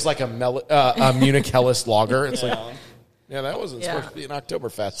 And it was like a Munich Helles lager. It's like, yeah, that wasn't supposed to be an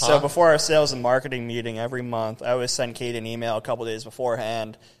Oktoberfest. So before our sales and marketing meeting every month, I always send Katie an email a couple days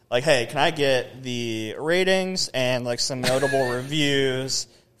beforehand, like, hey, can I get the ratings and like some notable reviews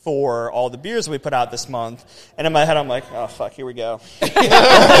for all the beers we put out this month? And in my head, I'm like, oh, fuck, here we go. Just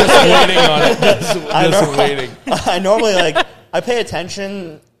waiting on it. Just waiting. I normally, I pay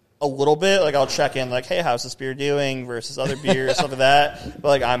attention a little bit. Like, I'll check in, like, hey, how's this beer doing versus other beers, stuff like that. But,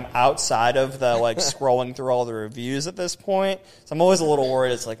 like, I'm outside of the, like, scrolling through all the reviews at this point. So I'm always a little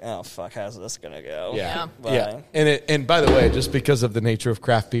worried. It's like, oh, fuck, how's this going to go? Yeah. But, Yeah. And by the way, just because of the nature of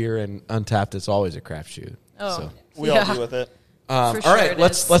craft beer and Untapped, it's always a crapshoot. Oh. So. We all deal with it. All right,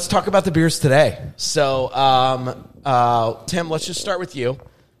 let's talk about the beers today. So, Tim, let's just start with you.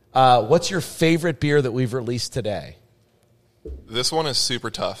 What's your favorite beer that we've released today? This one is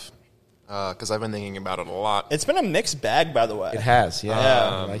super tough because I've been thinking about it a lot. It's been a mixed bag, by the way. It has, yeah.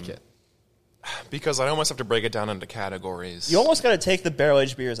 I like it. Because I almost have to break it down into categories. You almost got to take the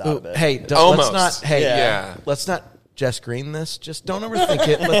barrel-aged beers out of it. Hey, almost. Let's not Jess Green this. Just don't overthink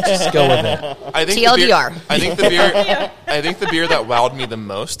it. Let's just go with it. I think TLDR. I think the beer that wowed me the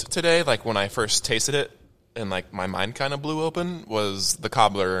most today, like when I first tasted it, and like my mind kind of blew open, was the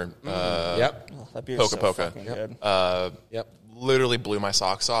Cobbler. Yep. That beer's Poca so Poca. fucking good. Yep. Literally blew my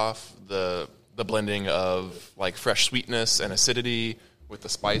socks off. The blending of like fresh sweetness and acidity with the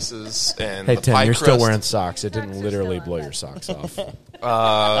spices and Hey, the Tim, pie you're crust. still wearing socks. It didn't literally blow your socks off.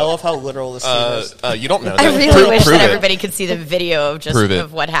 I love how literal this is. You don't know that. I really wish prove that it. everybody could see the video of just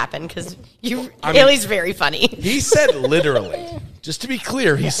of what happened because Haley's very funny. He said literally. Just to be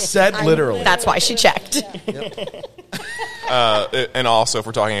clear, he said literally. That's why she checked. And also, if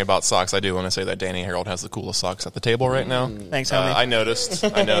we're talking about socks, I do want to say that Danny Harold has the coolest socks at the table right now. Thanks, homie. I noticed.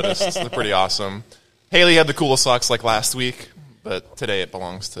 They're pretty awesome. Haley had the coolest socks like last week, but today it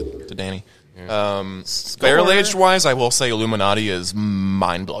belongs to Danny. Barrel-aged wise, I will say Illuminati is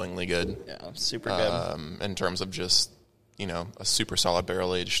mind-blowingly good. Yeah, super good. In terms of just, a super solid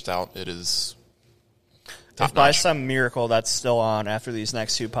barrel-aged stout, it is If by some miracle that's still on after these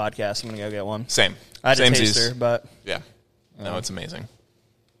next two podcasts, I'm going to go get one. Same. I had Same a taster, but... Yeah. No, it's amazing.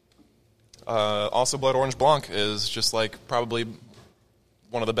 Also, Blood Orange Blanc is just like probably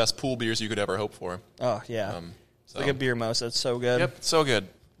one of the best pool beers you could ever hope for. Oh, yeah. It's like a beer mimosa. It's so good. Yep, so good.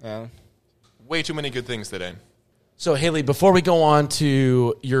 Yeah. Way too many good things today. So, Haley, before we go on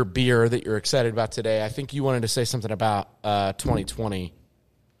to your beer that you're excited about today, I think you wanted to say something about 2020.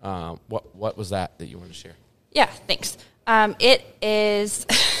 What was that you wanted to share? Yeah, thanks. It is...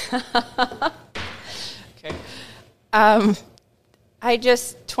 okay.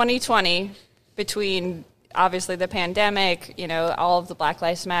 2020, between obviously the pandemic, all of the Black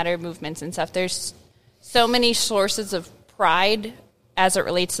Lives Matter movements and stuff, there's so many sources of pride as it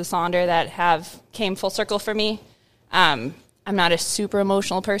relates to Sonder that have came full circle for me. I'm not a super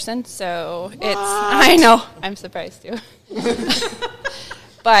emotional person, so I know, I'm surprised too.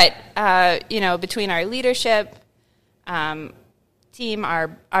 But, between our leadership, team,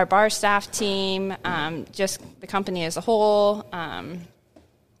 our bar staff team, just the company as a whole,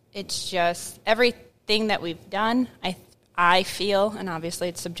 it's just everything that we've done, I feel, and obviously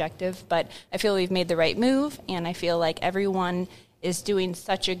it's subjective, but I feel we've made the right move, and I feel like everyone is doing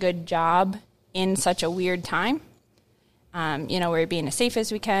such a good job in such a weird time. We're being as safe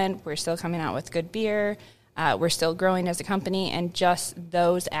as we can. We're still coming out with good beer. We're still growing as a company, and just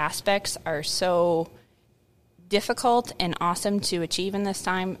those aspects are so difficult and awesome to achieve in this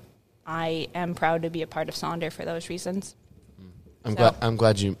time. I am proud to be a part of Sonder for those reasons. I'm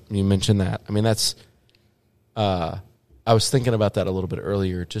glad you mentioned that. I mean, that's I was thinking about that a little bit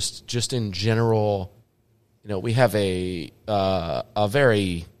earlier. Just in general, we have a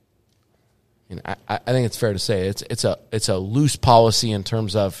very, I think it's fair to say it's a loose policy in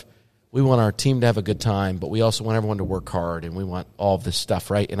terms of we want our team to have a good time, but we also want everyone to work hard, and we want all of this stuff,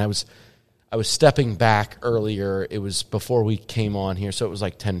 right? And I was stepping back earlier. It was before we came on here, so it was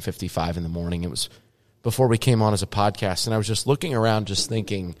like 10:55 in the morning. It was before we came on as a podcast, and I was just looking around, just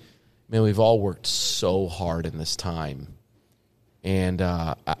thinking, man, we've all worked so hard in this time, and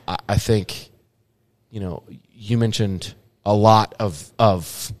I think, you mentioned a lot of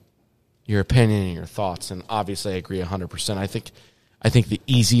your opinion and your thoughts, and obviously I agree 100%. I think the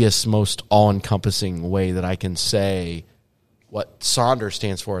easiest, most all-encompassing way that I can say what Sonder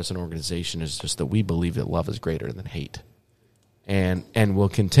stands for as an organization is just that we believe that love is greater than hate. And we'll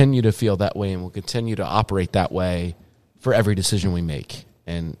continue to feel that way, and we'll continue to operate that way for every decision we make.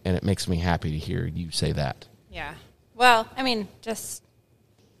 And it makes me happy to hear you say that. Yeah. Well,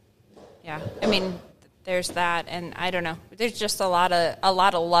 there's that, and I don't know. There's just a lot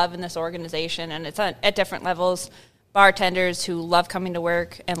of love in this organization, and it's at different levels. Bartenders who love coming to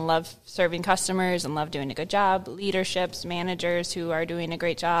work and love serving customers and love doing a good job. Leaderships, managers who are doing a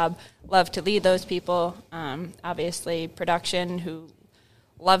great job, love to lead those people. Obviously, production who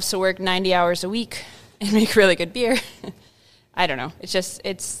loves to work 90 hours a week and make really good beer. I don't know.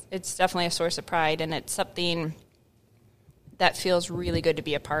 It's definitely a source of pride, and it's something that feels really good to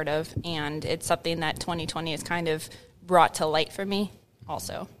be a part of, and it's something that 2020 has kind of brought to light for me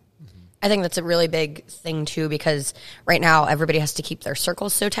also. I think that's a really big thing, too, because right now everybody has to keep their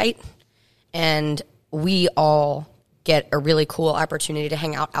circles so tight, and we all get a really cool opportunity to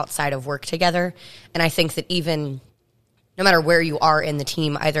hang out outside of work together. And I think that even no matter where you are in the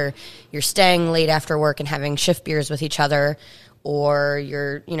team, either you're staying late after work and having shift beers with each other, or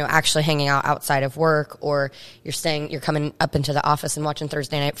you're, actually hanging out outside of work, or you're coming up into the office and watching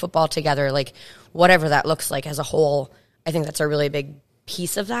Thursday Night Football together, like whatever that looks like as a whole, I think that's a really big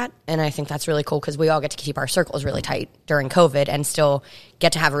piece of that. And I think that's really cool because we all get to keep our circles really tight during COVID and still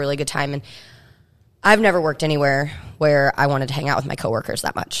get to have a really good time. And I've never worked anywhere where I wanted to hang out with my coworkers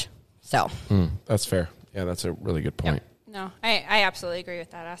that much. So that's fair. Yeah, that's a really good point. No, I absolutely agree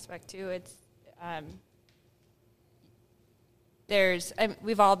with that aspect too. It's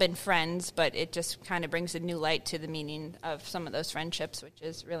we've all been friends, but it just kind of brings a new light to the meaning of some of those friendships, which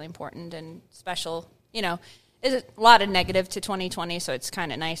is really important and special. Is a lot of negative to 2020, so it's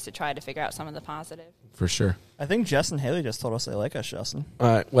kind of nice to try to figure out some of the positive. For sure. I think Jess and Haley just told us they like us, Justin.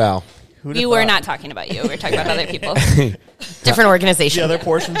 Well, we were not talking about you. We were talking about other people. Different organization. The other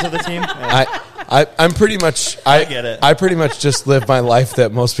portions of the team. I'm pretty much. I get it. I pretty much just live my life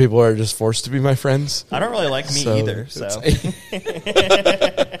that most people are just forced to be my friends. I don't really like me either. So,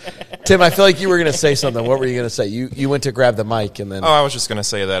 Tim, I feel like you were going to say something. What were you going to say? You went to grab the mic and then. Oh, I was just going to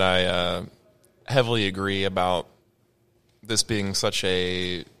say that I heavily agree about this being such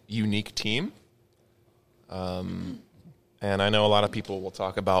a unique team. And I know a lot of people will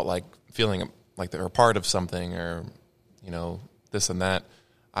talk about like feeling like they're a part of something or, this and that.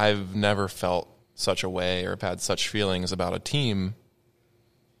 I've never felt such a way or have had such feelings about a team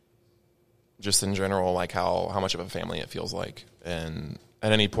just in general, like how much of a family it feels like. And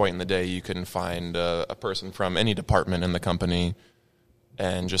at any point in the day, you can find a person from any department in the company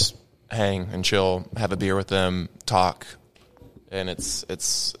and just hang and chill, have a beer with them, talk. And it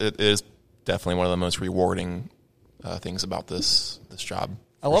is definitely one of the most rewarding things about this job.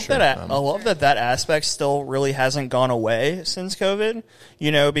 I love that. I love that aspect still really hasn't gone away since COVID.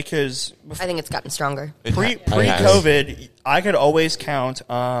 Because I think it's gotten stronger. Pre-COVID, I could always count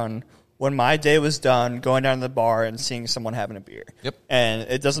on when my day was done, going down to the bar and seeing someone having a beer. Yep. And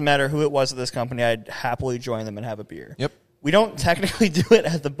it doesn't matter who it was at this company, I'd happily join them and have a beer. Yep. We don't technically do it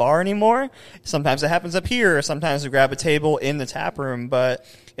at the bar anymore. Sometimes it happens up here, or sometimes we grab a table in the tap room, but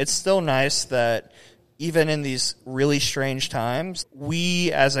it's still nice that even in these really strange times,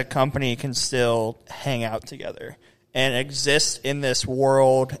 we as a company can still hang out together and exist in this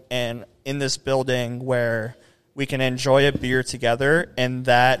world and in this building where we can enjoy a beer together, and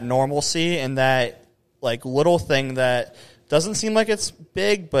that normalcy and that like little thing that doesn't seem like it's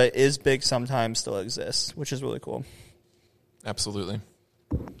big but is big sometimes still exists, which is really cool. Absolutely.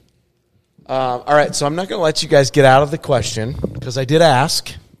 All right, so I'm not going to let you guys get out of the question because I did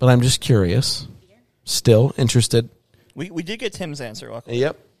ask, but I'm just curious. Still interested. We did get Tim's answer, luckily.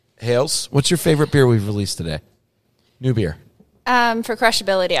 Yep. Hales, what's your favorite beer we've released today? New beer. For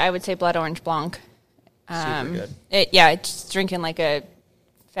crushability, I would say Blood Orange Blanc. Super good. It's drinking like a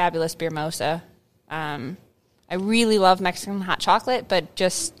fabulous beer mosa. I really love Mexican hot chocolate, but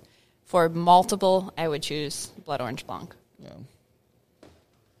just for multiple, I would choose Blood Orange Blanc. Yeah.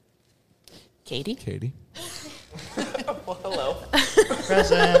 Katie? Well, hello.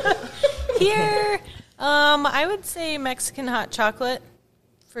 Present. Here, I would say Mexican hot chocolate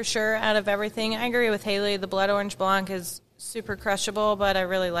for sure. Out of everything, I agree with Haley. The Blood Orange Blanc is super crushable, but I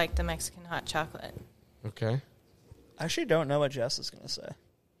really like the Mexican hot chocolate. Okay. I actually don't know what Jess is going to say.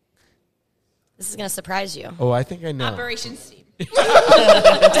 This is going to surprise you. Oh, I think I know. Operation Steam.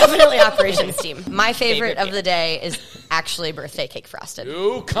 Definitely Operation Steam. My favorite of the day is actually birthday cake frosted.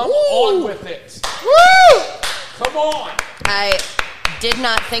 Ooh, come on with it. Woo! Come on. I did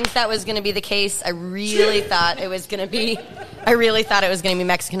not think that was going to be the case. I really thought it was going to be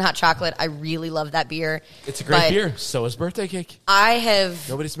Mexican hot chocolate. I really love that beer. It's a great beer. So is birthday cake. I have.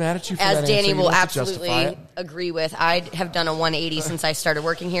 Nobody's mad at you for as that Danny answer. will You don't have to justify absolutely it. agree with. I have done a 180 since I started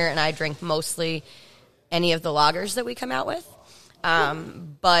working here, and I drink mostly any of the lagers that we come out with.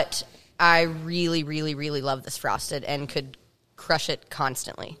 But I really, really, really love this frosted and could crush it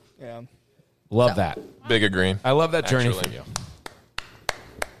constantly. Yeah. Love that. Big agree. I love that journey Actually. for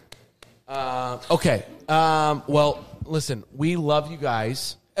you. Okay. Well, listen, we love you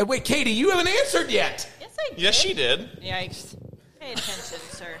guys. Wait, Katie, you haven't answered yet. Yes, I did. Yes, she did. Yikes. Pay attention,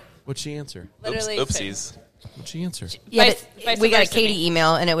 sir. What'd she answer? Literally Oopsies. What'd she answer? Yeah, Vice we got a versa Katie me.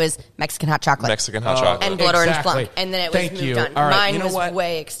 email, and it was Mexican hot chocolate. Mexican hot chocolate. And Blood Orange Exactly. Blanc. And then it was Thank moved you. on. All right, Mine you know was what?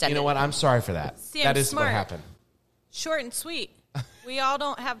 way extended. You know what? I'm sorry for that. See, That I'm is smart. what happened. Short and sweet. We all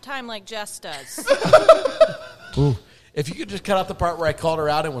don't have time like Jess does. Ooh. If you could just cut out the part where I called her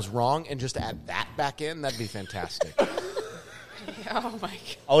out and was wrong and just add that back in, that'd be fantastic. Oh, my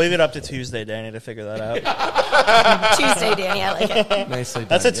God. I'll leave it up to Tuesday, Danny, to figure that out. Tuesday, Danny. I like it. Nicely done.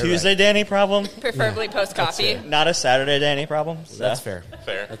 That's a You're Tuesday, right. Danny problem. Preferably post-coffee. Not a Saturday, Danny problem. So. That's fair.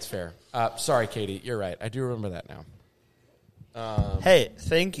 Fair. That's fair. Sorry, Katie. You're right. I do remember that now. Hey,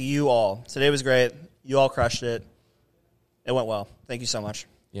 thank you all. Today was great. You all crushed it. It went well. Thank you so much.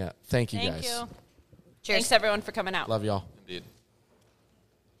 Yeah. Thank you, Thank guys. you. Cheers. Thanks, everyone, for coming out. Love y'all. Indeed.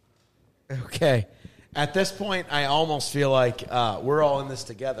 Okay. At this point, I almost feel like we're all in this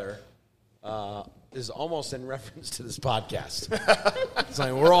together. Is almost in reference to this podcast. It's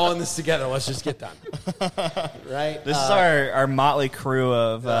like, we're all in this together. Let's just get done. Right? This is our motley crew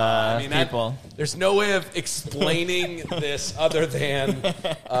of people. There's no way of explaining this other than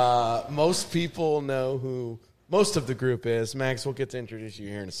most people know who most of the group is. Max, we'll get to introduce you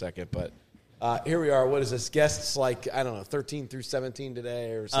here in a second, but here we are. What is this? Guests like, I don't know, 13 through 17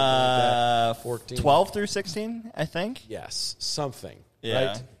 today or something like that? 14? 12 through 16, I think. Yes, something. Yeah.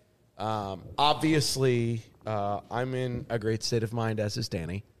 Right? Obviously, I'm in a great state of mind, as is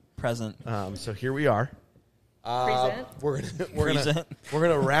Danny. Present. So here we are. Present. We're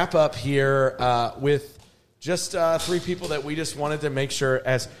gonna wrap up here with just 3 people that we just wanted to make sure.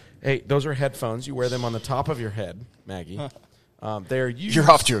 Hey, those are headphones. You wear them on the top of your head, Maggie. They're used. You're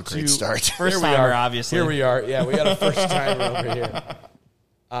off to a great start. First Here we timer, are. obviously. Here we are. Yeah, we got a first timer over here.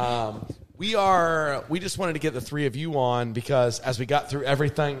 We just wanted to get the 3 of you on because as we got through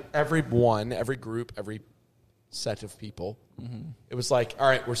everything, every group, every set of people, it was like, all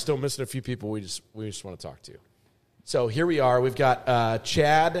right, we're still missing a few people we just want to talk to. So here we are. We've got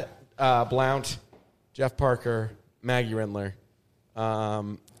Chad Blount, Jeff Parker, Maggie Rindler.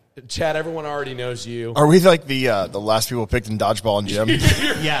 Chad, everyone already knows you. Are we like the last people picked in dodgeball and gym?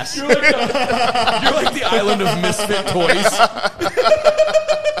 Yes. You're like the island of misfit toys.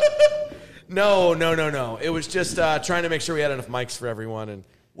 No. It was just trying to make sure we had enough mics for everyone. And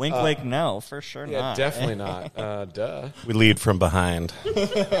Wink, wink, no, for sure yeah, not. definitely not. Duh. We lead from behind.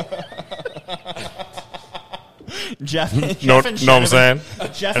 Jeff know and what I'm Chad saying? Jeff and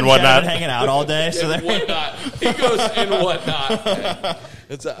And Chad whatnot. have been hanging out all day. So And they're whatnot. He goes and whatnot.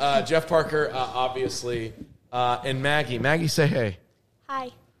 It's Jeff Parker, obviously, and Maggie. Maggie, say hey.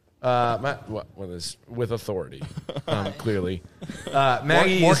 Hi. What is with authority? Clearly,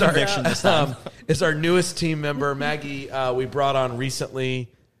 Maggie more is conviction this time. Is our newest team member. Maggie, we brought on recently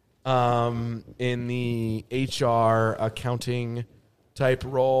in the HR accounting type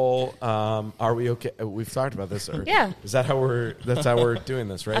role. Are we okay? We've talked about this. Or Yeah. Is that how that's how we're doing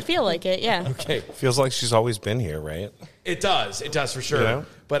this, right? I feel like it, yeah. Okay. Feels like she's always been here, right? It does for sure. Yeah.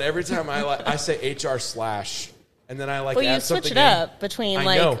 But every time I say HR / and then I Well, you add switch something it up between, I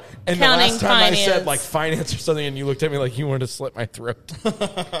like, know. And accounting, the last time I said finance. like finance or something, and you looked at me like you wanted to slit my throat.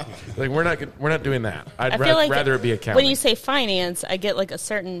 Like we're not doing that. I'd I feel like rather it be accounting. when you say finance, I get like a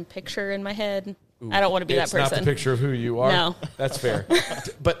certain picture in my head. I don't want to be that It's person. not the picture of who you are. No. That's fair.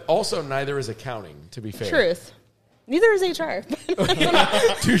 But also, neither is accounting. To be fair, Truth. Neither is HR.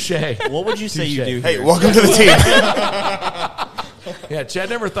 Touche. What would you say you do? Hey, here? welcome to the team. Yeah, Chad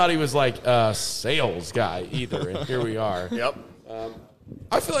never thought he was like a sales guy either, and here we are. Yep.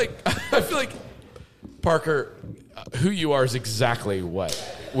 I feel like Parker, who you are is exactly what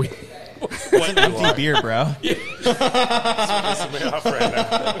we. It's an empty beer, bro.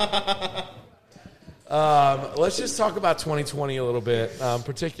 Let's just talk about 2020 a little bit,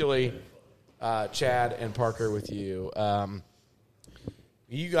 particularly Chad and Parker with you.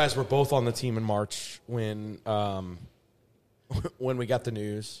 You guys were both on the team in March when we got the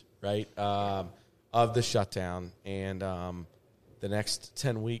news, right, of the shutdown. And the next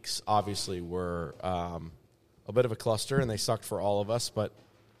 10 weeks, obviously, were a bit of a cluster, and they sucked for all of us. But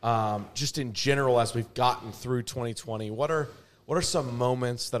just in general, as we've gotten through 2020, what are some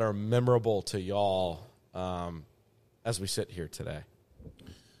moments that are memorable to y'all as we sit here today?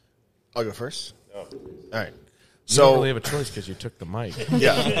 I'll go first. Oh. All right. You So don't really have a choice because you took the mic.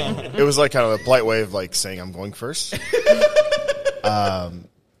 Yeah, it was like kind of a polite way of like saying I'm going first.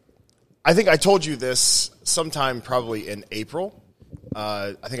 I think I told you this sometime probably in April.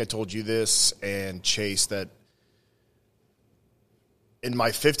 I think I told you this and Chase that in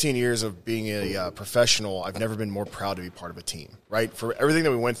my 15 years of being a professional, I've never been more proud to be part of a team, right? For everything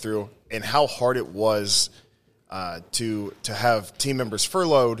that we went through and how hard it was to have team members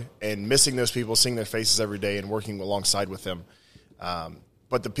furloughed and missing those people, seeing their faces every day and working alongside with them.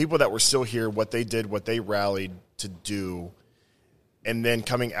 But the people that were still here, what they did, what they rallied to do, and then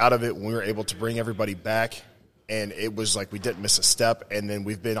coming out of it when we were able to bring everybody back and it was like we didn't miss a step, and then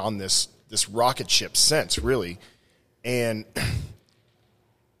we've been on this rocket ship since, really. And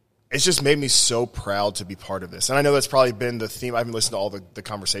it's just made me so proud to be part of this. And I know that's probably been the theme. I haven't listened to all the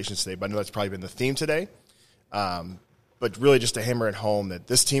conversations today, but I know that's probably been the theme today. But really just to hammer it home that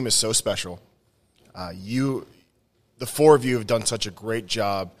this team is so special. The four of you have done such a great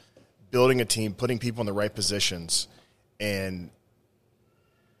job building a team, putting people in the right positions, and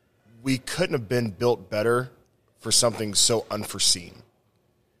we couldn't have been built better for something so unforeseen.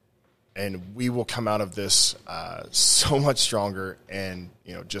 And we will come out of this so much stronger and,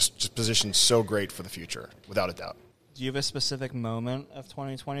 just positioned so great for the future, without a doubt. Do you have a specific moment of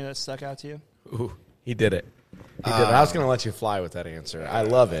 2020 that stuck out to you? Ooh, he did it. He did it. I was going to let you fly with that answer. I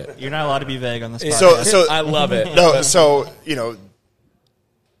love it. You're not allowed to be vague on this podcast. So I love it. No,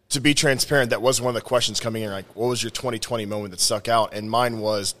 to be transparent, that was one of the questions coming in, like, what was your 2020 moment that stuck out? And mine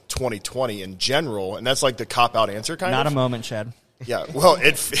was 2020 in general, and that's like the cop-out answer kind of. Not a moment, Chad. Yeah, well,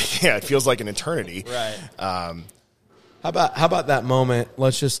 it feels like an eternity. Right. How about that moment?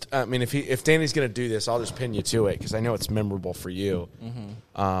 Let's just, if Danny's going to do this, I'll just pin you to it because I know it's memorable for you.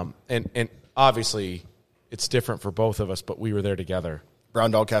 Mm-hmm. And obviously it's different for both of us, but we were there together.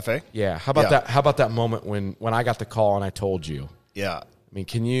 Brown Dog Cafe? Yeah. How about that? How about that moment when I got the call and I told you? Yeah. I mean,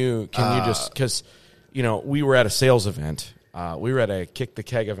 can you just, because, we were at a sales event. We were at a Kick the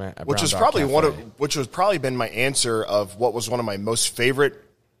Keg event at which was probably been my answer of what was one of my most favorite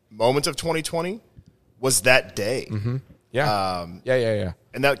moments of 2020 was that day. Mm-hmm. Yeah. Yeah.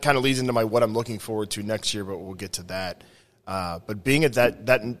 And that kind of leads into what I'm looking forward to next year, but we'll get to that. But being at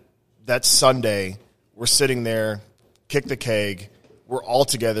that Sunday, we're sitting there, Kick the Keg, we're all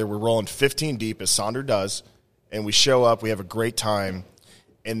together, we're rolling 15 deep as Sonder does, and we show up, we have a great time.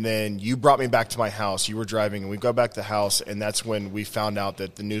 And then you brought me back to my house. You were driving, and we go back to the house, and that's when we found out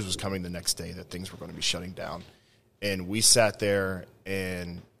that the news was coming the next day, that things were going to be shutting down. And we sat there,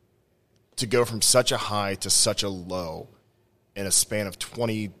 and to go from such a high to such a low in a span of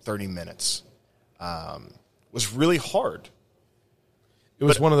 20, 30 minutes was really hard. It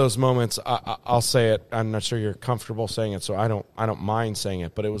was one of those moments, I'll say it, I'm not sure you're comfortable saying it, so I don't mind saying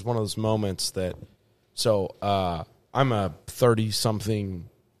it, but it was one of those moments that, I'm a 30-something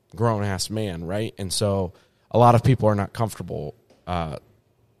grown-ass man, right? And so a lot of people are not comfortable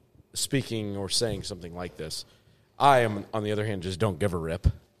speaking or saying something like this. I am, on the other hand, just don't give a rip,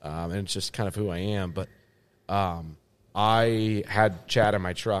 and it's just kind of who I am. But I had Chad in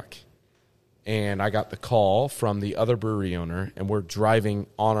my truck, and I got the call from the other brewery owner, and we're driving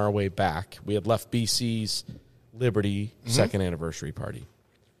on our way back. We had left BC's Liberty second anniversary party.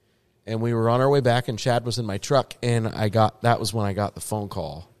 And we were on our way back, and Chad was in my truck, and that was when I got the phone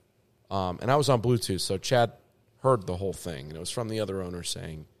call. And I was on Bluetooth, so Chad heard the whole thing. And it was from the other owner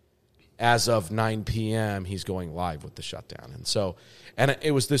saying, as of 9 p.m., he's going live with the shutdown. And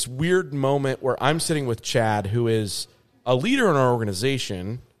it was this weird moment where I'm sitting with Chad, who is a leader in our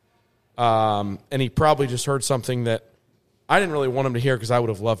organization, and he probably just heard something that I didn't really want him to hear because I would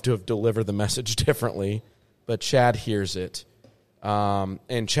have loved to have delivered the message differently. But Chad hears it.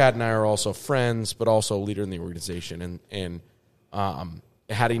 And Chad and I are also friends, but also a leader in the organization. And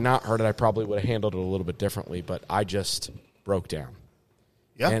had he not heard it, I probably would have handled it a little bit differently, but I just broke down.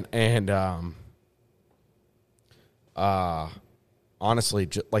 Yeah. And honestly,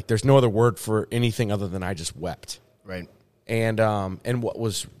 there's no other word for anything other than I just wept. Right. And what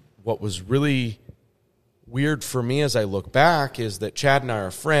was really weird for me as I look back is that Chad and I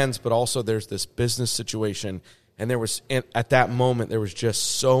are friends, but also there's this business situation. And at that moment, there was just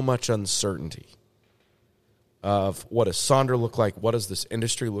so much uncertainty of what does Sonder look like? What does this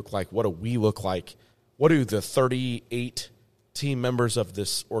industry look like? What do we look like? What do the 38 team members of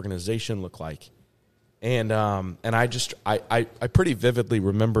this organization look like? And I pretty vividly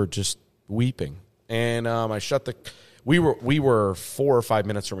remember just weeping. And we were 4 or 5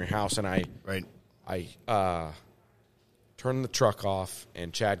 minutes from your house, and I turned the truck off,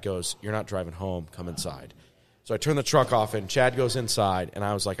 and Chad goes, "You're not driving home. Come inside." So I turned the truck off, and Chad goes inside, and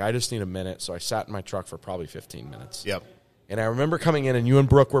I was like, I just need a minute. So I sat in my truck for probably 15 minutes. Yep. And I remember coming in, and you and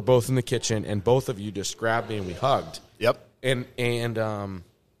Brooke were both in the kitchen, and both of you just grabbed me, and we hugged. Yep. And it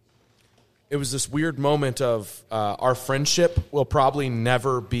was this weird moment of our friendship will probably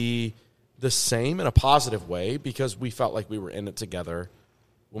never be the same in a positive way because we felt like we were in it together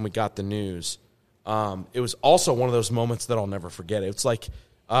when we got the news. It was also one of those moments that I'll never forget. It's like...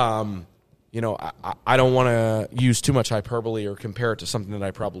 I don't want to use too much hyperbole or compare it to something that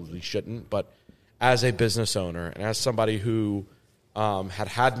I probably shouldn't, but as a business owner and as somebody who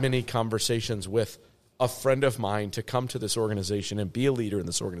had many conversations with a friend of mine to come to this organization and be a leader in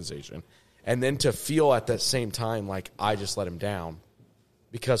this organization And then to feel at that same time like I just let him down,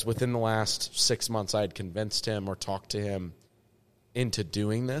 because within the last 6 months I had convinced him or talked to him into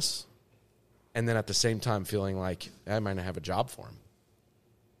doing this, and then at the same time feeling like I might not have a job for him.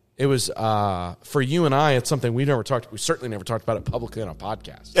 It was, for you and I, it's something we certainly never talked about it publicly on a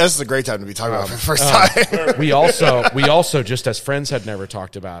podcast. Yeah, this is a great time to be talking about it for the first time. we also just as friends had never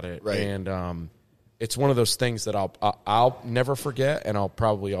talked about it. Right. And it's one of those things that I'll never forget, and I'll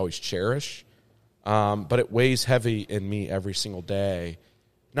probably always cherish. But it weighs heavy in me every single day,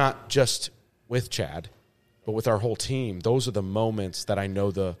 not just with Chad, but with our whole team. Those are the moments that I know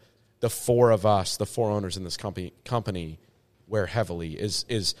the four of us, the four owners in this company wear heavily,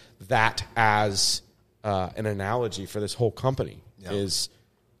 is that as an analogy for this whole company, is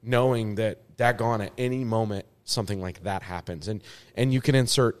knowing that daggone at any moment something like that happens. And you can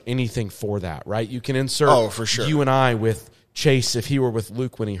insert anything for that, right? You can insert for sure. You and I with Chase if he were with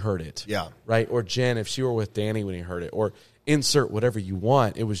Luke when he heard it. Yeah. Right? Or Jen if she were with Danny when he heard it. Or insert whatever you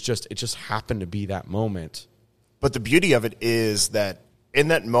want. It just happened to be that moment. But the beauty of it is that in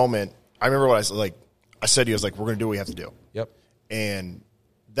that moment, I remember what I said to you, I was like, we're going to do what we have to do. Yep. And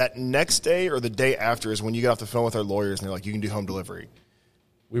that next day or the day after is when you get off the phone with our lawyers and they're like, you can do home delivery.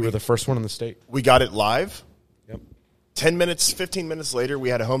 We were the first one in the state. We got it live. Yep. 15 minutes later, we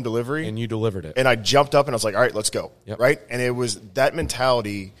had a home delivery. And you delivered it. And I jumped up and I was like, all right, let's go. Yep. Right? And it was that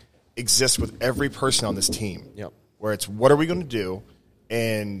mentality exists with every person on this team. Yep. Where it's what are we going to do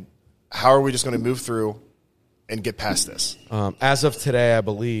and how are we just going to move through and get past this? As of today, I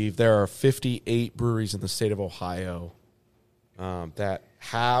believe there are 58 breweries in the state of Ohio that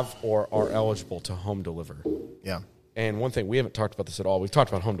have or are eligible to home deliver. Yeah. And one thing, we haven't talked about this at all. We've talked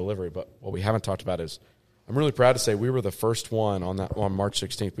about home delivery, but what we haven't talked about is I'm really proud to say we were the first one on March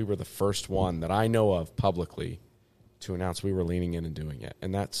 16th. We were the first one that I know of publicly to announce we were leaning in and doing it.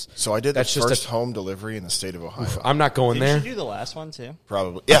 And that's so I did the just first home delivery in the state of Ohio. I'm not going there. Did you do the last one too?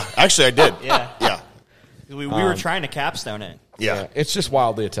 Probably. Yeah, actually I did. Yeah. We were trying to capstone it. Yeah. It's just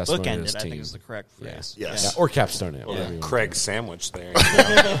wildly a testimony to Bookended, this I team. think is the correct phrase. Yeah. Yes. Yeah. Or capstone it. Whatever you want. Craig sandwich there.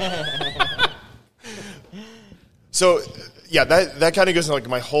 So, yeah, that kind of goes into like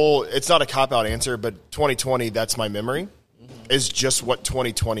my whole, it's not a cop-out answer, but 2020, that's my memory, is just what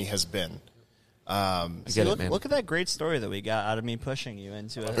 2020 has been. Look at that great story that we got out of me pushing you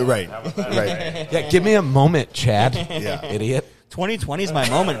into it. Right. Yeah, give me a moment, Chad. Yeah. Idiot. 2020 is my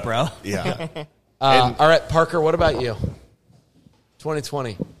moment, bro. Yeah. All right, Parker, what about you?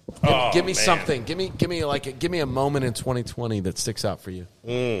 2020. Give me man. something. Give me a moment in 2020 that sticks out for you.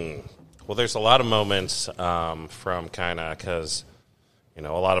 Well, there's a lot of moments from kind of because, a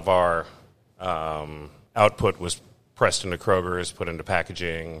lot of our output was pressed into Kroger's, put into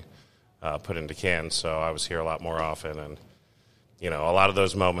packaging, put into cans. So I was here a lot more often. And, a lot of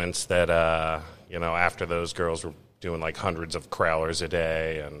those moments that, after those girls were doing like hundreds of crowlers a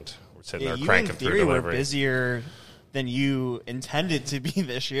day and we're sitting there cranking through delivery. Were busier than you intended to be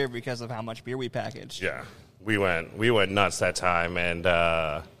this year because of how much beer we packaged. Yeah. We went nuts that time. And,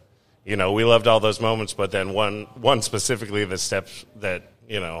 we loved all those moments, but then one specifically, the steps that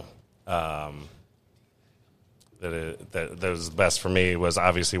that was best for me was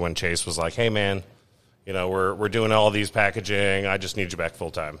obviously when Chase was like, "Hey, man, we're doing all these packaging. I just need you back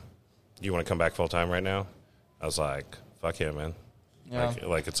full time. You want to come back full time right now?" I was like, "Fuck yeah, man! Yeah.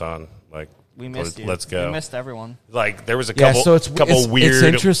 Like it's on. Like we missed you. Let's go. We missed everyone. Like there was a couple weird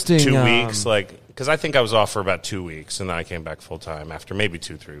interesting, 2 weeks, because I think I was off for about 2 weeks, and then I came back full time after maybe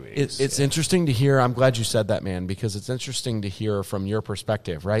 2-3 weeks. It's interesting to hear. I'm glad you said that, man, because it's interesting to hear from your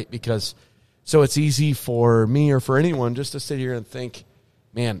perspective, right? Because so it's easy for me or for anyone just to sit here and think,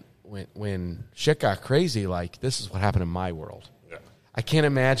 man, when shit got crazy, like this is what happened in my world. Yeah. I can't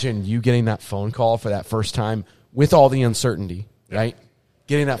imagine you getting that phone call for that first time with all the uncertainty, right?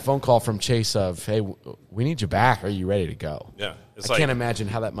 Getting that phone call from Chase of, hey, we need you back. Are you ready to go? Yeah. I can't imagine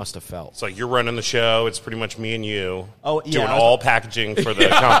how that must have felt. It's like you're running the show. It's pretty much me and you doing all packaging for the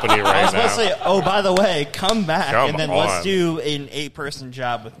company right now. I was supposed to say, by the way, come back, and then let's on. do an 8-person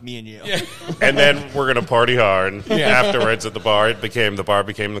job with me and you. Yeah. And then we're going to party hard afterwards at the bar. The bar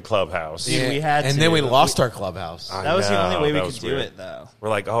became the clubhouse. Dude, we had and to. then we lost our clubhouse. That was the only way we could do it, though. We're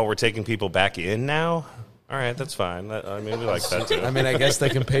like, we're taking people back in now? All right, that's fine. We like that, too. I mean, I guess they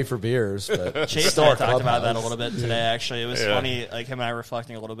can pay for beers. But Chase and I talked about that a little bit today, actually. It was funny, like him and I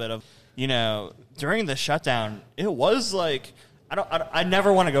reflecting a little bit of, during the shutdown, it was like, I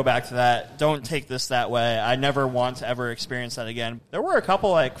never want to go back to that. Don't take this that way. I never want to ever experience that again. There were a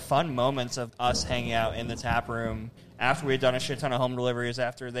couple, fun moments of us hanging out in the tap room after we had done a shit ton of home deliveries,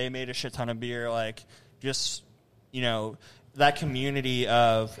 after they made a shit ton of beer, just, that community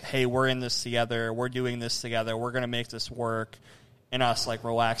of, hey, we're in this together, we're doing this together, we're going to make this work, and us like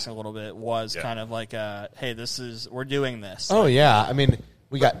relaxing a little bit was kind of like, hey, we're doing this. Oh yeah, I mean,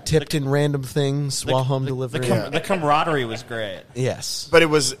 we got tipped in random things while home delivery. The camaraderie was great. Yes, but it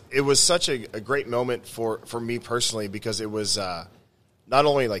was such a great moment for me personally, because it was not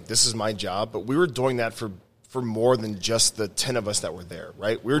only like this is my job, but we were doing that for more than just the 10 of us that were there,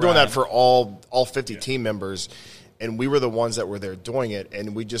 right? We were doing that for all 50 team members, and we were the ones that were there doing it,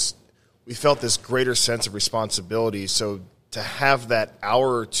 and we felt this greater sense of responsibility. So to have that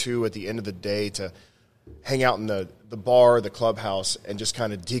hour or two at the end of the day to hang out in the bar, the clubhouse, and just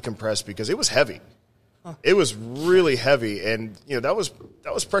kind of decompress, because it was heavy. It was really heavy, and that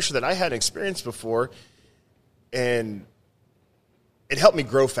was pressure that I hadn't experienced before, and it helped me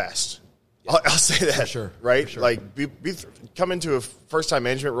grow fast. I'll say that, for sure, right? For sure. Like, come into a first-time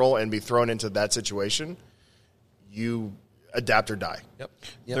management role and be thrown into that situation, you adapt or die. Yep.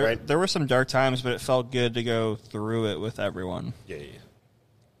 There were some dark times, but it felt good to go through it with everyone. Yeah.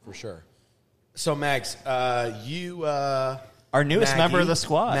 For sure. So, Mags, you... Our newest member of the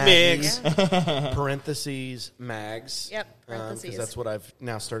squad. Mags. Parentheses, Mags. Yep, parentheses. Because that's what I've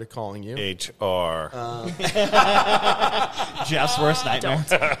now started calling you. HR. Jeff's worst nightmare.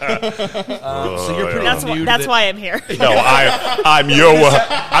 So you're pretty new. That's why I'm here. No, I'm your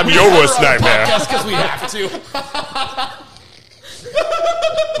worst nightmare. Just because we have to.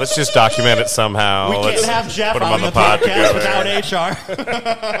 Let's just document it somehow. We can't Let's have Jeff put him on the the pod podcast together. without HR.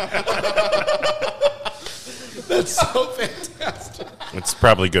 That's so fantastic. It's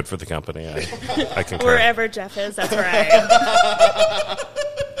probably good for the company. I concur. Wherever Jeff is, that's where I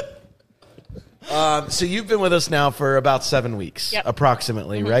am. So you've been with us now for about 7 weeks,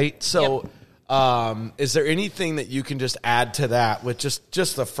 approximately, right? So is there anything that you can just add to that with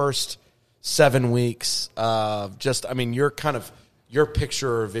just the first 7 weeks of your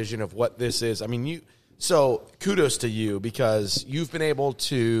picture or vision of what this is? I mean, so kudos to you, because you've been able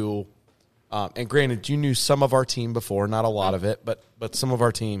to, and granted, you knew some of our team before, not a lot of it, but some of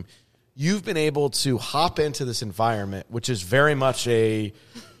our team. You've been able to hop into this environment, which is very much a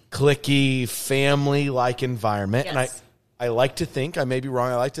cliquey, family-like environment. Yes. And I like to think, I may be wrong,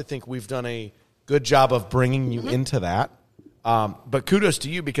 I like to think we've done a good job of bringing you into that. But kudos to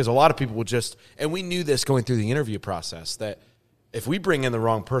you, because a lot of people will and we knew this going through the interview process, that if we bring in the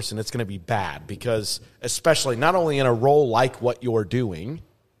wrong person, it's going to be bad, because especially not only in a role like what you're doing,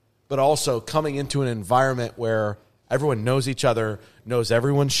 but also coming into an environment where everyone knows each other, knows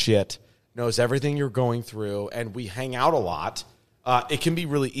everyone's shit, knows everything you're going through, and we hang out a lot. It can be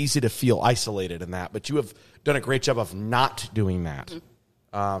really easy to feel isolated in that, but you have done a great job of not doing that.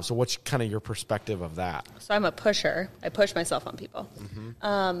 So what's kind of your perspective of that? So I'm a pusher. I push myself on people.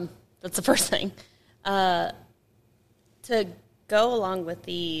 That's the first thing. To go along with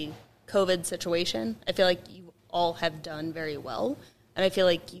the COVID situation, I feel like you all have done very well. And I feel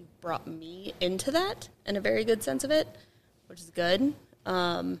like you brought me into that in a very good sense of it, which is good.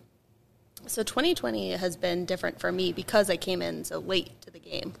 So 2020 has been different for me because I came in so late to the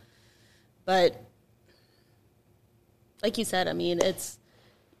game. But like you said, I mean,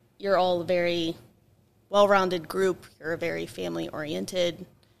 you're all a very well-rounded group. You're a very family-oriented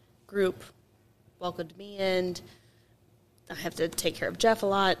group. Welcomed me in. I have to take care of Jeff a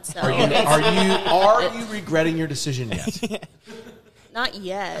lot. So Are you regretting your decision yet? Not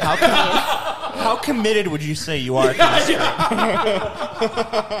yet. How committed would you say you are to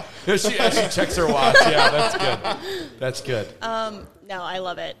this? She checks her watch. Yeah, that's good. No, I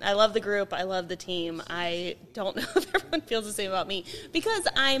love it. I love the group. I love the team. I don't know if everyone feels the same about me, because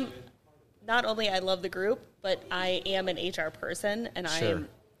I love the group, but I am an HR person, and Sure.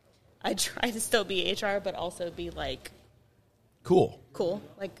 I try to still be HR, but also be like cool.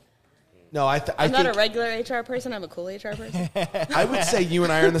 Like, no, I'm not a regular HR person. I'm a cool HR person. I would say you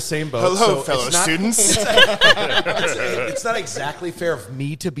and I are in the same boat. Hello, so fellow students. It's not exactly fair of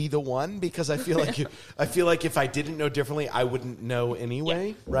me to be the one, because I feel like if I didn't know differently, I wouldn't know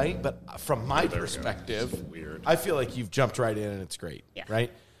anyway, right? But from my perspective, I feel like you've jumped right in, and it's great,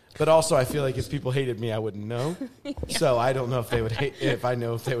 right? But also, I feel like if people hated me, I wouldn't know. So I don't know if they would hate if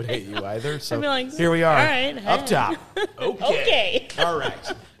they would hate you either. So I'd be like, here we are, all right, up top. Okay. All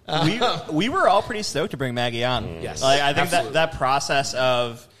right. We were all pretty stoked to bring Maggie on. Yes, like, I think absolutely. that process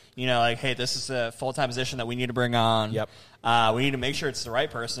of, like, hey, this is a full-time position that we need to bring on. Yep. We need to make sure it's the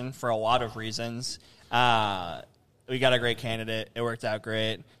right person for a lot of reasons. We got a great candidate. It worked out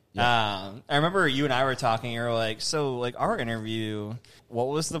great. I remember you and I were talking. You were like, "So, like, our interview, what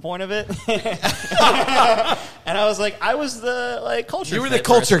was the point of it?" And I was like, "I was the culture. You were the fit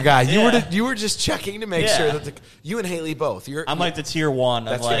culture person." guy. Yeah. You were just checking to make Yeah. sure that you and Haley both. I'm like the tier 1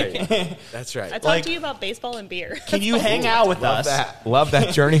 of That's like. right. That's right. I talked Like, to you about baseball and beer. Can you hang out with Love us? that. Love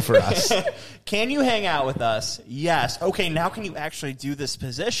that journey for us. Can you hang out with us? Yes. Okay, now can you actually do this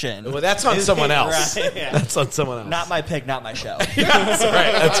position? Well, that's on someone else. Right, yeah. That's on someone else. Not my pick, not my show. That's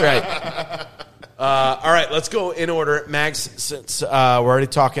right. That's right. All right, let's go in order. Mags, since we're already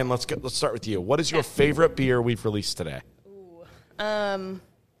talking, let's start with you. What is your favorite beer we've released today? I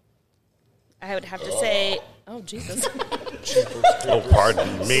would have to say, oh, Jesus. Oh,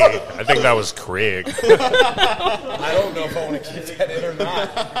 pardon me. I think that was Craig. I don't know if I want to keep that in or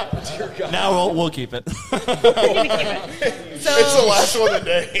not. Dear God. Now we'll keep it. So, It's the last one of the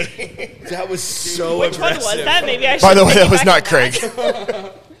day. That was so which one aggressive. was that? Maybe I should By the way, that was piggyback not on Craig.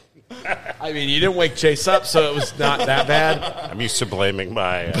 that. I mean, you didn't wake Chase up, so it was not that bad. I'm used to blaming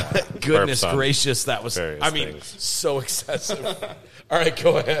my Goodness burps on gracious, that was, various I mean, things. so excessive. All right,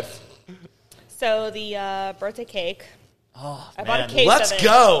 go ahead. So the birthday cake. Oh, I bought a man. case Let's of it.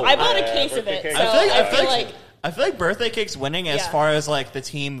 go. I bought a case of it. So I feel like birthday cake's winning as Yeah. far as like the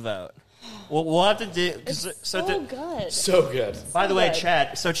team vote. We'll have to do. so good. So good. By the So way, good.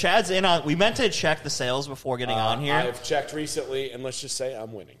 Chad. So Chad's in on. We meant to check the sales before getting on here. I've checked recently, and let's just say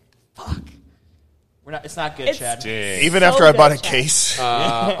I'm winning. We're not. It's not good, It's- Chad. Even So after I bought a good, Chad. case.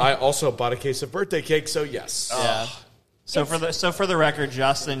 I also bought a case of birthday cake, so yes. Yeah. So for the record,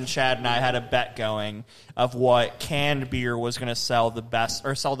 Justin, Chad, and I had a bet going of what canned beer was going to sell the best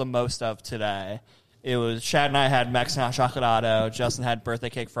or sell the most of today. It was Chad and I had Mexican hot chocolate. Justin had birthday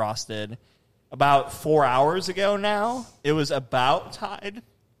cake frosted. About 4 hours ago now, it was about tied.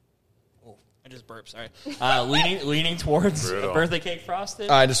 Oh, I just burped. Sorry. Leaning towards Brutal. birthday cake frosted.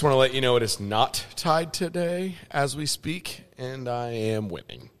 I just want to let you know it is not tied today as we speak, and I am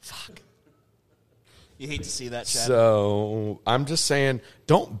winning. You hate to see that, Chad. So I'm just saying,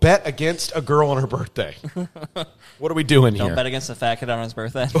 don't bet against a girl on her birthday. What are we doing Don't here? bet against the fat kid on his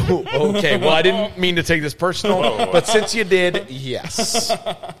birthday. Okay, well, I didn't mean to take this personal, but since you did, yes.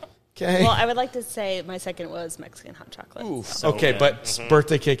 Okay. Well, I would like to say my second was Mexican hot chocolate. So. Okay, but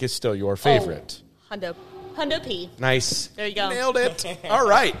birthday cake is still your favorite. Hundo P. Nice. There you go. Nailed it. All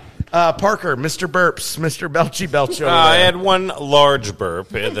right. Parker, Mr. Burps, Mr. Belchy Belch over I there. had one large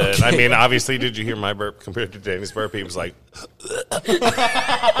burp. And then, I mean, obviously, did you hear my burp compared to Danny's burp? He was like, oh,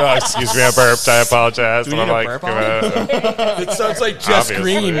 excuse me, I burped. I apologize. Do we And need I'm a like, burp It sounds like Jess Obviously.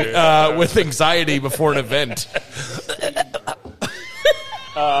 Green with anxiety before an event.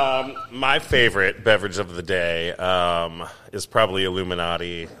 my favorite beverage of the day is probably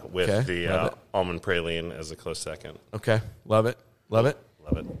Illuminati with Okay, love the it. almond praline as a close second. Okay. Love it. Love it.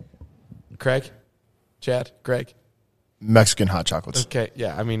 Love it. Craig? Chad? Greg? Mexican hot chocolates. Okay.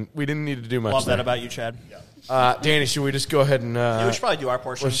 Yeah, I mean, we didn't need to do much Love there. that about you, Chad. Danny, should we just go ahead and Yeah, we should probably do our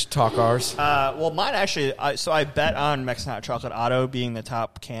portion. let's talk ours? Well, mine actually. I bet on Mexican hot chocolate Auto being the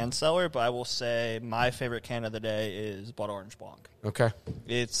top can seller, but I will say my favorite can of the day is Blood Orange Blanc. Okay.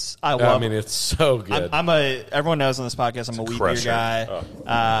 I love. I mean, it's so good. Everyone knows on this podcast I'm a wheat beer crusher. guy.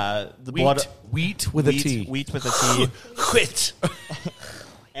 The blood wheat with a T. Wheat with a T. Quit.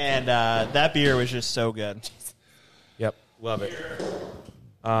 And that beer was just so good. Yep. Love it.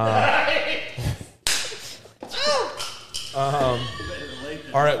 All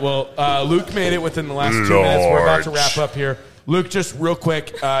right. Well, Luke made it within the last 2 minutes. We're about to wrap up here. Luke, just real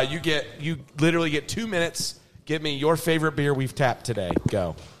quick, you literally get 2 minutes. Give me your favorite beer we've tapped today.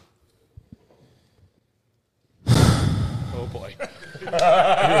 Go. Oh boy. Here we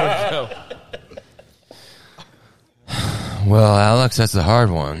go. Well, Alex, that's a hard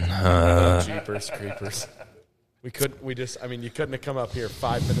one. Jeepers creepers. You couldn't have come up here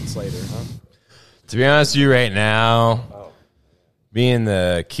 5 minutes later, huh? To be honest with you, right now, being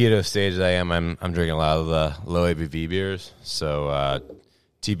the keto stage that I am, I'm drinking a lot of the low ABV beers. So,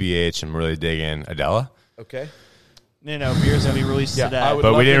 TBH, I'm really digging Adela. Okay. No, beer's gonna be released today.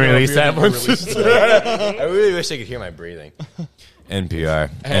 But we didn't release that one. Released today. I really wish I could hear my breathing. NPR.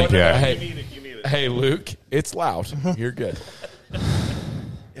 Hey, NPR. hey, Luke, it's loud. You're good.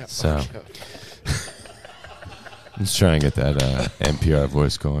 Yeah, So, I'm just trying to get that NPR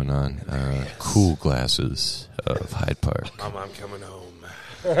voice going on. Cool glasses of Hyde Park. Mom, I'm coming home.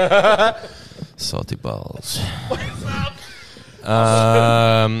 Salty balls.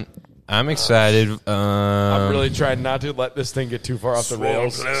 I'm excited. I'm really trying not to let this thing get too far off the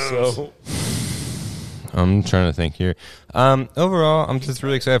rails. So I'm trying to think here. Overall, I'm just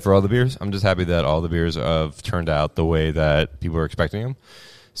really excited for all the beers. I'm just happy that all the beers have turned out the way that people were expecting them.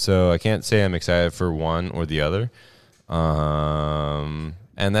 So I can't say I'm excited for one or the other. And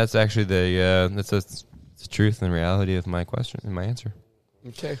that's actually that's the truth and reality of my question and my answer.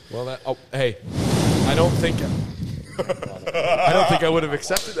 Okay. Well, hey, I don't think I would have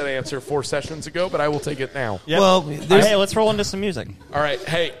accepted that answer 4 sessions ago, but I will take it now. Yep. Well, hey, let's roll into some music. All right.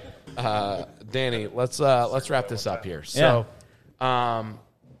 Hey, Danny, let's wrap this up here. So,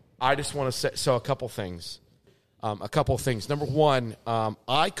 I just want to say a couple things. Number one,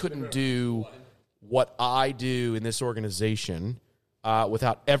 I couldn't do what I do in this organization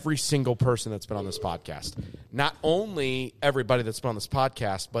without every single person that's been on this podcast. Not only everybody that's been on this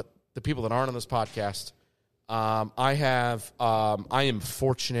podcast, but the people that aren't on this podcast. I am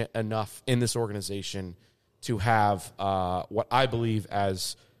fortunate enough in this organization to have what I believe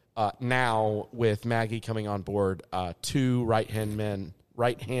as now with Maggie coming on board, 2 right-hand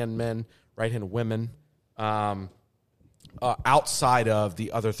women, outside of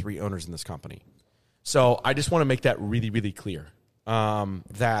the other 3 owners in this company. So I just want to make that really, really clear.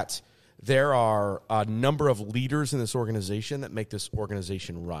 That there are a number of leaders in this organization that make this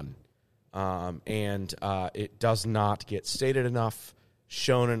organization run. And it does not get stated enough,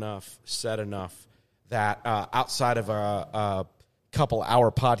 shown enough, said enough that outside of a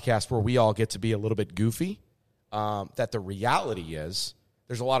couple-hour podcast where we all get to be a little bit goofy, that the reality is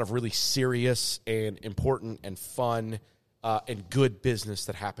there's a lot of really serious and important and fun and good business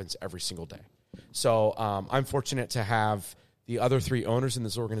that happens every single day. So I'm fortunate to have the other 3 owners in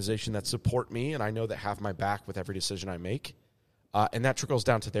this organization that support me, and I know that have my back with every decision I make. And that trickles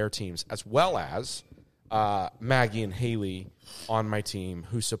down to their teams, as well as Maggie and Haley on my team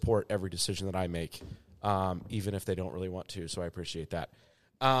who support every decision that I make, even if they don't really want to. So I appreciate that.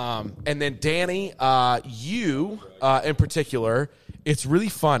 And then Danny, you in particular, it's really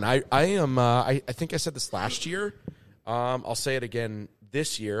fun. I think I said this last year. I'll say it again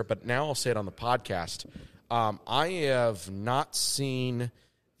this year, but now I'll say it on the podcast. I have not seen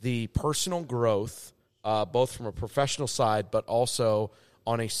the personal growth, both from a professional side, but also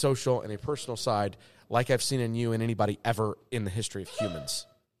on a social and a personal side, like I've seen in you and anybody ever in the history of humans.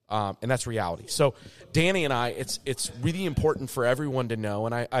 And that's reality. So Danny and I, it's really important for everyone to know,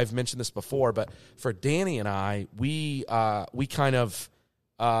 and I've mentioned this before, but for Danny and I, we kind of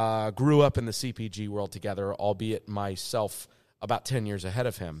grew up in the CPG world together, albeit myself about 10 years ahead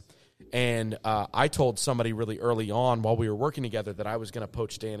of him. And I told somebody really early on while we were working together that I was going to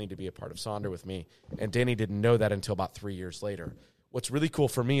poach Danny to be a part of Sonder with me. And Danny didn't know that until about 3 years later. What's really cool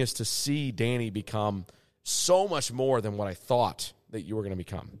for me is to see Danny become so much more than what I thought that you were going to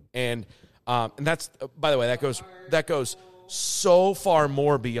become. And that's, by the way, that goes so far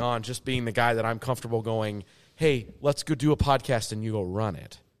more beyond just being the guy that I'm comfortable going, hey, let's go do a podcast and you go run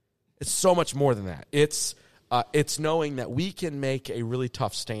it. It's so much more than that. It's knowing that we can make a really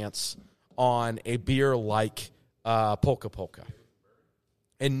tough stance on a beer like Polka Polka.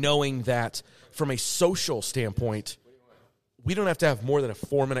 And knowing that from a social standpoint, we don't have to have more than a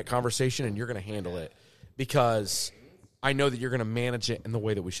 4-minute conversation and you're going to handle it because I know that you're going to manage it in the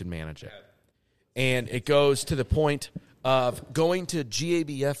way that we should manage it. And it goes to the point of going to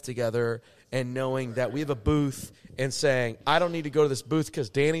GABF together and knowing that we have a booth and saying, I don't need to go to this booth because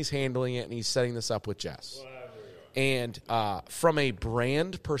Danny's handling it and he's setting this up with Jess. And from a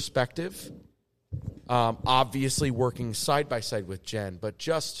brand perspective, obviously working side by side with Jen, but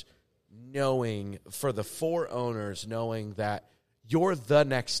just knowing for the 4 owners, knowing that you're the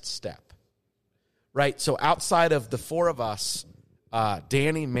next step, right? So outside of the 4 of us,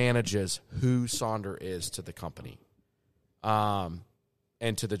 Danny manages who Sonder is to the company,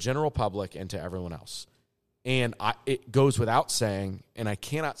 and to the general public and to everyone else. And it goes without saying, and I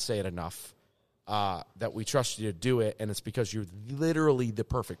cannot say it enough, that we trust you to do it, and it's because you're literally the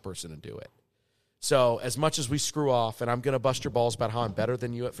perfect person to do it. So as much as we screw off, and I'm going to bust your balls about how I'm better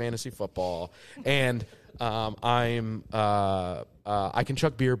than you at fantasy football, and I can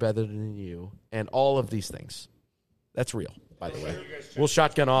chuck beer better than you, and all of these things, that's real. By the way, we'll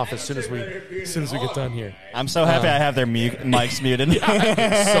shotgun off as soon as we get done here. I'm so happy I have their mics muted.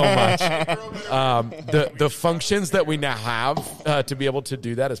 So much. The functions that we now have to be able to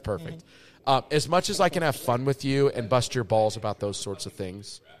do that is perfect. As much as I can have fun with you and bust your balls about those sorts of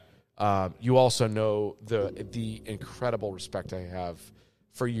things, you also know the incredible respect I have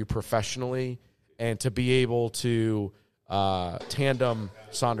for you professionally, and to be able to tandem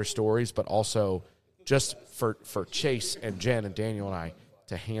Sonder stories, but also just for Chase and Jen and Daniel and I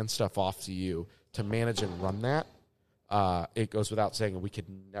to hand stuff off to you to manage and run that. It goes without saying, and we could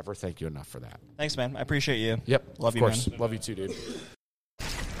never thank you enough for that. Thanks, man. I appreciate you. Yep, love of you, course. man. Love you too, dude.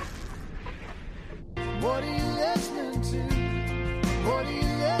 What are you listening to? What are you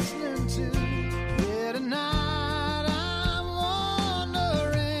listening to? Yeah, tonight I'm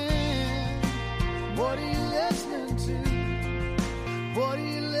wondering, what are you listening to? What are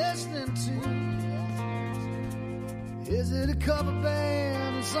you listening to? Is it a cover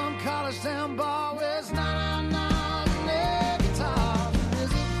band in some college town bar where it's 999 and air guitars? Or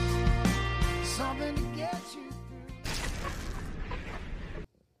is it something to get you through?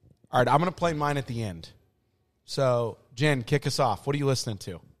 All right, I'm going to play mine at the end. So, Jen, kick us off. What are you listening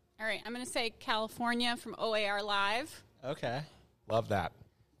to? All right, I'm going to say California from OAR Live. Okay. Love that.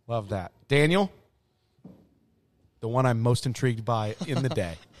 Love that. Daniel? The one I'm most intrigued by in the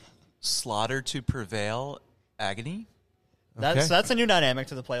day. Slaughter to Prevail, Agony. That's a new dynamic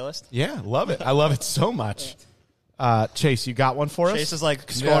to the playlist. Yeah, love it. I love it so much. Chase, you got one for us? Chase is like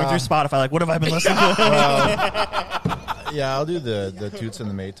scrolling through Spotify, like, what have I been listening to? Yeah, I'll do the Toots and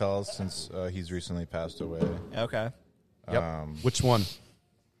the Maytals since he's recently passed away. Okay. Yep. Which one?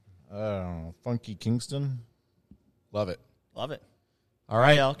 I don't know. Funky Kingston. Love it. Love it. All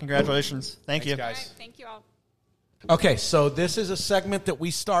right. Al, congratulations. Thank you. guys. All right, thank you all. Okay, so this is a segment that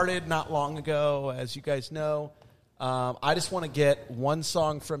we started not long ago, as you guys know. I just want to get one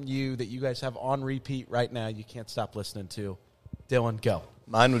song from you that you guys have on repeat right now. You can't stop listening to. Dylan, go.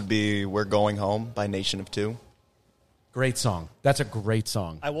 Mine would be We're Going Home by Nation of Two. Great song. That's a great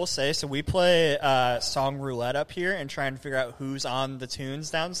song. I will say, so we play song roulette up here and try and figure out who's on the tunes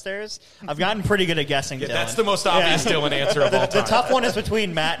downstairs. I've gotten pretty good at guessing, Dylan. That's the most obvious Dylan answer of all time. The tough one is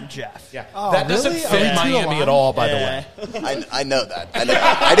between Matt and Jeff. Yeah. Oh, that doesn't fit Miami at all, by the way. I know that.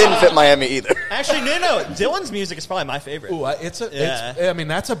 I didn't fit Miami either. Actually, no. Dylan's music is probably my favorite. Ooh, it's I mean,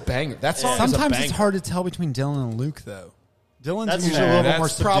 that's a banger. That song is a Sometimes banger. it's hard to tell between Dylan and Luke, though. Dylan's That's usually fair. a little bit more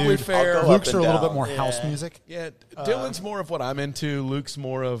That's probably subdued. fair. Luke's are a little down. bit more house music. Yeah, Dylan's more of what I'm into. Luke's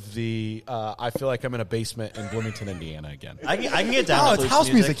more of the, I feel like I'm in a basement in Bloomington, Indiana again. I can get down Oh, with it's Luke's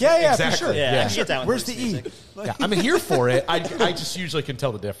house music. Yeah, Exactly. for sure. Yeah, I Yeah. can get down with Where's Luke's the E? music. Yeah, I'm here for it. I just usually can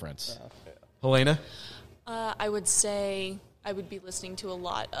tell the difference. Helena? I would say I would be listening to a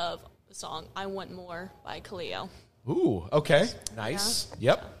lot of the song I Want More by Khalil. Ooh, okay. Nice.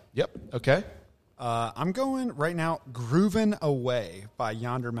 Yep. Okay. I'm going right now, Groovin' Away by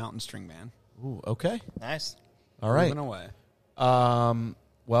Yonder Mountain String Band. Ooh, okay. Nice. All right. Groovin' Away.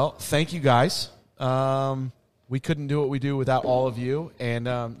 Well, thank you guys. We couldn't do what we do without all of you, and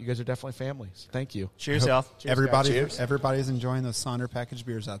you guys are definitely families. Thank you. Cheers, y'all. Everybody's enjoying those Sonder packaged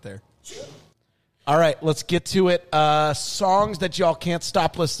beers out there. All right, let's get to it. Songs that y'all can't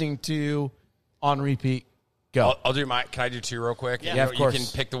stop listening to on repeat. Go. I'll do my. Can I do two real quick? Yeah, of course. You can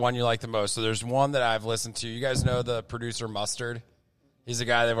pick the one you like the most. So there's one that I've listened to. You guys know the producer Mustard. He's the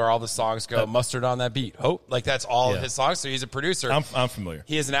guy that where all the songs go. Mustard on that beat. Hope like that's all of his songs. So he's a producer. I'm familiar.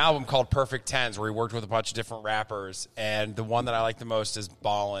 He has an album called Perfect Tens where he worked with a bunch of different rappers. And the one that I like the most is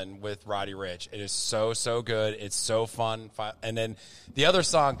Ballin' with Roddy Ricch. It is so good. It's so fun. And then the other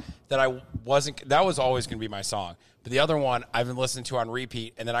song that that was always going to be my song. But the other one I've been listening to on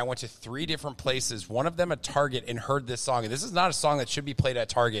repeat, and then I went to 3 different places, one of them at Target, and heard this song. And this is not a song that should be played at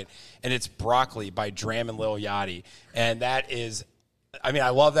Target, and it's Broccoli by Dram and Lil Yachty. And that is, I mean, I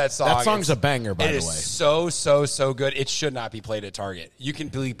love that song. That song's a banger, by the way. It is so good. It should not be played at Target. You can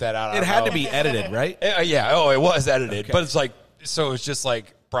bleep that out. It had to be edited, right? Yeah. Oh, it was edited. Okay. But it's like, so it's just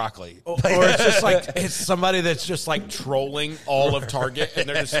like Broccoli. Or it's just like it's somebody that's just like trolling all of Target and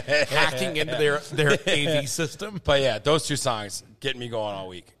they're just hacking into their AV system. But yeah, those 2 songs getting me going all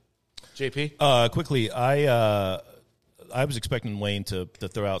week. JP? Quickly, I was expecting Wayne to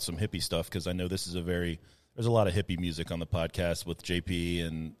throw out some hippie stuff because I know this is there's a lot of hippie music on the podcast with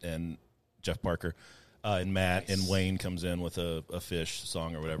JP and Jeff Parker and Matt, and Wayne comes in with a Fish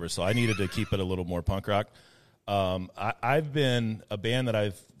song or whatever. So I needed to keep it a little more punk rock. I've been a band that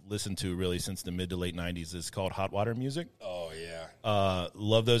I've listened to really since the mid to late 90s is called Hot Water Music. Oh, yeah.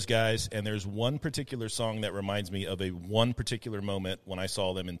 Love those guys. And there's one particular song that reminds me of one particular moment when I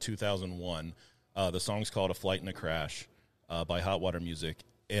saw them in 2001. The song's called A Flight and a Crash by Hot Water Music.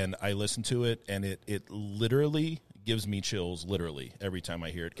 And I listen to it, and it literally gives me chills, literally, every time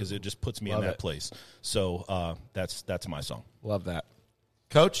I hear it, because it just puts me in that place. So that's my song. Love that.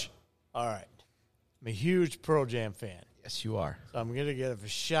 Coach? All right. I'm a huge Pearl Jam fan. Yes, you are. So I'm going to give a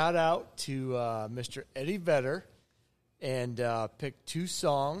shout-out to Mr. Eddie Vedder and pick 2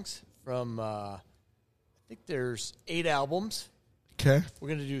 songs from, I think there's 8 albums. Okay. We're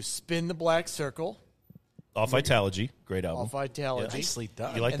going to do Spin the Black Circle. Off Vitalogy. Great album. Off Vitalogy. Yeah. Nicely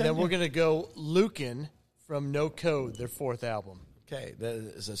done. You like that? And then we're going to go Lukin from No Code, their 4th album. Okay. That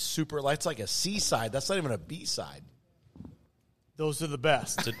is a super, that's like a C-side. That's not even a B-side. Those are the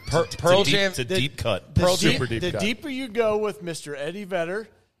best. Pearl Jam. It's a deep cut. The Super deep cut. The cut. deeper you go with Mr. Eddie Vedder,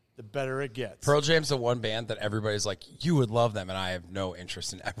 the better it gets. Pearl Jam's the one band that everybody's like, you would love them, and I have no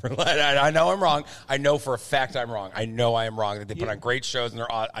interest in ever. I know I'm wrong. I know for a fact I'm wrong. I know I am wrong. That they put on great shows, and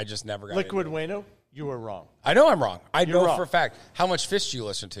I just never got Liquid Wayno, you were wrong. I know I'm wrong. I You're know wrong. for a fact. How much Fish do you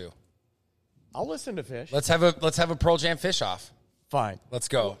listen to? I'll listen to Fish. Let's have a Pearl Jam Fish off. Fine. Let's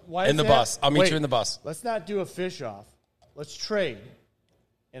go. Why in is the that? bus. I'll meet Wait, you in the bus. Let's not do a Fish off. Let's trade.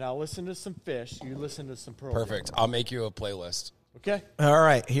 And I'll listen to some Fish. You listen to some Pearl Perfect. Jam. I'll make you a playlist. Okay. All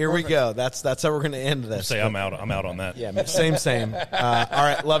right, here we go. That's how we're going to end this. Say I'm out on that. Yeah, same. All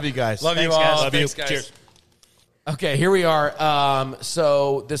right, love you guys. Love Thanks, you all. guys. Love Thanks, you. guys. Cheers. Okay, here we are.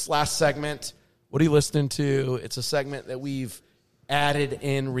 So this last segment, what are you listening to? It's a segment that we've added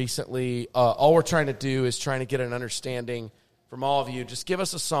in recently. All we're trying to do is trying to get an understanding from all of you. Just give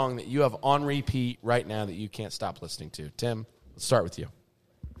us a song that you have on repeat right now that you can't stop listening to. Tim, let's start with you.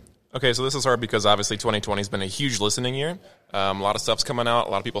 Okay, so this is hard because obviously 2020 has been a huge listening year. A lot of stuff's coming out. A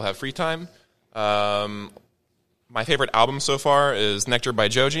lot of people have free time. My favorite album so far is Nectar by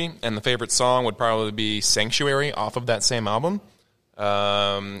Joji, and the favorite song would probably be Sanctuary off of that same album.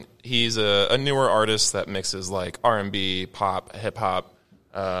 He's a newer artist that mixes like R&B, pop, hip-hop,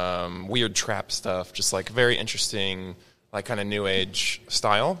 weird trap stuff, just like very interesting, like kind of new age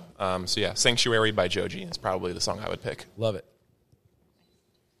style. So yeah, Sanctuary by Joji is probably the song I would pick. Love it.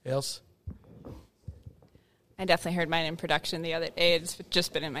 Else? I definitely heard mine in production the other day. It's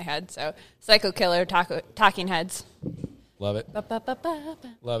just been in my head. So Psycho Killer, Talking Heads. Love it. Ba-ba-ba-ba-ba.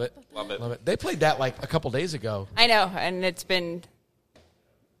 Love it. Love it. Love it. They played that like a couple days ago. I know, and it's been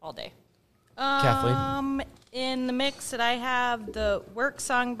all day. Kathleen? In the mix that I have, the work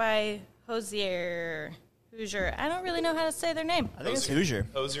song by Hozier. I don't really know how to say their name. I think it's Hoosier.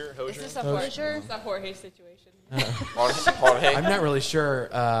 Hosier. Is this a Jorge situation? I'm not really sure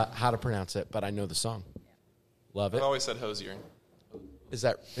how to pronounce it, but I know the song. Love I've it. always said Hosier. Is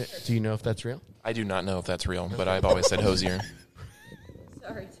that? Do you know if that's real? I do not know if that's real, but I've always said Hosier.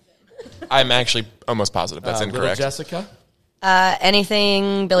 Sorry. I'm actually almost positive that's Little incorrect. Jessica?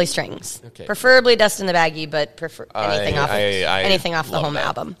 Anything Billy Strings. Okay. Preferably Dust in the Baggie, but anything off the love home that.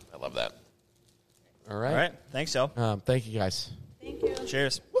 album. I love that. All right. All right. Thanks, y'all. Thank you, guys. Thank you.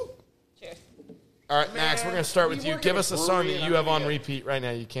 Cheers. All right, Max, we're going to start with you. Give us a song that you have on repeat right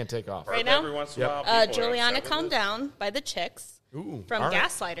now you can't take off. Right now? Every once in a while, people are Juliana, upset Calm with Down by the Chicks Ooh, from all right.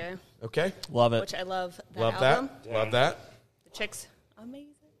 Gaslighter, Okay. Love it. which I love that Love album. that. Love that. The Chicks, amazing.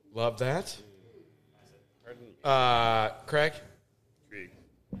 Love that. Craig?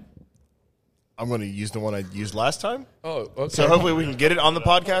 I'm going to use the one I used last time. Oh, okay. So hopefully we can get it on the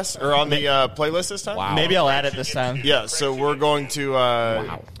podcast or on the playlist this time. Wow. Maybe I'll add it this time. Yeah, so we're going to.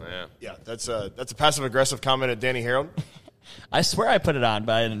 Wow. Yeah, that's a passive aggressive comment at Danny Harold. I swear I put it on,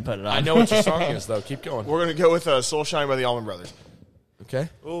 but I didn't put it on. I know what your song is, though. Keep going. We're going to go with Soul Shine by the Allman Brothers. Okay.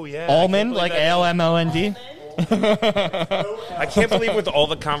 Oh yeah, Almond, like ALMOND. I can't believe with all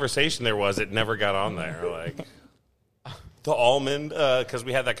the conversation there was, it never got on there. Like the almond, because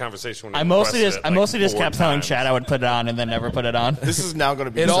we had that conversation. When I mostly just four kept telling times. Chad I would put it on and then never put it on. This is now going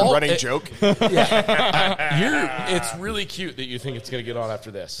to be a running joke. It's really cute that you think it's going to get on after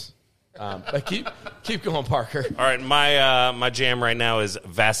this. But keep going, Parker. All right, my jam right now is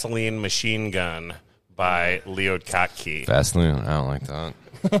Vaseline Machine Gun by Leo Kottke. Vaseline, I don't like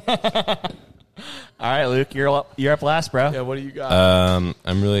that. All right, Luke, you're up last, bro. Yeah, what do you got?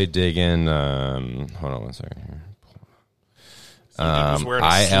 I'm really digging. Hold on one second here. was wearing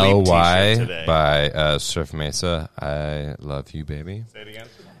a Sleep ILY t-shirt today. by Surf Mesa. I love you, baby. Say it again.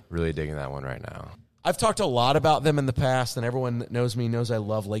 Really digging that one right now. I've talked a lot about them in the past, and everyone that knows me knows I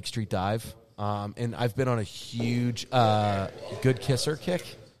love Lake Street Dive. And I've been on a huge Good Kisser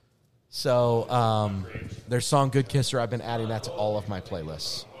kick. So their song Good Kisser, I've been adding that to all of my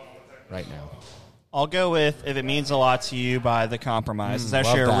playlists right now. I'll go with If It Means a Lot to You by The Compromise. It's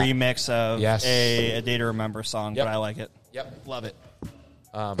actually a love that. remix of Yes. a Day to Remember song, Yep. but I like it. Yep, love it.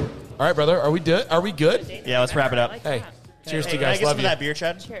 All right, brother, are we good? Yeah, let's wrap it up. Hey, cheers to you Can I guys. get Love some of you. that beer,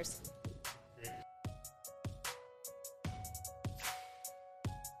 Chad? Cheers.